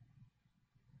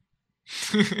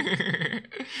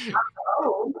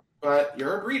 Oh, but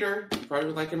you're a breeder. You probably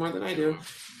would like it more than I do.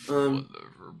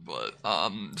 Whatever, but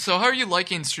so how are you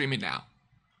liking streaming now?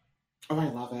 Oh, I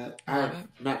love it. I've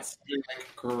met some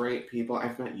like great people.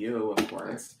 I've met you, of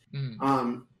course.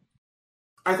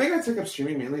 I think I took up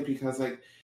streaming mainly because like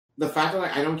the fact that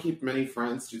like I don't keep many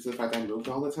friends due to the fact that I moved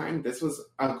all the time. This was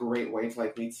a great way to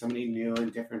like meet so many new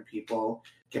and different people,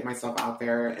 get myself out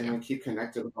there, and like keep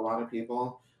connected with a lot of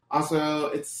people. Also,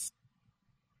 it's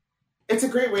a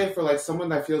great way for like someone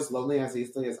that feels lonely as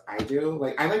easily as I do.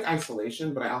 Like I like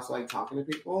isolation, but I also like talking to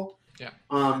people. Yeah.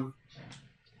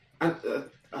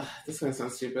 This is gonna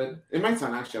sound stupid. It might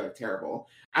sound actually like terrible.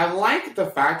 I like the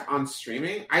fact on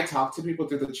streaming, I talk to people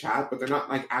through the chat, but they're not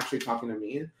like actually talking to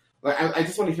me. Like I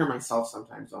just want to hear myself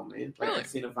sometimes only. Like I've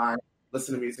seen a vibe,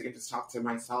 listen to music, and just talk to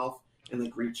myself and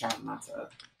like reach out, and that's it.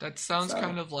 That sounds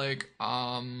kind of like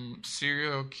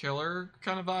serial killer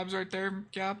kind of vibes right there,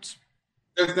 Gaps.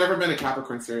 There's never been a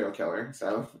Capricorn serial killer,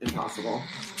 so impossible.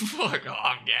 Fuck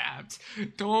off, Gaps.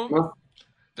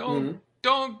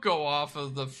 Don't go off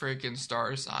of the freaking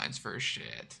star signs for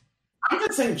shit. I'm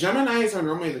just saying Geminis are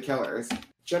normally the killers.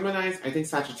 Geminis, I think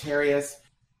Sagittarius,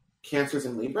 Cancers,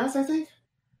 and Libras, I think.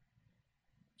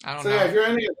 I don't know. So yeah, if you're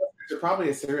any of those, you're probably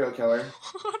a serial killer.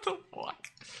 What the fuck?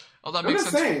 Oh, that makes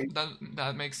sense.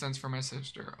 That makes sense for my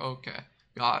sister. Okay,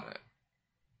 got it.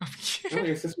 I'm kidding. Oh,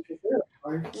 your sister's a serial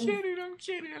killer.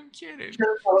 I'm kidding.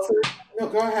 No,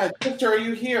 go ahead. Sister, are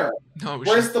you here? No.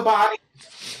 Where's the body?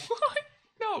 What?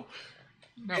 No.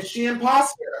 Is she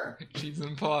imposter? She's an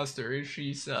imposter. Is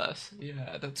she sus?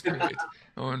 Yeah, that's great.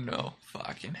 Oh no,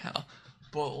 fucking hell.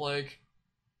 But like,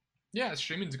 yeah,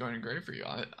 streaming's going great for you.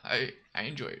 I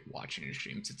enjoy watching your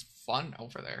streams. It's fun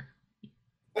over there.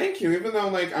 Thank you. Even though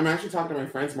like I'm actually talking to my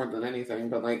friends more than anything,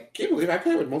 but like, can you believe I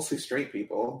play with mostly straight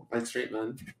people, like straight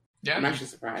men? Yeah, I'm actually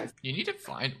surprised. You need to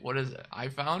find what is it? I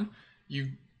found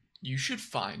you should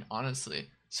find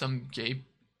honestly some gay.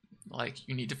 Like,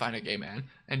 you need to find a gay man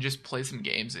and just play some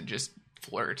games and just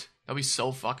flirt. That'd be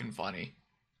so fucking funny.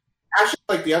 Actually,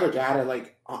 like, the other day, I had,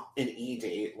 like, an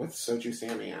E-date with Soju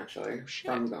Sammy, actually.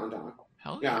 From Gone Dog.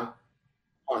 Hell yeah.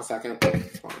 Hold on a second.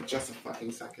 Hold on, just a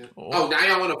fucking second. Oh, now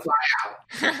y'all want to fly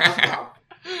out.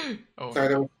 Oh. Sorry,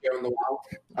 they were on the wall.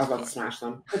 I was about to smash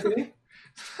them.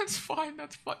 That's fine.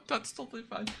 That's totally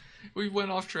fine. We went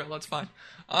off trail. That's fine.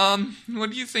 What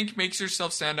do you think makes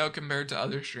yourself stand out compared to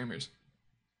other streamers?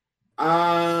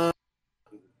 Of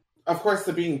course,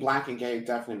 the being black and gay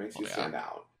definitely makes you stand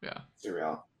out. Yeah.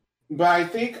 Surreal. But I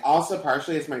think also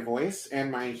partially it's my voice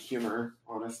and my humor,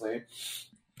 honestly.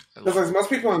 Because like, most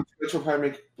people on Twitch will probably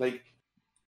make like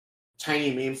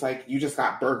tiny memes like "you just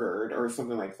got burgered" or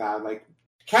something like that, like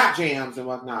cat jams and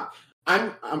whatnot.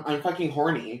 I'm fucking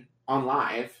horny on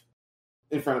live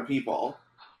in front of people.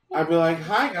 I'd be like,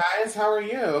 "Hi guys, how are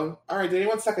you? All right, did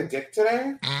anyone suck a dick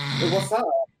today? Like, what's up?"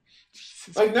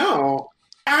 Like, no,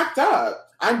 act up.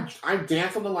 I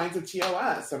dance on the lines of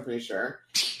TOS, I'm pretty sure.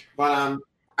 But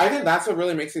I think that's what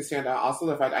really makes me stand out. Also,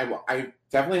 the fact I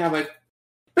definitely have like,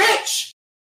 bitch.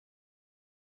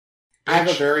 I have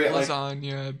a very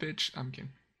lasagna, bitch. I'm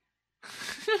kidding.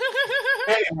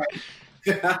 Anyway,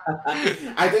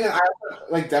 I think I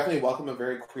like definitely welcome a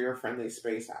very queer friendly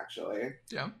space. Actually,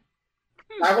 yeah.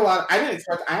 I have a lot. I didn't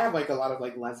expect. I have like a lot of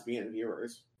like lesbian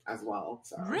viewers as well.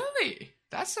 So really,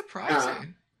 that's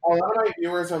surprising. A lot of my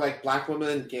viewers are like black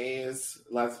women, gays,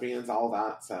 lesbians, all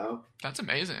that. So that's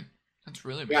amazing. That's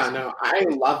really amazing. Yeah, no, I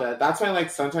love it. That's why like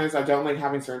sometimes I don't like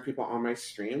having certain people on my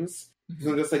streams because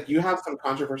I'm just like, you have some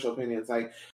controversial opinions.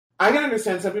 Like I can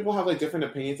understand some people have like different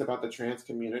opinions about the trans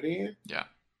community. Yeah.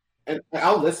 And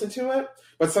I'll listen to it,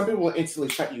 but some people will instantly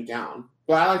shut you down.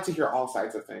 But I like to hear all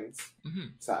sides of things. Mm-hmm.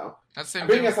 So that's the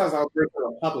being as I was a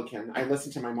Republican, I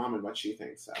listen to my mom and what she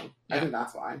thinks. So I think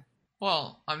that's why.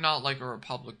 Well, I'm not like a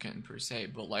Republican per se,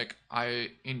 but like I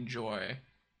enjoy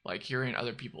like hearing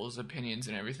other people's opinions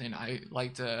and everything. I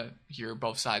like to hear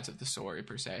both sides of the story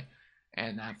per se,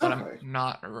 and that. But I'm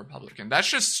not a Republican. That's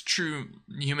just true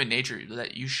human nature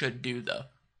that you should do, though.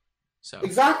 So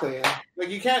exactly. Like,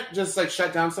 you can't just, like,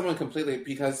 shut down someone completely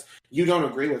because you don't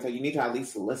agree with it. You need to at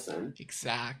least listen.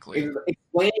 Exactly.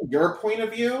 Explain your point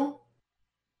of view,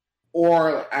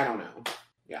 or, I don't know.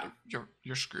 Yeah.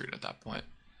 You're screwed at that point.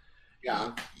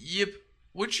 Yeah. Yep.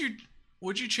 Would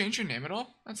you change your name at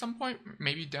all at some point?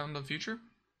 Maybe down the future?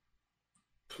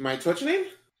 My Twitch name?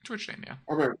 Twitch name, yeah.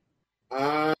 Or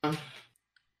my,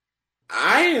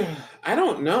 I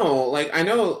don't know. Like, I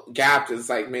know Gapped is,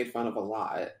 like, made fun of a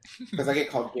lot because I get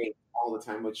called Gabe all the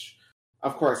time, which,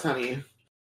 of course, honey,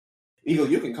 Eagle,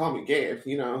 you can call me Gabe,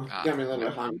 you know. Get me a little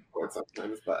bit hot for it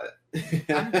sometimes, but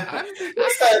I'm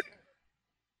good.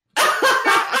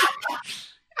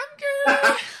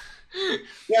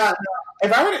 Yeah, no,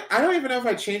 if I would, I don't even know if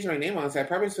I'd change my name, honestly. I'd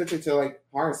probably switch it to, like,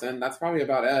 Harrison. That's probably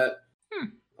about it.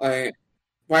 Like,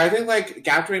 but I think, like,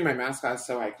 capturing my mascot is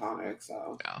so iconic,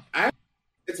 so yeah.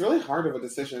 It's really hard of a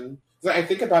decision. I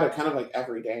think about it kind of, like,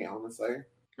 every day, honestly.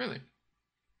 Really?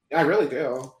 Yeah, I really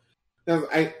do. Because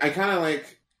I kind of,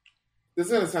 like, this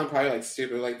is going to sound probably, like,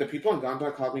 stupid. Like, the people in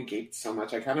Gondok called me Gabe so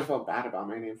much, I kind of felt bad about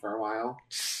my name for a while.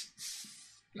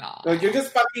 Nah. Like, you're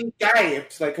just fucking Gabe,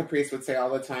 like Caprice would say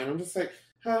all the time. I'm just like,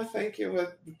 oh, thank you,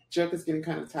 but the joke is getting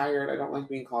kind of tired. I don't like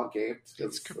being called Gabe.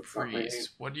 It's Caprice.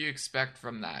 What do you expect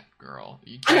from that girl?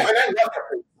 I know, and I love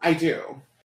Caprice. I do.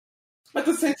 But at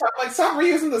the same time, like, stop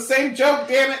reusing the same joke,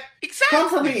 damn it. Exactly. Come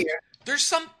for me.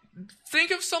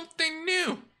 Think of something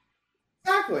new.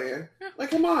 Exactly. Yeah.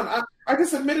 Like, come on. I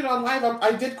just admitted on live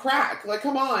I did crack. Like,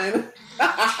 come on.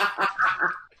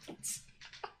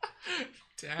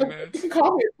 Damn it. You can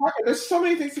call me. There's so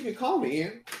many things you can call me.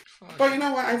 Fuck. But you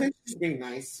know what? I think she's being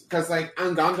nice. Because, like,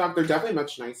 on Gondok, they're definitely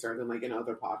much nicer than, like, in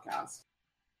other podcasts.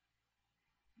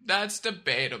 That's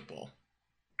debatable.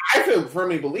 I feel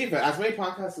firmly believe it. As many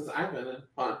podcasts as I've been in.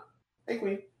 Hold on. Hey,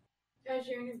 Queen. How's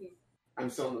your interview? I'm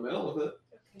still in the middle of it.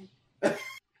 Okay.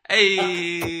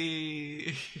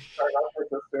 Hey! Sorry about my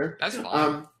sister. That's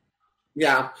fine.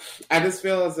 Yeah. I just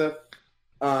feel as if,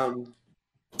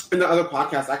 in the other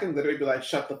podcasts, I can literally be like,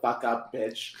 shut the fuck up,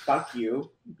 bitch. Fuck you.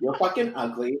 You're fucking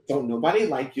ugly. Don't nobody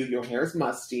like you. Your hair's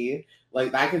musty.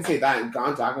 Like, I can say that in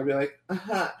Gondok. I'd be like,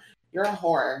 you're a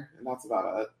whore. And that's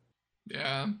about it.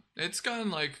 Yeah. It's gotten,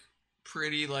 like,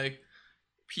 pretty, like,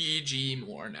 PG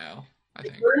more now, I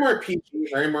think. Very more PG.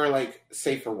 Very more, like,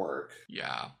 safe for work.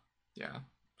 Yeah. Yeah.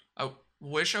 I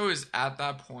wish I was at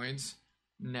that point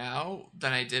now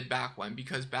than I did back when.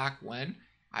 Because back when,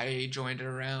 I joined it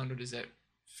around, what is it?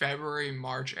 February,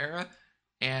 March era,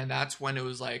 and that's when it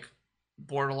was like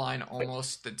borderline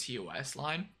almost the TOS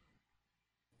line.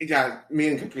 Yeah, me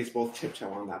and Caprice both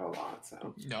tiptoe on that a lot,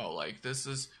 so. No, like, this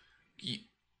is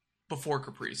before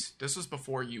Caprice. This was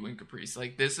before you and Caprice.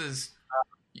 Like, this is,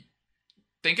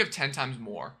 think of 10 times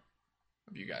more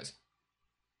of you guys.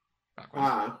 Back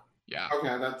when. Yeah.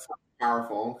 Okay, that's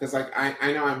powerful, because, like,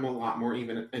 I know I'm a lot more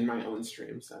even in my own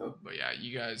stream, so. But yeah,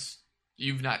 you guys,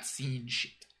 you've not seen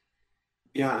shit.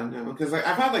 Yeah, I know. Because, like,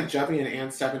 I've had, like, Jubbie and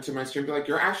Ann step into my stream and be like,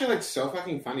 you're actually, like, so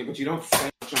fucking funny, but you don't say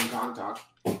much on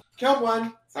Gondok. Killed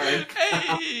one. Sorry.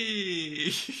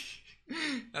 Hey!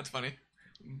 That's funny.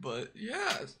 But,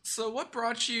 yeah. So what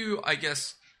brought you, I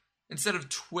guess, instead of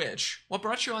Twitch, what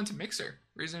brought you onto Mixer?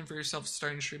 Reason for yourself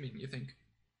starting streaming, you think?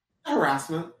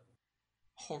 Harassment.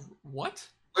 What?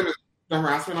 Literally, the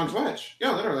harassment on Twitch.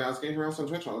 Yeah, literally. I was getting harassed on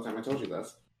Twitch all the time. I told you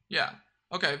this. Yeah.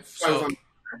 Okay. So,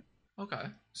 okay.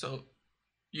 So,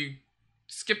 you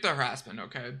skipped the harassment,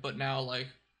 okay? But now, like,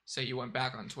 say you went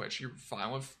back on Twitch, you're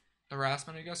fine with the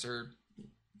harassment, I guess, or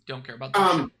don't care about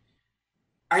that shit?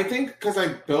 I think because I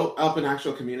built up an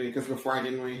actual community, because before I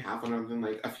didn't really have one other than,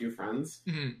 like, a few friends.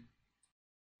 Mm-hmm.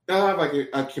 Now I have, like,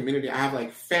 a community. I have,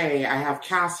 like, Faye. I have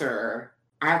Casser.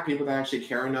 I have people that actually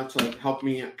care enough to, like, help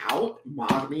me out,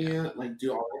 mod me, like,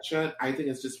 do all that shit. I think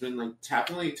it's just been, like,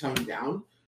 definitely toned down.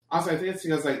 Also, I think it's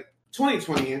because, like,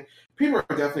 2020, people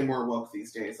are definitely more woke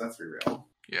these days, let's be real.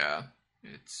 Yeah,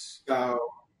 it's... So,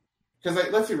 because,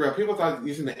 like, let's be real, people thought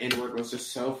using the N-word was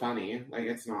just so funny. Like,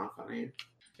 it's not funny.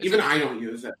 Even I don't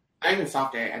use it. I even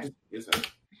soft gay, I just use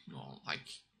it. Well, like,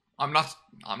 I'm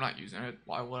not using it.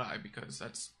 Why would I? Because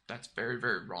that's very,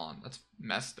 very wrong. That's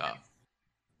messed up.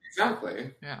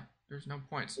 Exactly. Yeah, there's no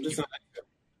point. So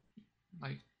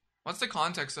like, what's the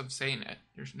context of saying it?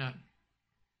 There's none.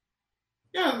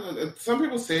 Yeah, some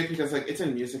people say it because, like, it's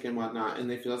in music and whatnot, and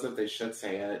they feel as if they should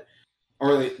say it,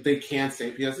 or they can't say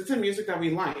it because it's in music that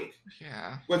we like.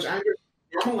 Yeah. Which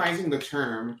normalizing the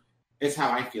term is how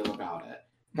I feel about it.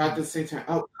 But at the same time,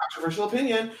 controversial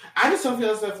opinion. I just don't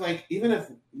feel as if, like, even if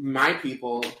my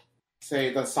people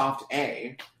say the soft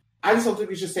A, I just don't think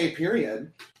we should say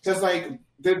period. Because, like,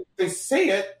 they say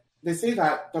it, they say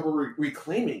that we're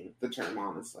reclaiming the term,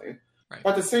 honestly. Right.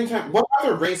 But at the same time, what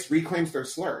other race reclaims their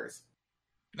slurs?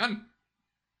 None.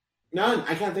 None.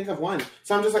 I can't think of one.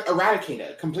 So I'm just like, eradicate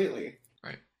it completely.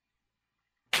 Right.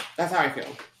 That's how I feel.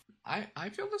 I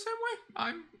feel the same way.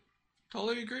 I'm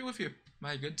totally agree with you,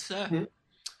 my good sir. Mm-hmm.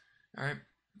 All right.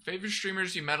 Favorite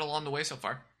streamers you met along the way so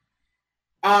far?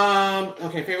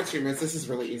 Okay, favorite streamers. This is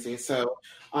really easy. So,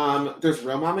 there's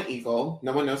Real Mama Eagle.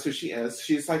 No one knows who she is.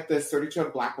 She's like this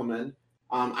 32-year-old black woman.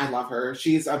 I love her.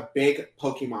 She's a big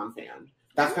Pokemon fan.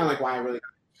 That's kind of like why I really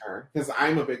got her, because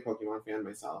I'm a big Pokemon fan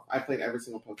myself. I played every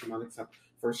single Pokemon except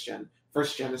first gen.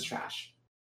 First gen is trash.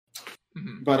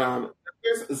 Mm-hmm. But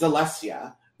there's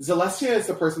Celestia. Celestia is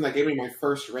the person that gave me my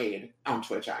first raid on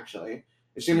Twitch. Actually,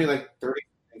 she gave me like 30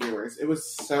 viewers. It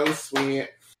was so sweet.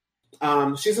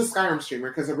 She's a Skyrim streamer,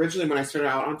 because originally when I started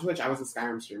out on Twitch, I was a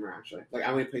Skyrim streamer, actually. Like,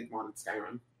 I only played modded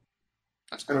Skyrim.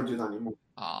 That's cool. I don't do that anymore.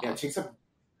 Yeah, it takes up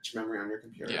much memory on your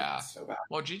computer. Yeah. It's so bad.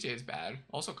 Well, GTA is bad.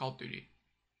 Also Call of Duty.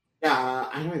 Yeah,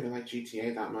 I don't even like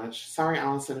GTA that much. Sorry,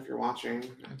 Allison, if you're watching.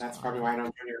 That's probably why I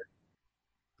don't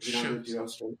do your duo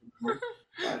stream.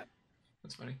 But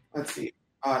that's funny. Let's see.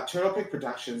 Turtle Pig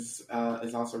Productions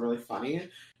is also really funny.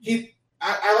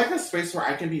 I like a space where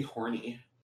I can be horny.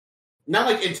 Not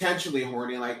like intentionally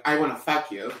horny, like I want to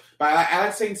fuck you, but I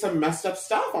like saying some messed up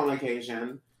stuff on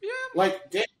occasion. Yeah.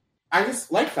 Like, I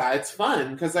just like that. It's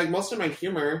fun, because like most of my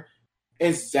humor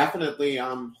is definitely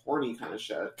horny kind of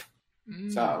shit.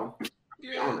 So, to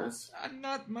be honest, I'm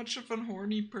not much of a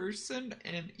horny person,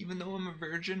 and even though I'm a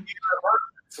virgin,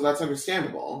 so that's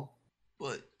understandable.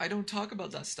 But I don't talk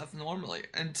about that stuff normally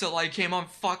until I came on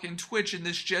fucking Twitch in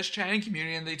this Just Chatting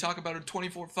community, and they talk about it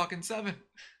 24/7.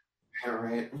 All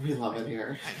right, we love it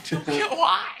here. I don't know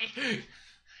why.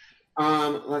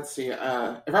 Let's see. If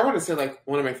I want to say like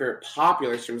one of my favorite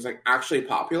popular streamers, like actually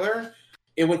popular,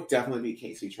 it would definitely be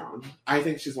Casey Tron. I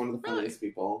think she's one of the funniest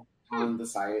people on the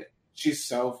site. She's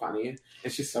so funny,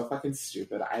 and she's so fucking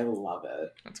stupid. I love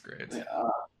it. That's great.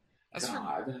 That's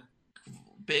God.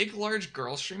 Big, large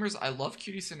girl streamers, I love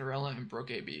Cutie Cinderella and Brooke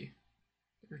AB.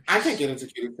 I can't get into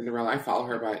Cutie Cinderella. I follow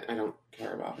her, but I don't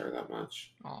care about her that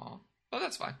much. Aw. Oh,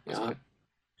 that's fine. That's fine.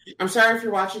 I'm sorry if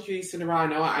you're watching Cutie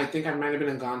Cinderella. I think I might have been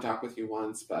in Gone Talk with you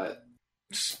once, but...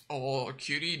 Oh,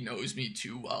 Cutie knows me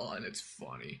too well, and it's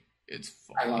funny. It's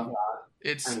funny. I love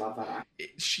that. I love that.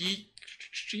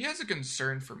 She has a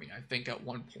concern for me, I think, at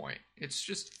one point. It's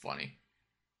just funny.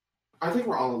 I think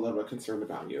we're all a little bit concerned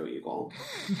about you, Eagle.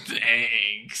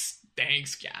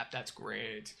 Thanks, Gap. That's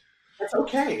great. It's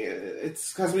okay.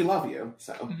 It's because we love you,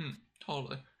 so... Mm-hmm.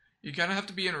 Totally. You kind of have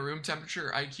to be in a room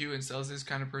temperature IQ and Celsius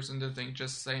kind of person to think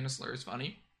just saying a slur is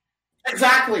funny.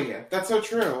 Exactly. That's so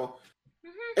true.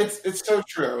 Mm-hmm. It's so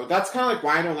true. That's kind of like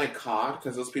why I don't like COD,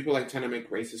 because those people like tend to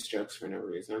make racist jokes for no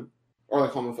reason, or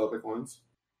like homophobic ones.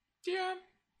 Yeah.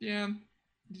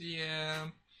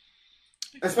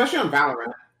 Especially on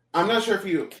Valorant. I'm not sure if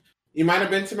you might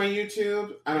have been to my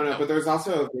YouTube. I don't know, but there's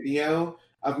also a video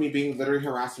of me being literally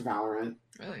harassed in Valorant.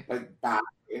 Really? Like bad.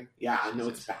 Yeah, I know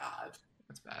it's bad.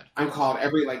 That's bad. I'm called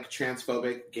every like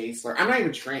transphobic gay slur. I'm not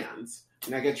even trans,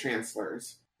 and I get trans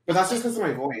slurs. But that's just because of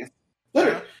my voice.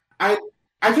 Literally, I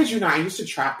kid you not. I used to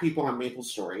trap people on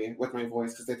MapleStory with my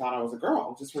voice because they thought I was a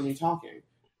girl just from me talking.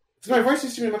 Because my voice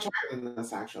used to be much higher than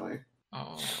this, actually.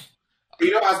 Oh.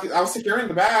 You know, I was securing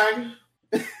the bag.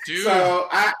 Dude. So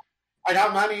I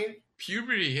got money.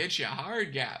 Puberty hit you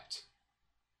hard, Gapped.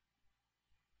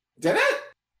 Did it?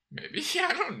 Maybe.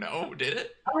 I don't know. Did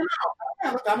it? I don't know. I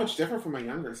don't look that much different from my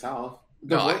younger self.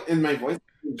 And my voice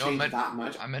didn't change that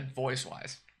much. I meant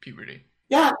voice-wise. Puberty.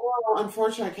 Yeah, well,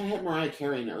 unfortunately, I can't hit Mariah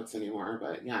Carey notes anymore,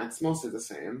 but yeah, it's mostly the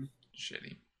same.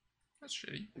 Shitty. That's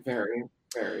shitty. Very,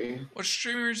 very. What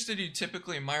streamers did you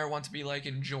typically admire, want to be like,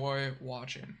 enjoy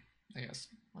watching? I guess,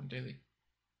 on daily.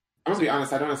 I'm gonna be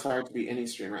honest, I don't aspire to be any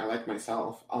streamer. I like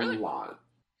myself a lot.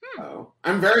 Hmm. So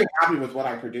I'm very happy with what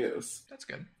I produce. That's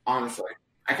good. Honestly.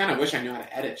 I kind of wish I knew how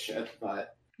to edit shit,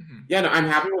 but yeah, no, I'm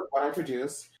happy with what I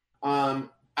produce.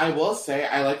 I will say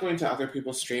I like going to other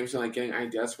people's streams and like getting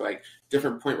ideas for like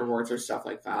different point rewards or stuff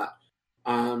like that.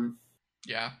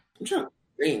 Yeah. I'm trying to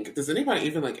think. Does anybody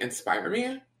even like inspire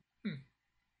me?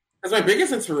 Because my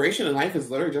biggest inspiration in life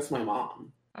is literally just my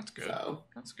mom. That's good. So,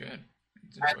 that's good.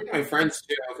 I think my friends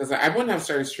too, because I wouldn't have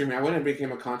started streaming. I wouldn't have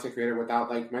become a content creator without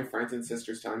like my friends and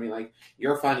sisters telling me like,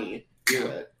 "You're funny, do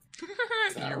it."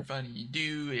 So. You're funny,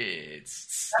 do it.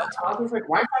 I was like,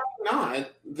 why not?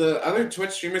 The other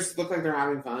Twitch streamers look like they're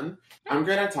having fun. I'm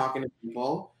good at talking to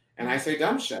people, and I say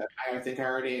dumb shit. I think I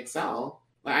already excel.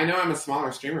 Like, I know I'm a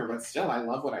smaller streamer, but still, I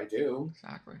love what I do.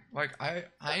 Exactly. Like, I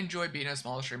enjoy being a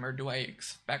small streamer. Do I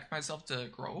expect myself to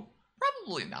grow?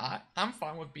 Probably not. I'm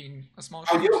fine with being a small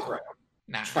streamer. Oh, you'll grow.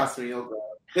 Nah. Trust me, you'll grow.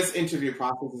 This interview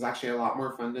process is actually a lot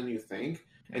more fun than you think.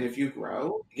 And if you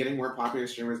grow, getting more popular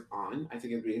streamers on, I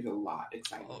think it'd be a lot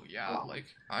exciting. Oh yeah, like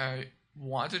I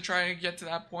want to try and get to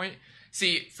that point.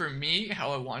 See, for me,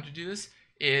 how I want to do this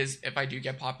is if I do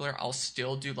get popular, I'll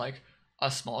still do like a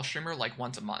small streamer like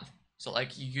once a month. So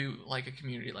like you like a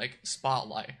community like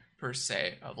spotlight per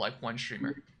se of like one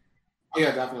streamer. Oh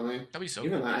yeah, definitely. That'd be so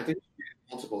Even cool. that, I think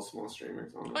multiple small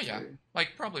streamers. Honestly. Oh yeah,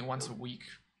 like probably once a week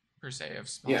per se of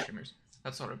small streamers.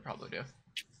 That's what I'd probably do.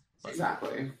 But,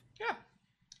 exactly. Yeah,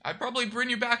 I'd probably bring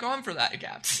you back on for that,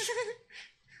 Gaps.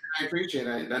 I appreciate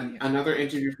it. Then another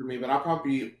interview for me, but I'll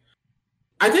probably be.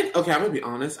 I think okay. I'm gonna be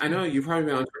honest. I know you've probably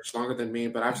been on Twitch longer than me,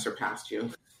 but I've surpassed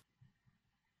you.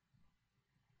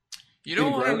 You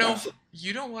don't want to know.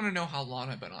 You don't want to know how long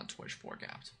I've been on Twitch for,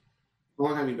 Gaps. How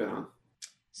long have you been on?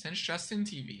 Since Justin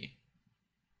TV.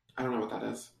 I don't know what that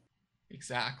is.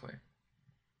 Exactly.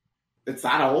 It's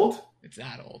that old? It's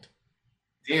that old.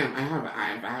 Damn,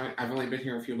 I've only been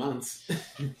here a few months.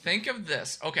 Think of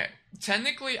this. Okay,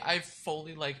 technically, I've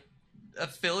fully like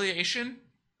affiliation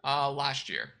last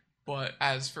year, but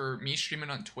as for me streaming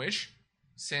on Twitch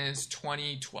since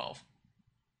 2012.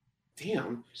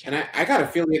 Damn, and I got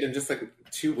affiliated in just like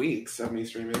 2 weeks of me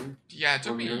streaming. Yeah, it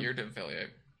took me a year to affiliate.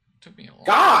 It took me a long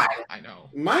God, time. I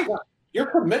know. My God, your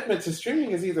commitment to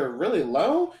streaming is either really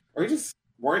low or you just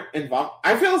weren't involved.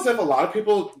 I feel as if a lot of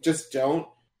people just don't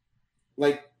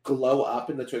like glow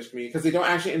up in the Twitch community because they don't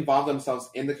actually involve themselves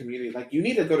in the community. Like you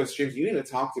need to go to streams, you need to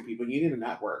talk to people, you need to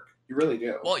network. You really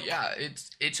do. Well, yeah,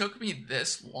 it took me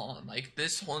this long. Like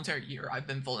this whole entire year, I've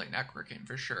been fully networking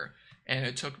for sure, and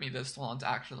it took me this long to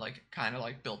actually like kind of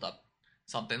like build up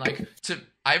something. Like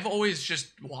I've always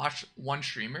just watched one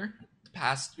streamer the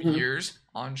past years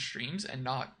on streams and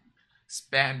not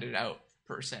spanned it out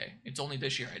per se. It's only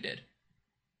this year I did.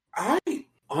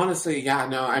 Honestly, yeah,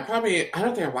 no, I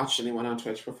don't think I watched anyone on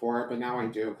Twitch before, but now I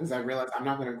do because I realize I'm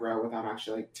not going to grow without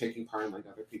actually like taking part in like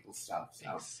other people's stuff.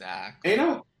 So. Exactly.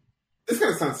 And, this is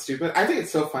going to sound stupid. I think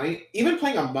it's so funny. Even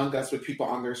playing Among Us with people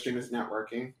on their stream is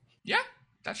networking. Yeah,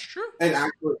 that's true. It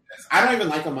actually is. I don't even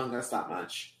like Among Us that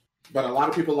much, but a lot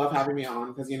of people love having me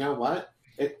on because you know what?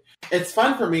 It's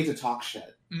fun for me to talk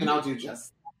shit, and I'll do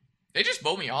just. They just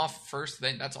vote me off first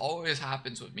thing. That's always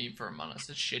happens with me for Among Us.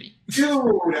 It's shitty.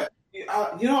 Dude.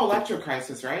 You know Electro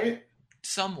Crisis, right?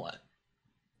 Somewhat.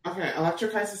 Okay, Electro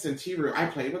Crisis and T-Root. I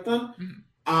played with them.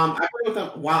 I played with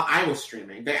them while I was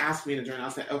streaming. They asked me to join. I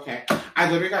said, okay.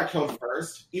 I literally got killed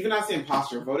first. Even as the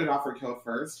imposter, voted off or killed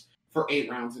first for 8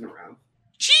 rounds in a row.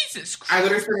 Jesus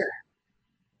Christ.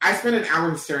 I spent an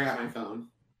hour staring at my phone.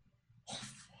 Oh,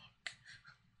 fuck.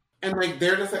 And, like,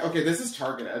 they're just like, okay, this is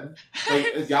targeted.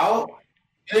 Like, y'all...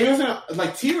 And it wasn't...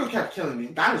 Like, T-Root kept killing me.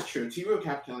 That is true. T-Root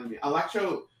kept killing me.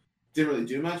 Electro... didn't really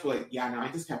do much, but like, yeah, no, I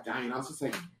just kept dying. I was just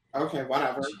like, okay,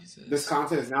 whatever. Jesus. This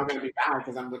content is now going to be bad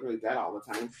because I'm literally dead all the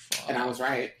time. Fuck. And I was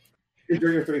right.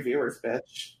 You're your 3 viewers,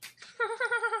 bitch.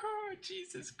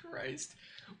 Jesus Christ.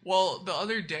 Well, the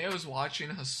other day I was watching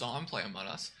Hassan play Among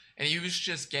Us, and he was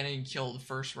just getting killed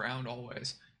first round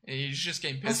always. And he was just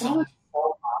getting pissed off.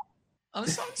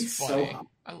 Hassan's funny. So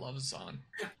I love Hassan.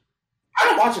 I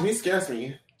don't watch him. He scares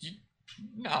me.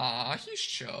 Nah, he's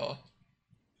chill.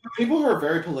 People who are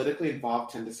very politically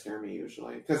involved tend to scare me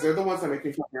usually because they're the ones that make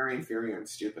me feel very inferior and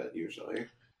stupid usually.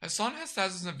 Hassan has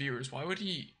thousands of viewers. Why would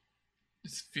he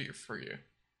fear for you?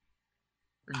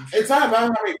 It's not about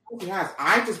how many viewers he has.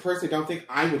 I just personally don't think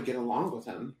I would get along with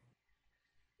him.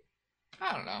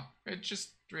 I don't know. It just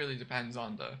really depends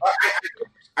on the...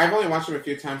 I've only watched him a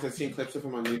few times. I've seen clips of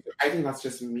him on YouTube. I think that's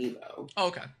just me though. Oh,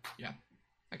 okay. Yeah.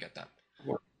 I get that.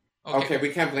 Okay, we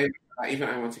can't blame even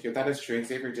I want to give. That is true.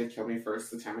 Xavier did kill me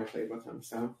first the time I played with him,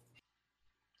 so.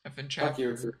 F in chat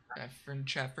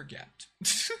for gapped.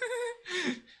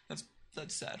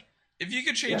 That's sad. If you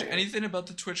could change anything about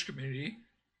the Twitch community,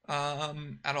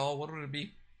 at all, what would it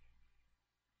be?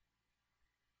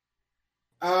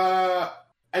 I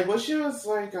wish it was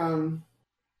like,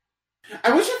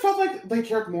 I wish it felt like they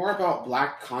cared more about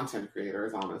Black content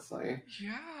creators, honestly.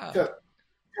 Yeah.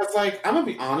 Because, like, I'm gonna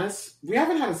be honest, we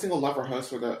haven't had a single lover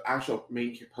host where the actual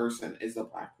main person is a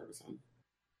Black person.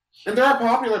 And there are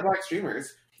popular Black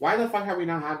streamers. Why the fuck have we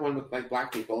not had one with, like,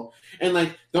 Black people? And,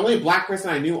 like, the only Black person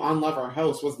I knew on Lover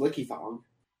host was Licky Thong.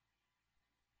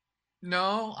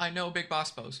 No, I know Big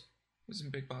Boss Pose.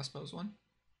 Isn't Big Boss Pose one?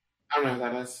 I don't know who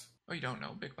that is. Oh, you don't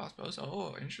know Big Boss Pose?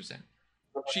 Oh, interesting.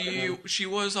 She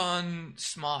was on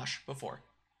Smosh before.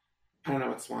 I don't know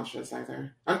what Smosh is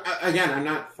either. Again, I'm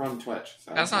not from Twitch.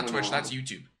 So that's not Twitch, that's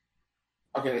YouTube.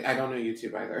 Okay, I don't know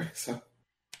YouTube either, so.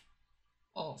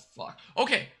 Oh, fuck.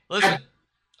 Okay, listen.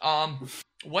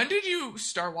 When did you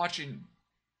start watching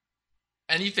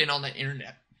Anything on the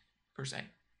internet, per se.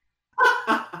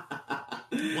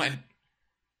 When?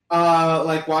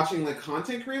 Like watching like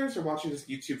content creators or watching just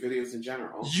YouTube videos in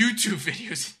general? YouTube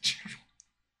videos in general.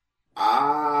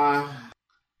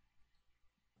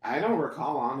 I don't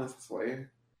recall, honestly.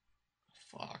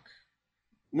 Fuck.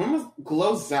 When was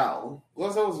Glozell?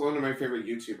 Glozell was one of my favorite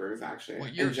YouTubers, actually.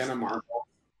 What year? And Jenna Marble.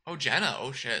 Oh, Jenna.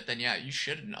 Oh, shit. Then, yeah, you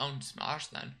should have known Smosh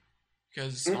then.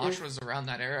 Because Smosh was around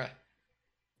that era.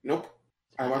 Nope.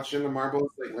 I watched Jenna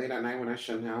Marbles like late at night when I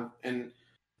shouldn't have. And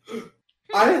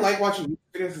I didn't like watching YouTube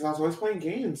videos because I was always playing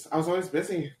games. I was always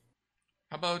busy.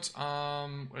 How about,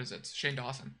 what is it? Shane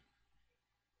Dawson.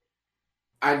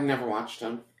 I'd never watched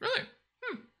him. Really?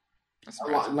 That's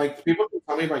like, people can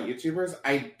tell me about YouTubers,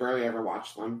 I barely ever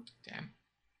watch them. Damn.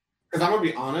 Because I'm going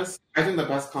to be honest, I think the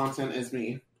best content is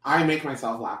me. I make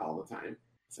myself laugh all the time.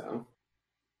 So.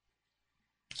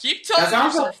 Keep telling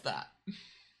yourself that.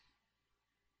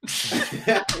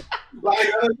 Like,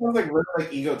 I know that sounds like really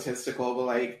like egotistical, but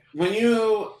like when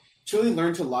you truly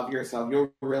learn to love yourself,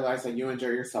 you'll realize that you enjoy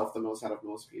yourself the most out of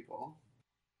most people.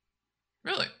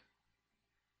 Really?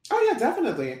 Oh yeah,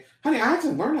 definitely. Honey, I had to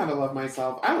learn how to love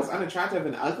myself. I was unattractive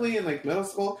and ugly in like middle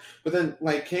school, but then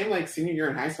like came like senior year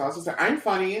in high school. I was just like, I'm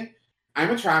funny,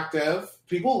 I'm attractive,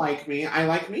 people like me, I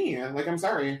like me. Like, I'm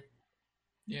sorry.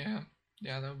 Yeah,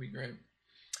 that would be great.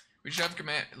 We should have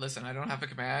command. Listen, I don't have a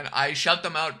command. I shout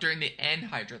them out during the end,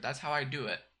 Hydra. That's how I do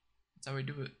it. That's how I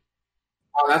do it.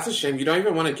 Oh, that's a shame. You don't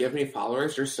even want to give me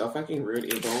followers. You're so fucking rude,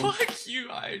 Eagle. Fuck you,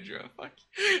 Hydra. Fuck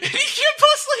you. And he can't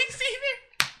post links either.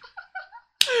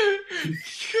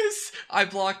 Because I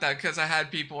blocked that because I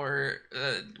had people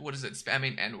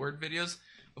spamming N-word videos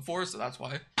before, so that's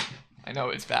why. I know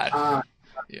it's bad.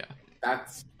 Yeah.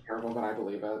 That's terrible, but I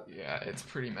believe it. Yeah, it's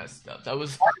pretty messed up. That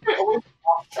was... Why do they always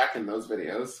involve Shrek in those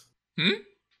videos?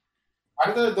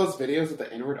 Why do those videos with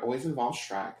the N-word always involve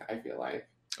Shrek, I feel like?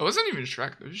 It wasn't even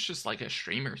Shrek. It was just like a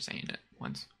streamer saying it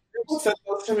once. People said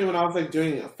those to me when I was like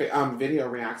doing video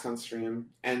reacts on stream,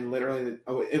 and literally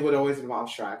it would always involve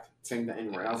Shrek saying the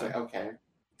N-word. I was like, okay.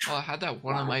 Well, I had that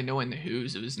one of my Knowing the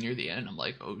Who's. It was near the end. I'm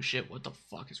like, oh shit, what the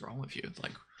fuck is wrong with you?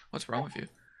 Like, what's wrong with you?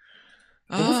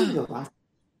 What was in the last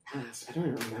cast? I don't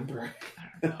even remember.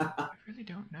 I don't know. I really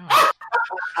don't know.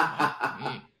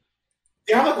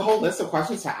 Do you have like a whole list of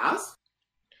questions to ask?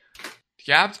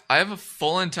 Yeah, I have a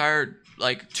full entire,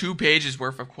 like, 2 pages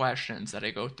worth of questions that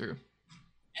I go through.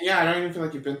 Yeah, I don't even feel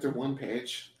like you've been through 1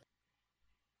 page.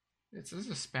 This is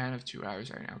a span of 2 hours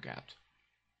right now, Gapped.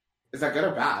 Is that good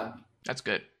or bad? That's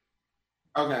good.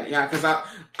 Okay, yeah, because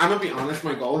I'm going to be honest,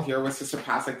 my goal here was to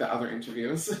surpass, like, the other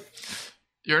interviews.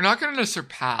 You're not going to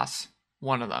surpass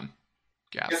one of them,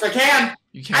 Gapped. Yes, I can!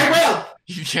 You can't. I will!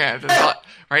 You can't.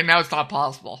 Right now, it's not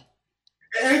possible.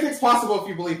 Anything's possible if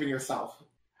you believe in yourself.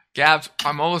 Gapped,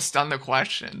 I'm almost done the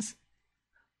questions.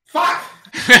 Fuck!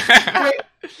 Wait,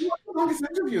 what's the longest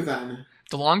interview then?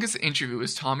 The longest interview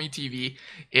was Tommy TV.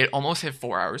 It almost hit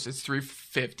 4 hours. It's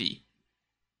 3:50.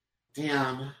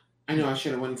 Damn. I know I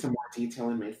should have went into more detail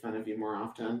and made fun of you more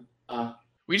often.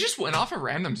 We just went off of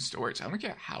random stories. I don't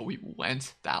get how we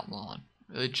went that long.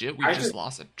 Legit, we just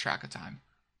lost a track of time.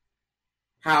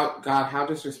 How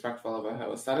disrespectful of a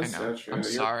host. That is so true. I'm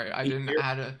sorry. I didn't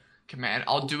add a command.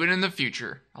 I'll do it in the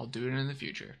future.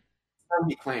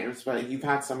 He claims, but you've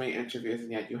had so many interviews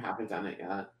and yet you haven't done it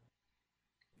yet.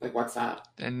 Like, what's that?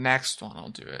 The next one I'll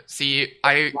do it. See,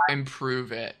 I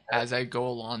improve it as I go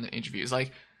along the interviews.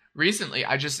 Like, recently,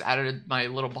 I just added my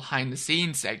little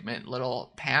behind-the-scenes segment,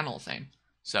 little panel thing.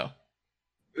 So.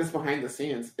 This behind the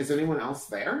scenes. Is anyone else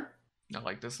there? No,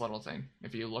 like this little thing.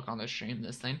 If you look on the stream,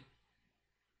 this thing.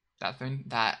 That thing.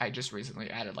 That I just recently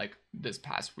added, like, this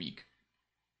past week.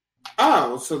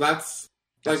 Oh, so that's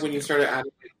like when you started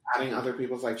adding other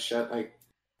people's, like, shit, like,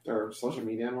 their social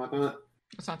media and whatnot?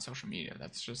 That's not social media.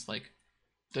 That's just, like,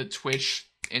 the Twitch,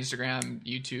 Instagram,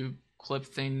 YouTube clip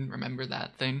thing. Remember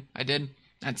that thing I did?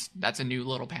 That's a new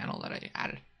little panel that I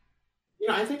added. You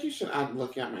know, I think you should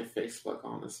look at my Facebook,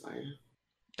 honestly.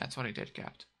 That's what I did,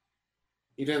 Capt.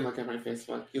 You didn't look at my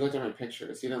Facebook. You looked at my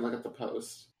pictures. You didn't look at the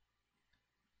post.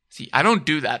 See, I don't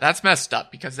do that. That's messed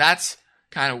up because that's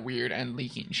kind of weird and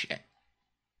leaking shit.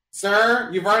 Sir,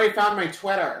 you've already found my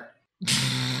Twitter. You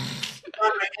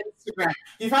found my Instagram.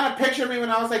 You found a picture of me when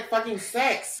I was like fucking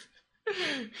 6.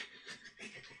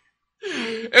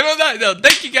 And on that note,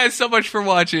 thank you guys so much for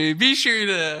watching. Be sure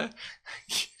to...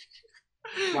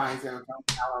 Why is it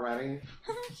already?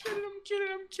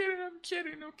 I'm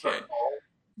kidding. Okay.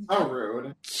 So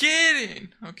rude. Kidding.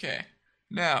 Okay.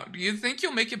 Now, do you think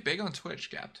you'll make it big on Twitch,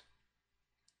 Gapped?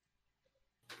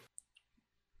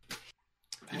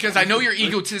 Because I know you're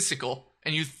egotistical,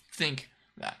 and you think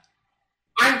that.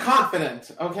 I'm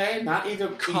confident, okay? Not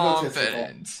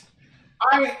Confident.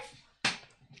 I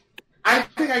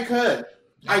think I could.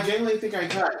 I genuinely think I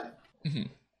could. Mm-hmm.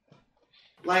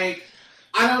 Like,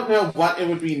 I don't know what it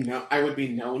would be. I would be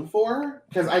known for,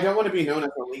 because I don't want to be known as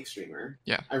a League streamer.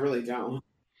 Yeah, I really don't.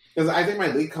 Because I think my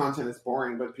League content is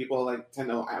boring, but people like tend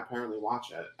to apparently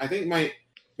watch it. I think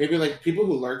maybe like people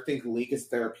who lurk think League is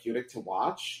therapeutic to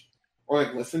watch or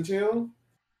like listen to,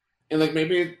 and like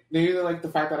maybe they like the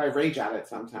fact that I rage at it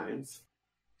sometimes.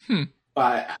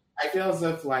 But I feel as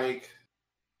if like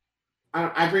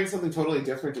I bring something totally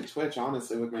different to Twitch,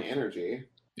 honestly, with my energy.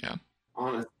 Yeah,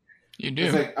 honestly, you do.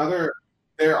 It's like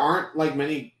there aren't like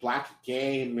many black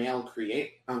gay male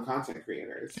content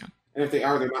creators. Yeah. And if they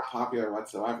are, they're not popular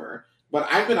whatsoever. But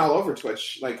I've been all over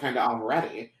Twitch, like, kind of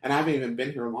already, and I haven't even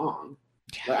been here long.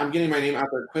 Yeah. Like, I'm getting my name out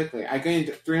there quickly. I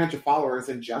gained 300 followers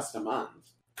in just a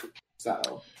month.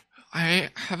 So I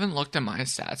haven't looked at my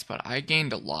stats, but I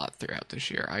gained a lot throughout this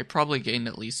year. I probably gained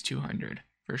at least 200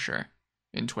 for sure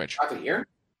in Twitch. About the year?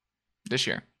 This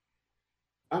year.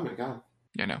 Oh my god.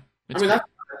 Yeah, no.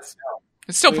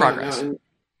 It's still progress. No,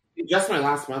 in just my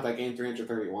last month, I gained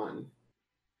 331.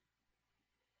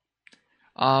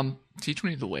 Teach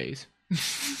me the ways.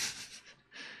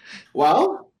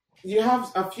 Well, you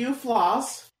have a few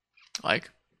flaws. Like?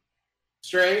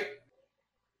 Straight.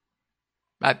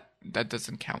 That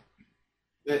doesn't count.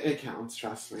 It counts,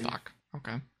 trust me. Fuck.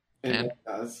 Okay. It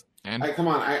does. And? Come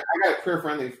on, I got a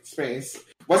queer-friendly space.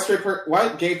 What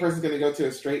gay person's going to go to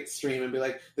a straight stream and be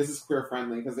like, this is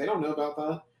queer-friendly? Because they don't know about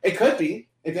that. It could be.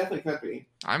 It definitely could be.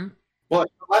 Well,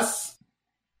 unless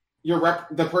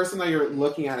the person that you're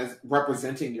looking at is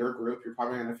representing your group, you're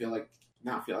probably going to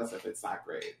not feel as if it's that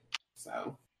great.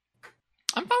 So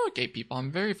I'm fine with gay people.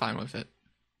 I'm very fine with it.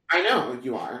 I know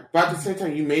you are, but at the same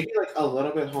time, you may be like a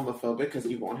little bit homophobic because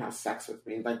you won't have sex with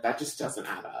me. Like that just doesn't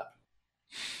add up.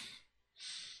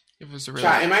 If it was really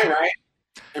chat, am I right?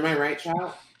 Am I right,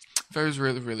 chat? If I was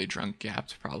really, really drunk,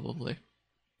 gapped, probably.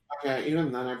 Okay,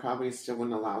 even then, I probably still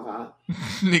wouldn't allow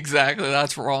that. Exactly,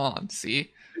 that's wrong.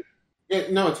 See?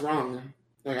 No, it's wrong.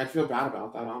 Like I'd feel bad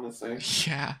about that, honestly.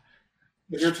 Yeah.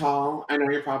 But you're tall. I know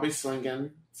you're probably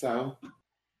slinging, so.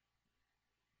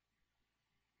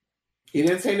 He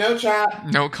didn't say no, chat.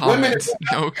 No comment.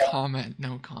 No comment.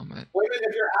 Women,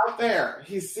 if you're out there,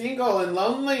 he's single and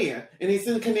lonely, and he's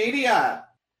in Canada.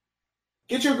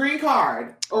 Get your green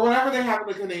card, or whatever they have in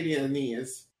the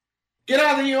Canadianese. Get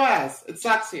out of the U.S. It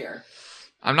sucks here.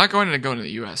 I'm not going to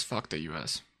the U.S. Fuck the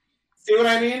U.S. See what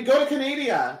I mean? Go to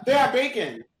Canada. They have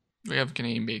bacon. We have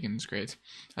Canadian bacon. It's great.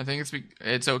 I think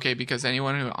it's okay because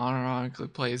anyone who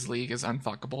unironically plays League is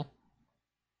unfuckable.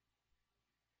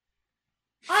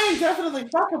 I am definitely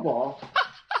fuckable.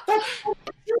 That's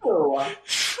true.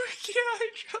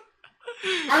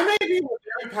 I may be a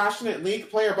very passionate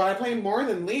League player, but I play more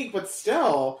than League, but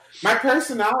still, my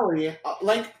personality,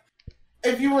 like,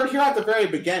 if you were here at the very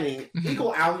beginning,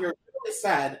 Eagle Out here really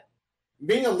said,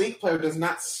 being a League player does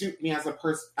not suit me as a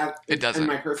person. It doesn't. In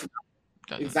my personality.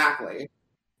 Doesn't. Exactly.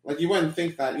 Like, you wouldn't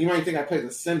think that. You might think I play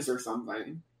The Sims or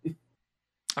something.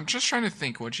 I'm just trying to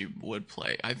think what you would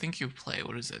play. I think you play,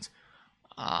 what is it?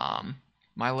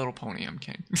 My Little Pony, I'm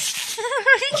kidding.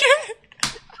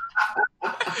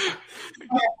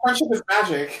 Friendship is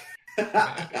magic.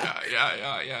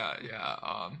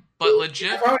 yeah. But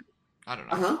legit, I don't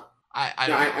know. Uh-huh. I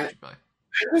don't know what you play.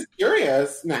 I'm just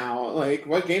curious now. Like,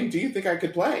 what game do you think I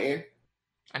could play?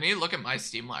 I need to look at my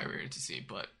Steam library to see,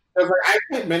 but... Because I've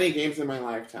played many games in my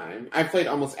lifetime. I've played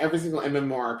almost every single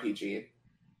MMORPG.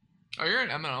 Oh, you're an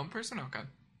MMO person? Okay.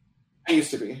 I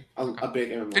used to be a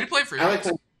big MMO. Did you play Free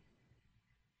Realms?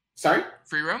 Sorry?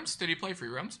 Free Realms? Did you play Free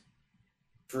Realms?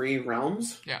 Free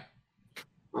Realms? Yeah.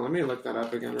 Well, let me look that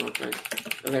up again real quick.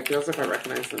 Okay, it feels like I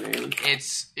recognize the name.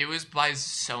 It was by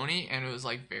Sony, and it was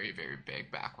like very, very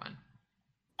big back when.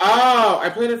 Oh, I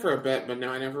played it for a bit, but no,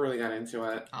 I never really got into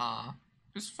it.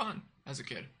 It was fun as a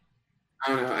kid.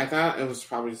 I don't know. I thought it was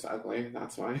probably just ugly.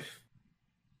 That's why.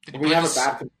 Did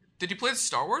you play the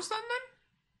Star Wars then?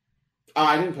 Oh,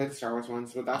 I didn't play the Star Wars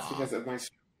ones, but that's because of my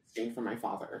game from my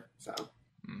father. So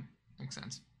makes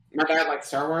sense. My dad likes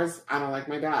Star Wars. I don't like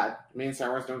my dad. Me and Star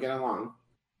Wars don't get along.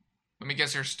 Let me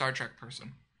guess, you're a Star Trek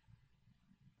person.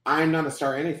 I'm not a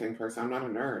Star anything person. I'm not a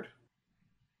nerd.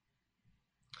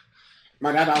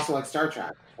 My dad also likes Star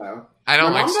Trek, so I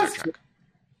don't like Star Trek.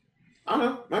 I don't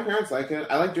know. My parents like it.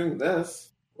 I like doing this.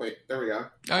 Wait, there we go.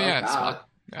 Oh yeah, it's fun.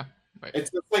 Yeah. Right.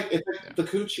 It's like the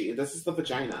coochie. This is the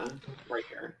vagina right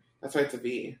here. That's why it's a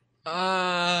V.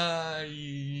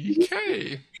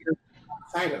 Okay.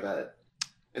 Side of it.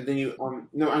 And then you,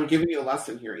 no, I'm giving you a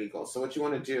lesson here, Eagle. So what you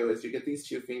want to do is you get these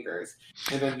two fingers,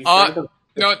 and then you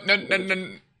No, no, no, no,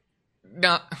 no,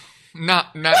 no, no,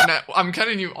 no. I'm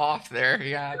cutting you off there.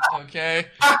 Yeah, okay.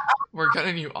 We're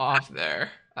cutting you off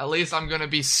there. At least I'm gonna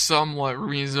be somewhat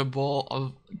reasonable,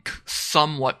 of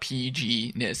somewhat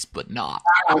PG-ness, but not.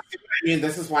 I mean,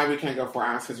 this is why we can't go 4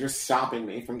 hours, because you're stopping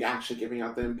me from actually giving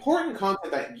out the important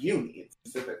content that you need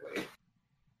specifically.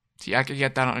 See, I could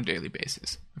get that on a daily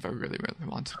basis if I really, really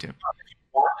wanted to.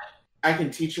 I can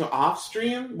teach you off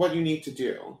stream what you need to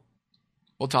do.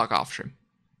 We'll talk off stream.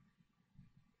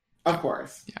 Of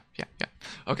course. Yeah.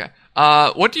 Okay.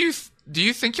 What do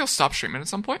you think you'll stop streaming at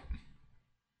some point?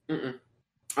 Mm-mm.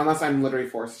 Unless I'm literally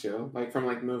forced to, like from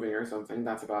like moving or something.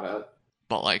 That's about it.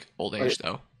 But like old age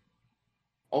though.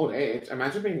 Old age.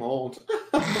 Imagine being old.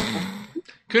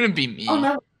 Couldn't be me. Oh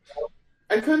no.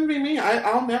 It couldn't be me.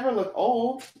 I'll never look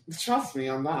old. Trust me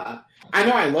on that. I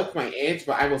know I look my age,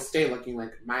 but I will stay looking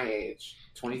like my age.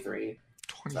 23.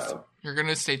 23. So. You're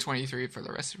gonna stay 23 for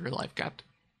the rest of your life, Cap.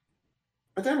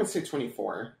 I think I would say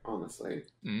 24, honestly.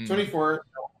 24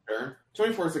 older.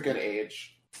 24 is a good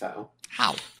age, so.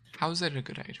 How? How is it a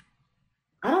good age?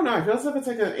 I don't know. I feel as if it's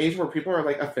like an age where people are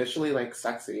like officially like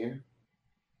sexy.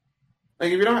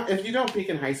 Like if you don't peak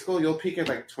in high school, you'll peak at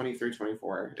like 23,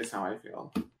 24 is how I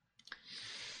feel.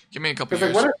 Give me a couple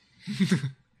years. Like,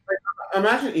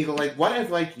 imagine, Eagle, like what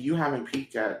if like you haven't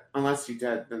peaked yet? Unless you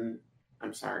did, then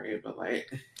I'm sorry, but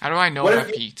like. How do I know if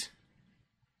I peaked?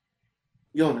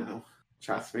 You'll know.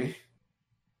 Trust me.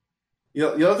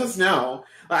 You'll just know.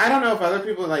 Like, I don't know if other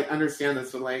people like understand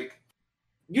this, but like.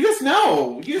 You just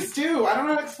know. You just do. I don't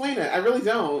know how to explain it. I really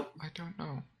don't. I don't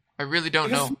know. I really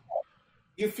don't know.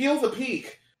 You feel the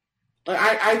peak. Like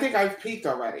I think I've peaked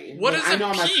already. What is a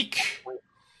peak?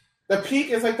 The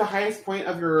peak is like the highest point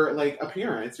of your like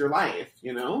appearance, your life,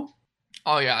 you know?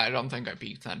 Oh yeah, I don't think I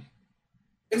peaked then.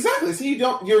 Exactly. So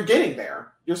you're getting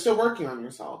there. You're still working on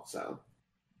yourself, so.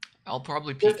 I'll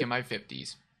probably peak in my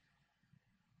 50s.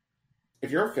 If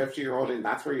you're a 50-year-old and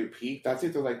that's where you peak, that's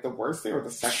either like the worst thing or the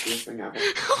sexiest thing ever.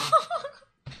 You'd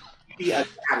be a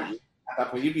daddy at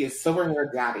that point. You'd be a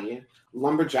silver-haired daddy,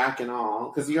 lumberjack and all,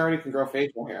 because you already can grow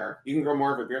facial hair. You can grow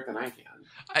more of a beard than I can.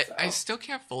 I still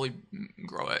can't fully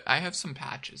grow it. I have some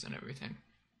patches and everything.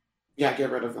 Yeah, get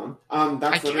rid of them.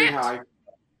 That's literally how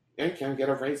you can get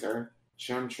a razor.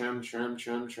 Trim.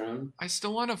 I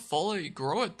still want to fully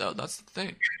grow it, though. That's the thing.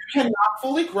 If you cannot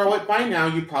fully grow it by now,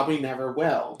 you probably never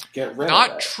will. Get rid of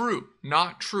it.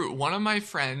 Not true. One of my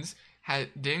friends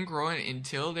didn't grow it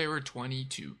until they were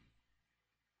 22.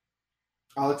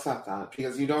 I'll accept that,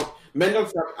 because men don't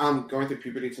start going through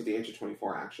puberty till the age of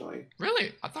 24, actually.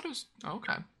 Really? I thought it was... Oh,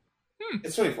 okay.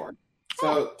 It's 24.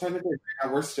 So, technically,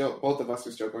 both of us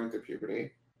are still going through puberty.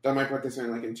 Though my birthday's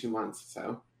only like in 2 months,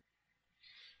 so...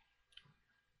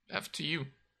 F to you.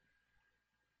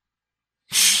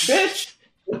 Bitch!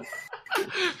 What?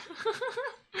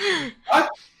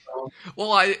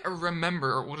 Well, I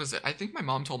remember, what is it? I think my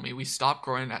mom told me we stopped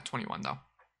growing at 21, though.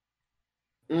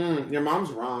 Your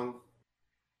mom's wrong.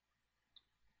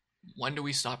 When do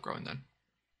we stop growing, then?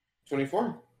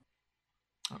 24.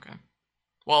 Okay.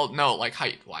 Well, no, like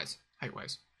height-wise.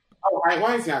 Oh,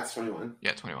 height-wise? Yeah, it's 21.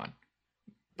 Yeah, 21.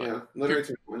 But, yeah, literally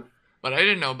 21. But I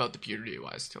didn't know about the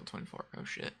puberty-wise till 24. Oh,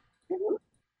 shit. Mm-hmm.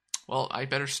 Well, I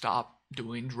better stop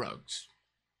doing drugs.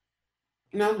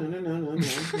 No.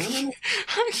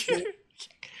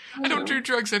 I don't do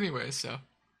drugs anyway, so.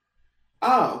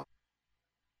 Oh.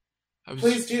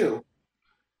 Please do.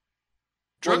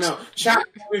 Drugs? Well, no. Chat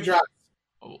do drugs.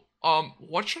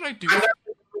 What should I do? I never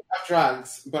do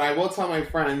drugs, but I will tell my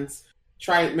friends,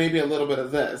 try maybe a little bit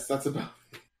of this. That's about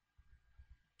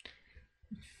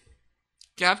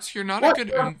Gaps, you're not a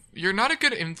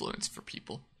good influence for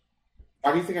people.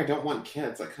 Why do you think I don't want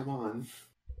kids? Like, come on.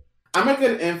 I'm a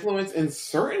good influence in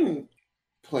certain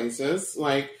places,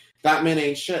 like that man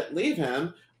ain't shit, leave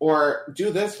him, or do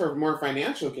this for more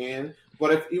financial gain.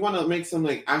 But if you want to make some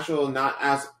like actual, not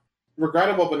as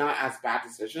regrettable but not as bad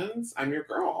decisions, I'm your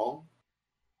girl.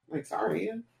 Like,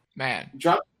 sorry, man.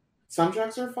 Some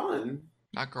drugs are fun.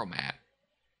 Not girl mad.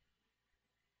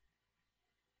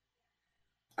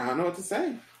 I don't know what to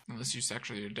say. Unless you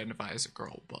sexually identify as a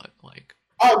girl, but like.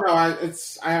 Oh no, I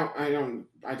don't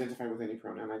identify with any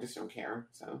pronoun. I just don't care.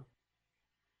 So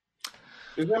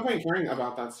there's no point caring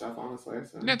about that stuff, honestly.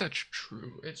 So. Yeah, that's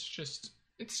true. It's just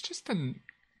an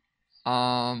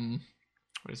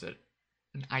what is it?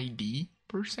 An ID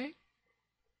per se?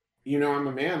 You know I'm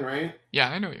a man, right? Yeah,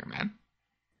 I know you're a man.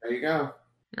 There you go.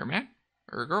 You're a man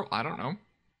or a girl? I don't know.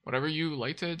 Whatever you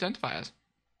like to identify as.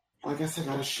 Well, I guess I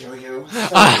gotta show you.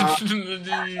 I'm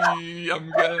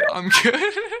good.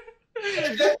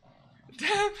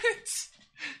 Damn it.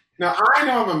 No, I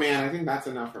know I'm a man. I think that's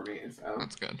enough for me. So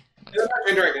That's good.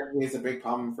 Gender identity is a big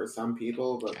problem for some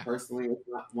people, but personally, it's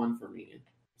not one for me.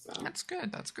 So that's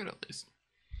good. That's good at least.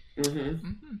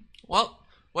 Mm-hmm. Well,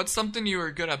 what's something you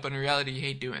were good at, but in reality you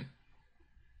hate doing?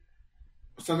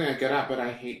 Something I'm good at, but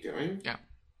I hate doing? Yeah.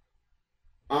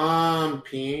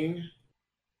 Peeing.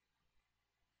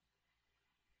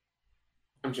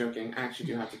 I'm joking. I actually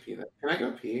do have to pee though. Can I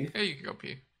go pee? Yeah, you can go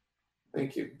pee.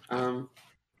 Thank you.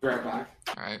 Be right back.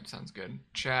 Alright, sounds good.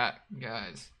 Chat,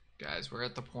 guys, we're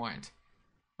at the point.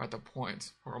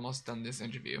 We're almost done this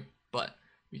interview. But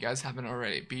if you guys haven't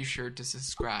already, be sure to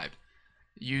subscribe.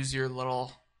 Use your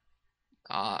little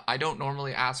I don't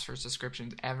normally ask for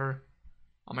subscriptions ever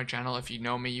on my channel. If you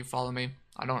know me, you follow me,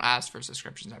 I don't ask for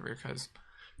subscriptions ever because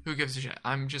who gives a shit?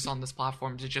 I'm just on this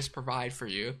platform to just provide for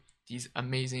you these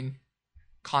amazing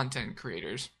content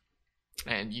creators,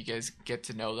 and you guys get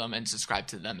to know them and subscribe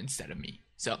to them instead of me.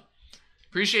 So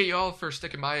appreciate you all for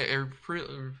sticking by.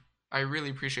 I really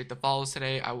appreciate the follows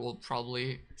today. I will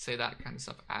probably say that kind of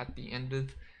stuff at the end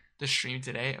of the stream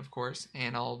today, of course,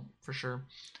 and I'll for sure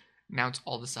announce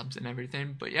all the subs and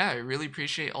everything. But yeah, I really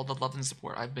appreciate all the love and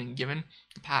support I've been given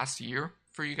the past year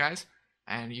for you guys,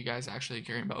 and you guys actually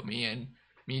caring about me and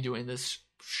me doing this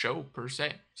show per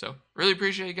se. So really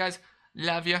appreciate you guys.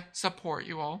 Love you, support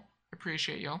you all,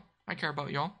 appreciate y'all, I care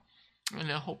about y'all, and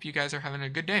I hope you guys are having a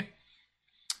good day.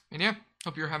 And yeah,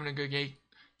 hope you're having a good day,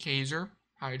 Kaiser,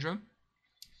 Hydra.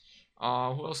 Who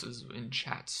else is in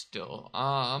chat still?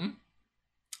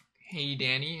 Hey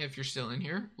Danny, if you're still in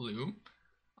here, Lou,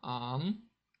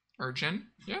 Urchin,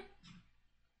 yeah.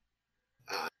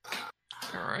 All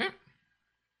right.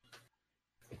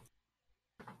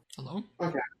 Hello.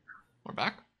 Okay. We're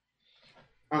back.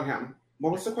 Okay.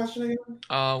 What was the question again?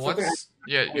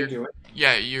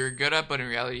 You're good at, but in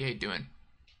reality you hate doing.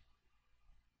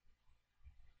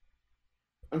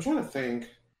 I'm trying to think.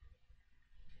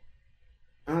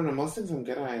 I don't know. Most things I'm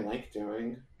good at, I like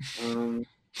doing.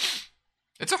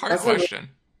 It's a hard question.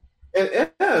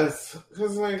 It is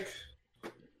because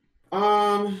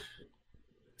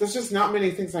there's just not many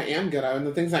things I am good at, and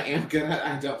the things I am good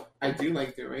at, I do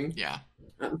like doing. Yeah.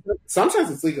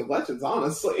 Sometimes it's League of Legends,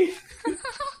 honestly.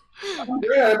 I don't want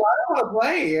to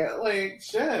play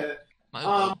shit.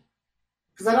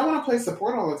 Because I don't want to play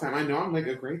support all the time. I know I'm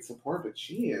a great support, but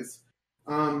geez,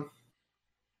 I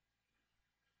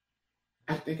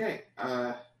think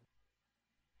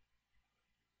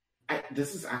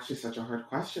this is actually such a hard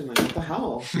question. What the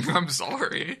hell? I'm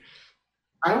sorry.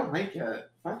 I don't like it.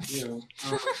 Fuck you.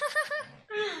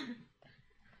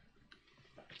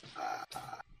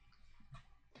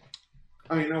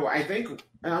 No, I think,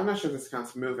 and I'm not sure this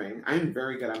counts moving. I'm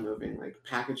very good at moving,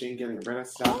 packaging, getting rid of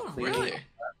stuff. Oh, really?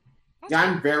 Yeah,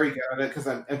 I'm very good at it because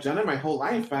I've done it my whole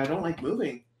life, but I don't like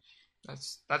moving.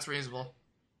 That's reasonable.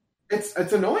 It's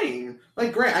annoying.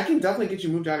 Great, I can definitely get you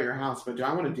moved out of your house, but do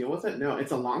I want to deal with it? No,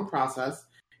 it's a long process.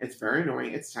 It's very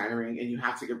annoying. It's tiring, and you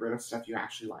have to get rid of stuff you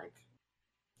actually like,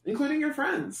 including your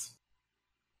friends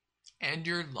and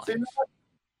your life. So,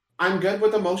 I'm good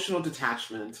with emotional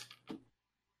detachment.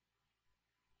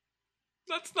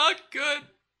 That's not good.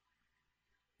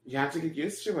 You have to get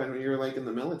used to it when you're in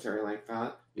the military like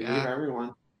that. You leave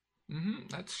everyone.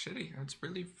 That's shitty. That's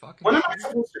really fucking. When am I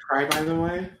supposed to cry, by the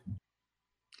way?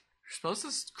 You're supposed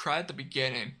to cry at the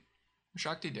beginning. I'm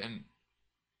shocked you didn't.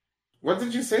 What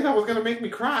did you say that was gonna make me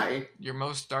cry? Your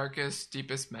most darkest,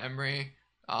 deepest memory.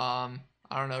 I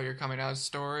don't know, your coming out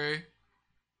story.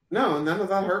 No, none of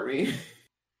that hurt me.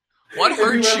 What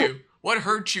hurt you? What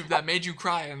hurt you that made you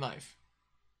cry in life?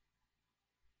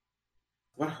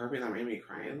 What hurt me that made me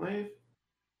cry in life?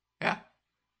 Yeah.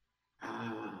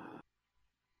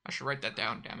 I should write that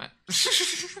down, damn it.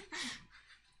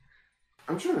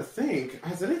 I'm trying to think.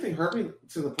 Has anything hurt me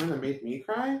to the point that made me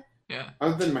cry? Yeah.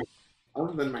 Other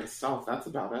than myself, that's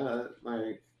about it. I don't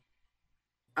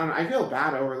know, I feel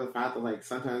bad over the fact that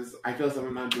sometimes I feel as if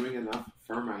I'm not doing enough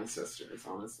for my sisters,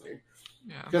 honestly.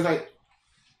 Yeah. Because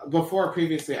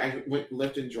previously I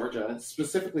lived in Georgia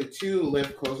specifically to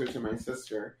live closer to my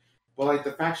sister. But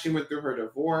the fact she went through her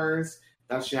divorce,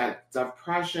 that she had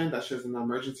depression, that she was in the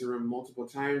emergency room multiple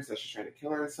times, that she tried to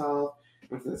kill herself,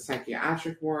 went to the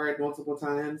psychiatric ward multiple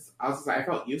times. I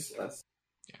felt useless.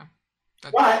 Yeah.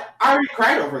 But I already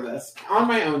cried over this on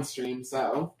my own stream,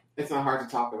 so it's not hard to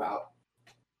talk about.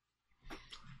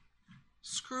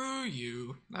 Screw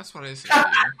you. That's what I say to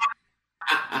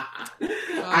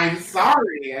you. I'm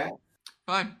sorry.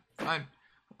 Fine.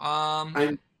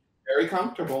 I'm very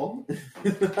comfortable.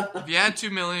 If you had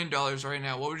 $2 million right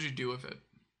now, what would you do with it?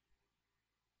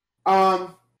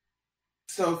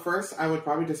 So first, I would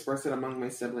probably disperse it among my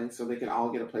siblings so they could all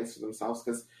get a place for themselves.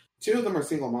 Because 2 of them are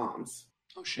single moms.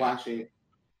 Oh shit. Well, actually,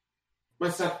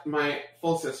 my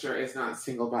full sister is not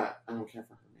single, but I don't care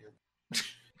for her, man.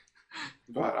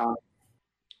 But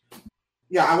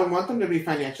yeah, I would want them to be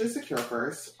financially secure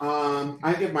first.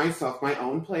 I give myself my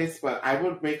own place, but I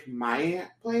would make my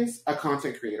place a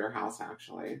content creator house.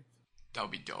 Actually, that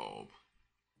would be dope.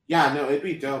 Yeah, no, it'd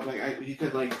be dope. Like, you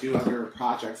could like do other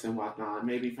projects and whatnot.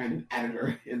 Maybe find an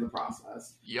editor in the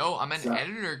process. Yo, I'm an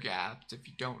editor, Gapped. If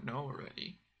you don't know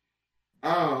already.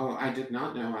 Oh, I did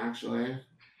not know actually,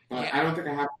 but yeah. I don't think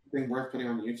I have anything worth putting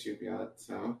on YouTube yet.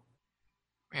 So,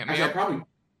 actually, I probably.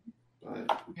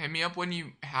 But... hit me up when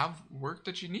you have work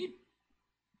that you need.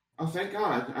 Oh, thank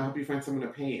God! I hope you find someone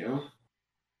to pay you.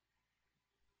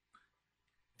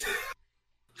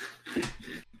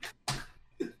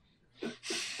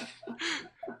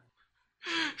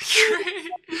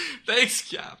 Great.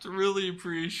 Thanks, Cap. Really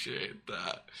appreciate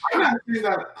that. I'm not saying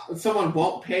that someone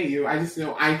won't pay you. I just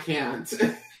know I can't.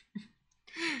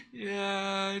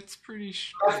 Yeah, it's pretty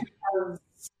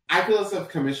I feel as if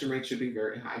commission rate should be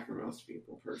very high for most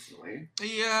people, personally.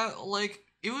 Yeah, like,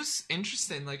 it was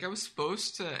interesting. Like, I was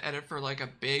supposed to edit for, like, a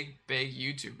big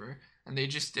YouTuber, and they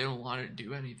just didn't want to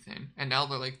do anything. And now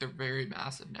they're very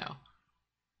massive now.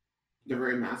 They're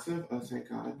very massive? Oh, thank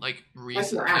God. Like,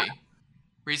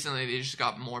 recently they just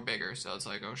got more bigger, so it's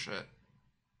like, oh shit.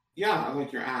 Yeah,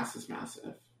 like your ass is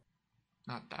massive.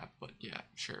 Not that, but yeah,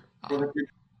 sure. Or like your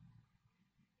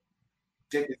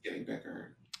dick is getting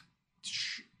bigger.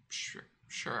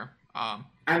 Sure.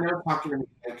 I know talking to me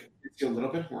like makes you a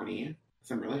little bit horny,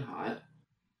 because I'm really hot.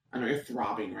 I know you're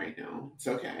throbbing right now. It's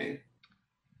okay.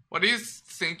 What do you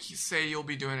say you'll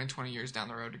be doing in 20 years down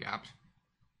the road, Gap?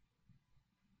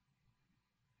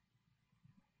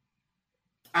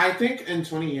 I think in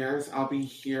 20 years, I'll be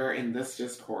here in this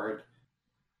Discord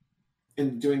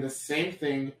and doing the same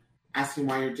thing, asking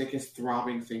why your dick is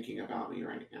throbbing thinking about me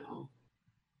right now.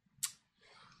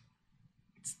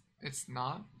 It's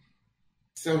not.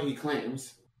 So he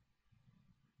claims.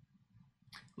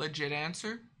 Legit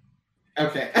answer?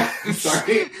 Okay.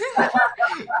 Sorry.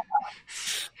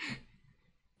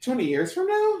 20 years from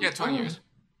now? Yeah, 20 years.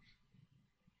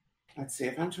 Let's see.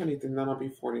 If I'm 23, then I'll be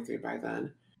 43 by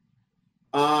then.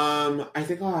 I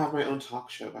think I'll have my own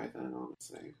talk show by then,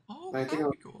 honestly. Oh, I think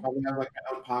I'll probably have like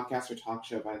my own podcast or talk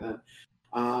show by then.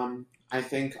 I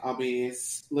think I'll be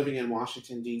living in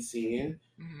Washington, D.C.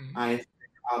 Mm-hmm. I think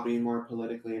I'll be more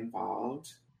politically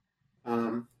involved.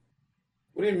 What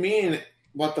do you mean?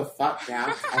 What the fuck,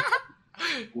 Gap?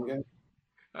 I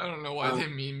don't know what they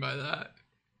mean by that.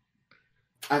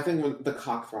 I think with the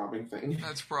cock throbbing thing.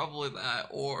 That's probably that,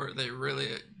 or they really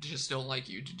just don't like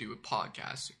you to do a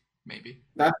podcast. Maybe.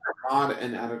 That's a mod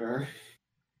and editor.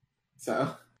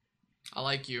 So. I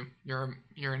like you. You're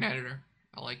an editor.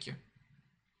 I like you.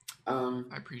 I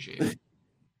appreciate it.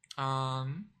 Yeah.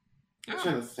 I'm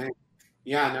trying to think.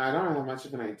 Yeah, no, I don't have much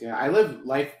of an idea. I live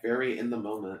life very in the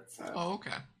moment, so. Oh,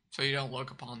 okay. So you don't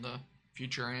look upon the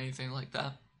future or anything like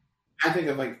that? I think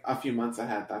of like a few months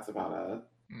ahead. That's about it.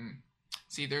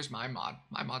 See, there's my mod.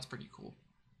 My mod's pretty cool.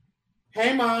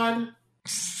 Hey, mod.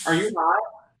 Are you mod?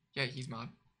 Yeah, he's mod.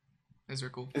 These are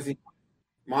cool. Is he?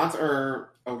 Mods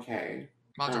are okay.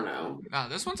 Mods I don't know. Nah,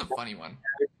 this one's a funny one.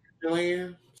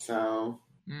 Really? So.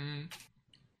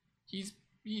 He's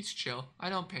chill. I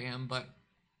don't pay him, but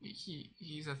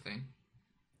he's a thing.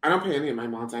 I don't pay any of my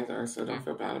mods either, so don't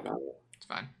feel bad about it. It's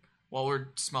fine. Well, we're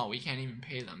small. We can't even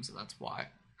pay them, so that's why.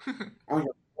 Oh,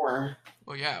 you're poor.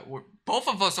 Well, yeah, both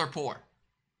of us are poor.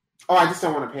 Oh, I just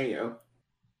don't want to pay you.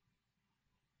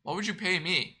 What would you pay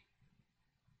me?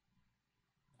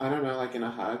 I don't know, like in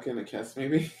a hug and a kiss,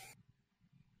 maybe?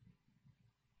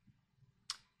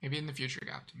 Maybe in the future,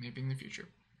 Gapt. Maybe in the future.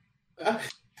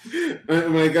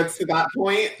 When it gets to that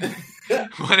point?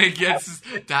 When it gets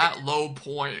that low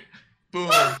point, boom,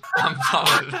 I'm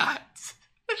done with that.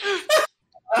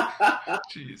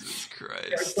 Jesus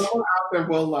Christ. Someone out there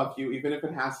will love you, even if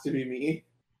it has to be me.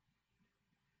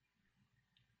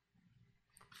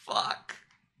 Fuck.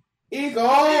 Eagle!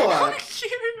 I'm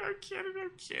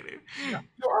kidding.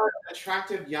 You are an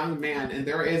attractive young man, and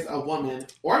there is a woman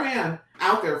or man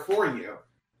out there for you.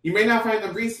 You may not find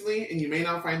them recently, and you may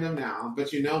not find them now,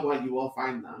 but you know what? You will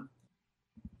find them.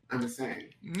 I'm just saying.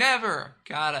 Never.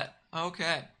 Got it.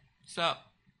 Okay. So,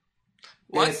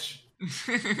 what's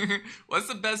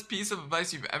the best piece of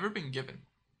advice you've ever been given?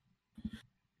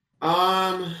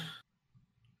 Best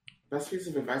piece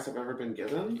of advice I've ever been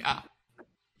given? Yeah.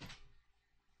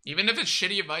 Even if it's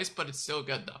shitty advice, but it's still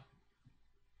good, though.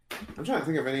 I'm trying to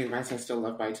think of any advice I still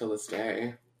live by till this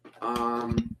day.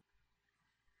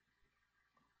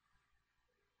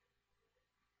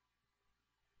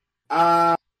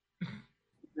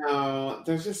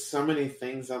 there's just so many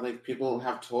things that like people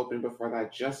have told me before that I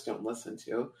just don't listen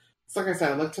to. It's like I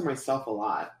said, I look to myself a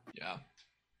lot. Yeah.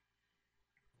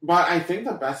 But I think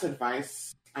the best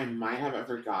advice I might have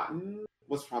ever gotten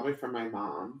was probably from my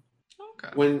mom. Okay.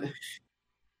 When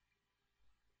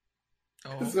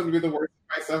Oh. This is gonna be the worst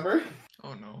advice ever.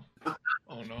 Oh no.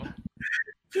 Oh no.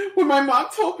 When my mom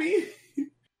told me,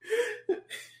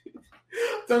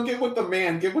 don't get with the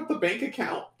man, get with the bank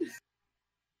account.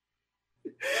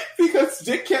 Because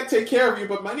dick can't take care of you,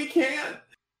 but money can.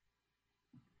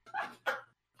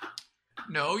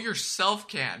 No, yourself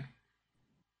can.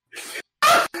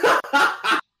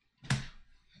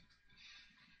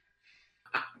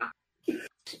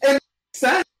 It makes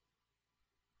sense.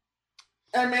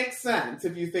 It makes sense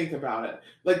if you think about it.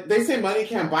 Like, they say money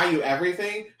can't buy you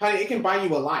everything. Honey, it can buy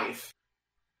you a life.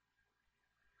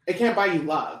 It can't buy you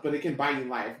love, but it can buy you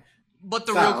life. But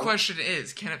the real question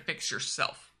is, can it fix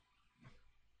yourself?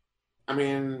 I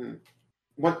mean,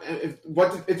 I think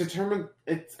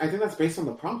that's based on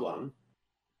the problem.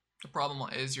 The problem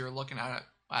is you're looking at it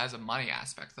as a money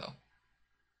aspect, though.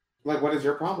 Like, what is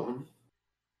your problem?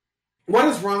 What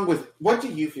do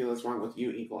you feel is wrong with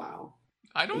you, Eagle Owl?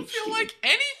 I don't feel like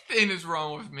anything is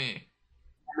wrong with me.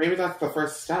 Maybe that's the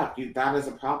first step. That is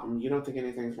a problem. You don't think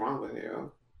anything's wrong with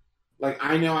you. Like,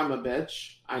 I know I'm a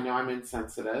bitch. I know I'm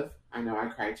insensitive. I know I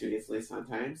cry too easily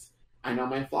sometimes. I know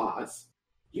my flaws.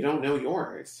 You don't know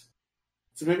yours.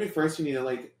 So maybe first you need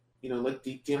to, look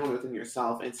deep down within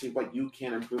yourself and see what you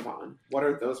can improve on. What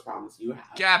are those problems you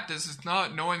have? Gap, this is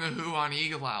not knowing the who on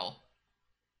Eagle Owl.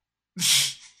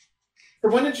 So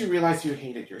when did you realize you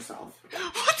hated yourself?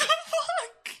 What the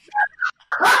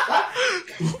fuck?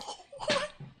 What?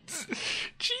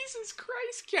 Jesus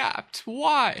Christ, Capped.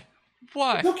 Why?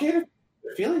 It's okay to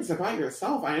feel feelings about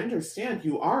yourself. I understand.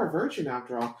 You are a virgin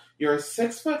after all. You're a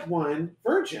 6'1"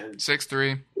 virgin.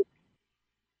 6'3".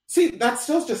 See, that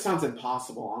still just sounds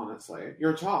impossible, honestly.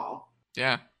 You're tall.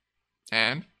 Yeah.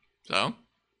 And? So?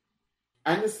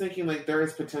 I'm just thinking, like, there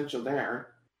is potential there.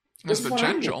 There's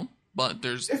potential, but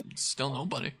there's still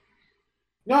nobody.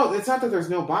 No, it's not that there's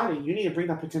nobody. You need to bring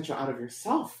that potential out of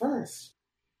yourself first.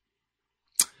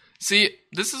 See,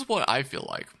 this is what I feel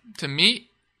like. To me,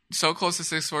 so close to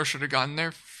 6'4" should have gotten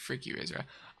there. Freak you, Ezra.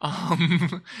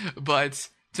 But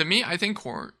to me, I think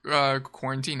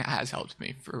quarantine has helped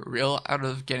me for real out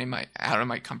of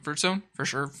my comfort zone, for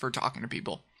sure, for talking to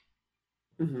people.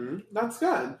 Mm-hmm. That's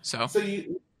good. So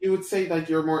you would say like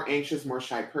you're a more anxious, more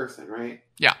shy person, right?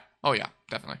 Yeah. Oh yeah,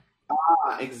 definitely.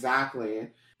 Exactly.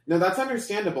 No, that's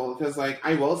understandable because like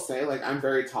I will say like I'm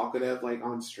very talkative like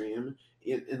on stream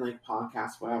in like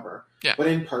podcasts, whatever. Yeah. But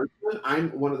in person,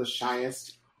 I'm one of the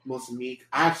shyest, most meek.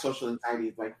 I have social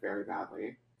anxiety like very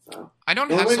badly. So I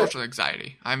don't have social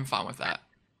anxiety. I'm fine with that.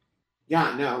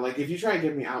 Yeah, no, like if you try to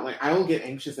get me out, like I will get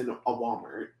anxious in a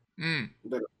Walmart.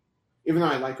 But even though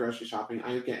I like grocery shopping,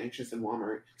 I get anxious in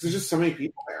Walmart because there's just so many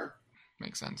people there.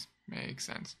 Makes sense.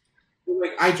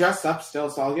 Like I dress up still,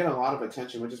 so I'll get a lot of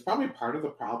attention, which is probably part of the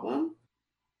problem.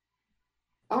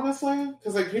 Honestly,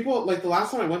 because like people, like the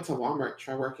last time I went to Walmart,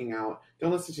 try working out.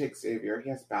 Don't listen to Xavier; he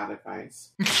has bad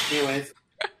advice. Anyways,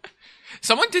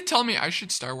 someone did tell me I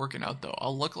should start working out though.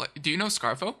 I'll look like. Do you know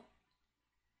Scarfo?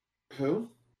 Who?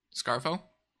 Scarfo?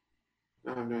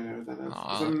 I have no idea what that is. Is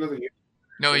that another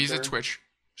No, he's a Twitch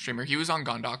streamer. He was on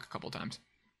Gondok a couple times.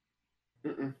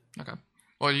 Okay.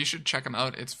 Well, you should check him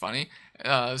out. It's funny.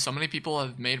 So many people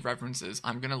have made references.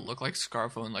 I'm gonna look like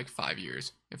Scarfo in like 5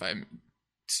 years if I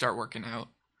start working out.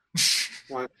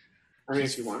 Well, I mean,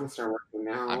 if you want to start working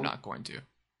now, I'm not going to.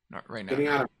 Not right now. Getting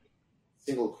out of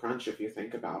single crunch, if you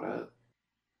think about it.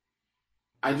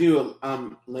 I do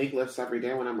leg lifts every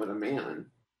day when I'm with a man.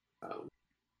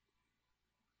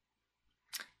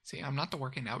 See, I'm not the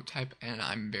working out type, and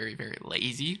I'm very, very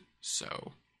lazy.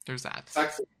 So there's that.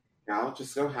 Sexy. Now,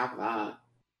 just go have that.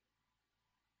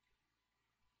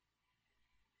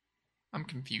 I'm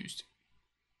confused.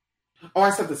 Oh,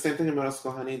 I said the same thing in middle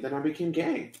school, honey. Then I became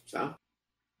gay. So.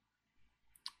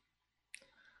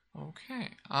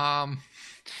 Okay.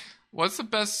 What's the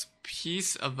best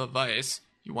piece of advice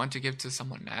you want to give to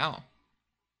someone now?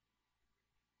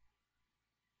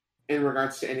 In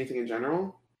regards to anything in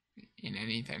general? In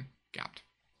anything. Gapped.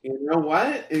 You know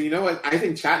what? I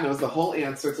think chat knows the whole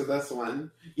answer to this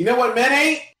one. You know what men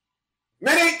ain't?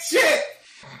 Men ain't shit!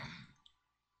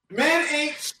 Men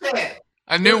ain't shit!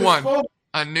 A new one. Aw.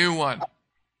 A new one.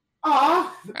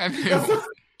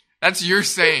 That's your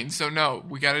saying, so no,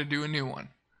 we gotta do a new one.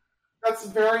 That's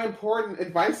very important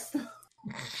advice.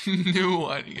 New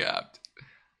one, Gapped.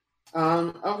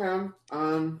 Okay.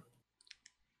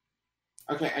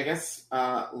 Okay, I guess,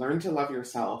 learn to love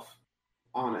yourself.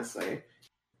 Honestly.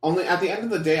 Only at the end of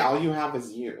the day, all you have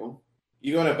is you.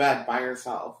 You go to bed by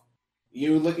yourself.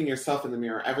 You looking yourself in the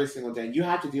mirror every single day. You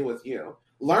have to deal with you.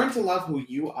 Learn to love who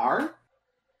you are,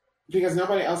 because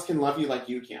nobody else can love you like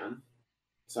you can.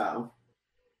 So,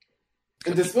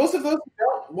 and dispose of those who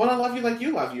don't want to love you like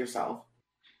you love yourself.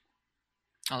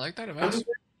 I like that advice.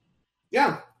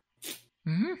 Yeah.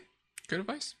 Mm-hmm. Good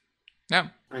advice. Yeah.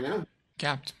 I know.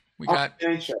 Capped. We got.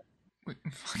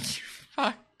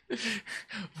 Fuck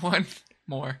one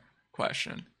more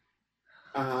question.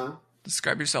 Uh-huh.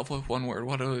 Describe yourself with one word.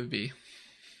 What would it be?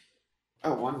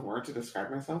 Oh, one word to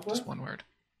describe myself with? Just one word.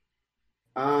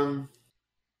 Hold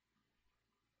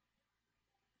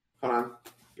on.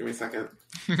 Give me a second.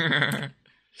 It's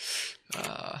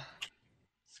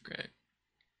great.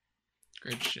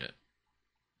 Great shit.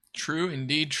 True,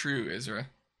 indeed true, Isra.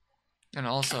 And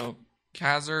also,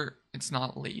 Kazar, it's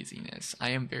not laziness. I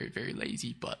am very, very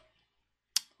lazy, but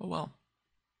oh well.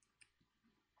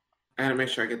 I gotta make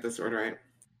sure I get this word right.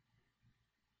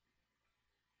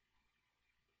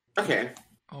 Okay.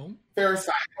 Oh?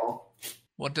 Pharisaical.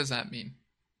 What does that mean?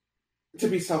 To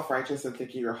be self-righteous and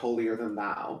thinking you're holier than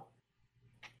thou.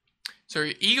 So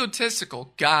you're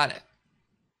egotistical. Got it.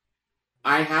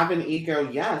 I have an ego,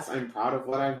 yes. I'm proud of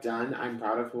what I've done. I'm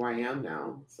proud of who I am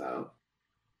now. So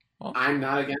well, I'm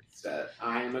not against it.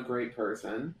 I am a great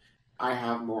person. I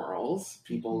have morals.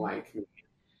 People like me.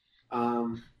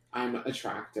 I'm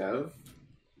attractive.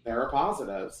 There are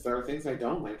positives. There are things I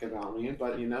don't like about me,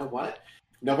 but you know what?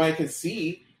 Nobody can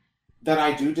see that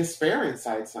I do despair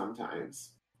inside sometimes.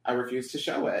 I refuse to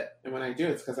show it. And when I do,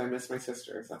 it's because I miss my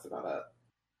sisters. That's about it.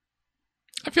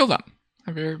 I feel that.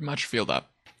 I very much feel that.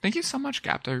 Thank you so much,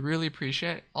 Gapt. I really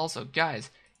appreciate it. Also,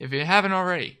 guys, if you haven't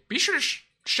already, be sure to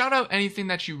shout out anything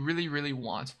that you really, really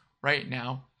want right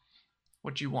now.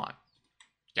 What you want.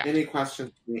 Gapt. Any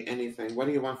questions for me? Anything. What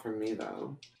do you want from me,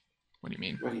 though? What do you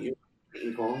mean? What do you want,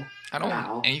 Eagle? I don't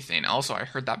want anything. Also, I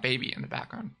heard that baby in the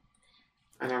background.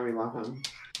 I know we love him.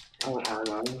 Oh, I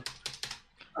love him.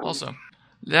 Also,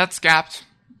 that's Gapt.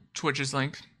 Twitch's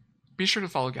link. Be sure to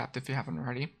follow Gapt if you haven't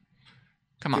already.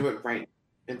 Come on. Do it right.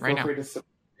 And right feel now. Free to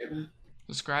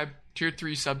subscribe. Tier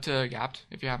 3 sub to Gapt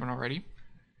if you haven't already.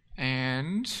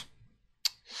 And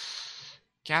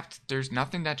Gapt, there's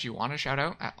nothing that you want to shout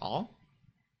out at all?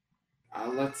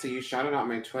 Let's see. You shouted out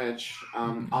my Twitch.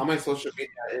 All my social media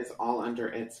is all under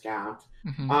It's Gapt.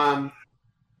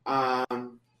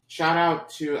 Shout out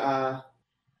to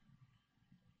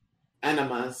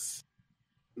Enemas.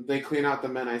 They clean out the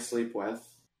men I sleep with.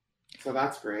 So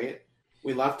that's great.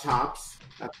 We love tops.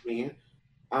 That's me.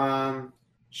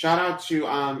 Shout out to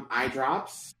eye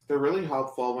drops. They're really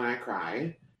helpful when I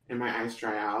cry and my eyes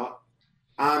dry out.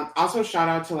 Also shout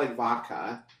out to like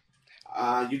vodka.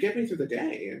 You get me through the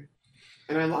day.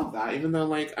 And I love that, even though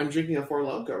like I'm drinking a Four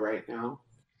Loko right now.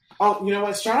 Oh, you know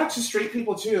what? Shout out to straight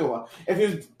people too.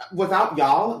 Without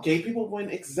y'all, gay people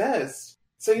wouldn't exist.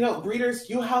 So, you know, breeders,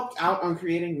 you helped out on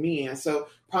creating me. So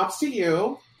props to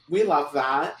you. We love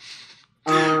that.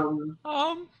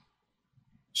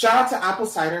 Shout out to Apple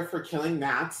Cider for killing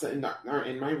gnats that are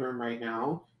in my room right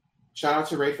now. Shout out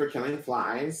to Raid for killing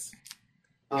flies.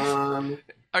 Are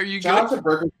you shout out to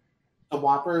Burger. The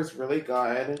Whopper is really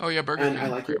good. Oh yeah, Burger King. I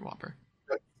like great Whopper.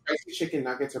 The spicy chicken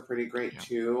nuggets are pretty great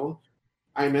too.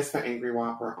 I miss the Angry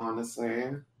Whopper, honestly.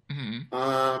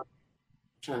 Trying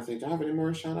to think, do I have any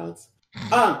more shout outs?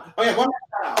 Oh yeah, one more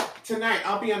shout out. Tonight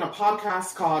I'll be on a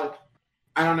podcast called,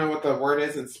 I don't know what the word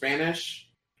is in Spanish.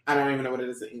 I don't even know what it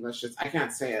is in English. I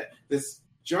can't say it.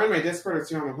 Join my Discord or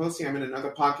see how I'm hosting. I'm in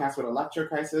another podcast with Electro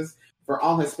Crisis for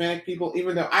all Hispanic people,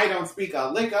 even though I don't speak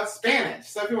a lick of Spanish.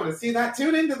 So if you want to see that,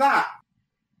 tune into that.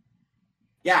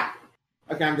 Yeah.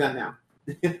 Okay, I'm done now.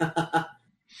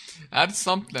 That's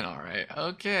something, all right.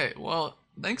 Okay, well,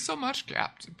 thanks so much,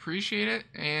 Gapt. Appreciate it,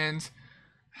 and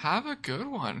have a good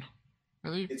one.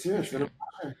 Really appreciate it.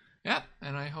 Yeah,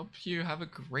 and I hope you have a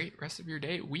great rest of your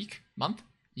day, week, month,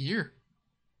 year.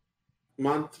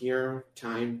 Month, year,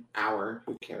 time, hour,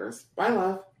 who cares? Bye,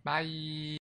 love. Bye.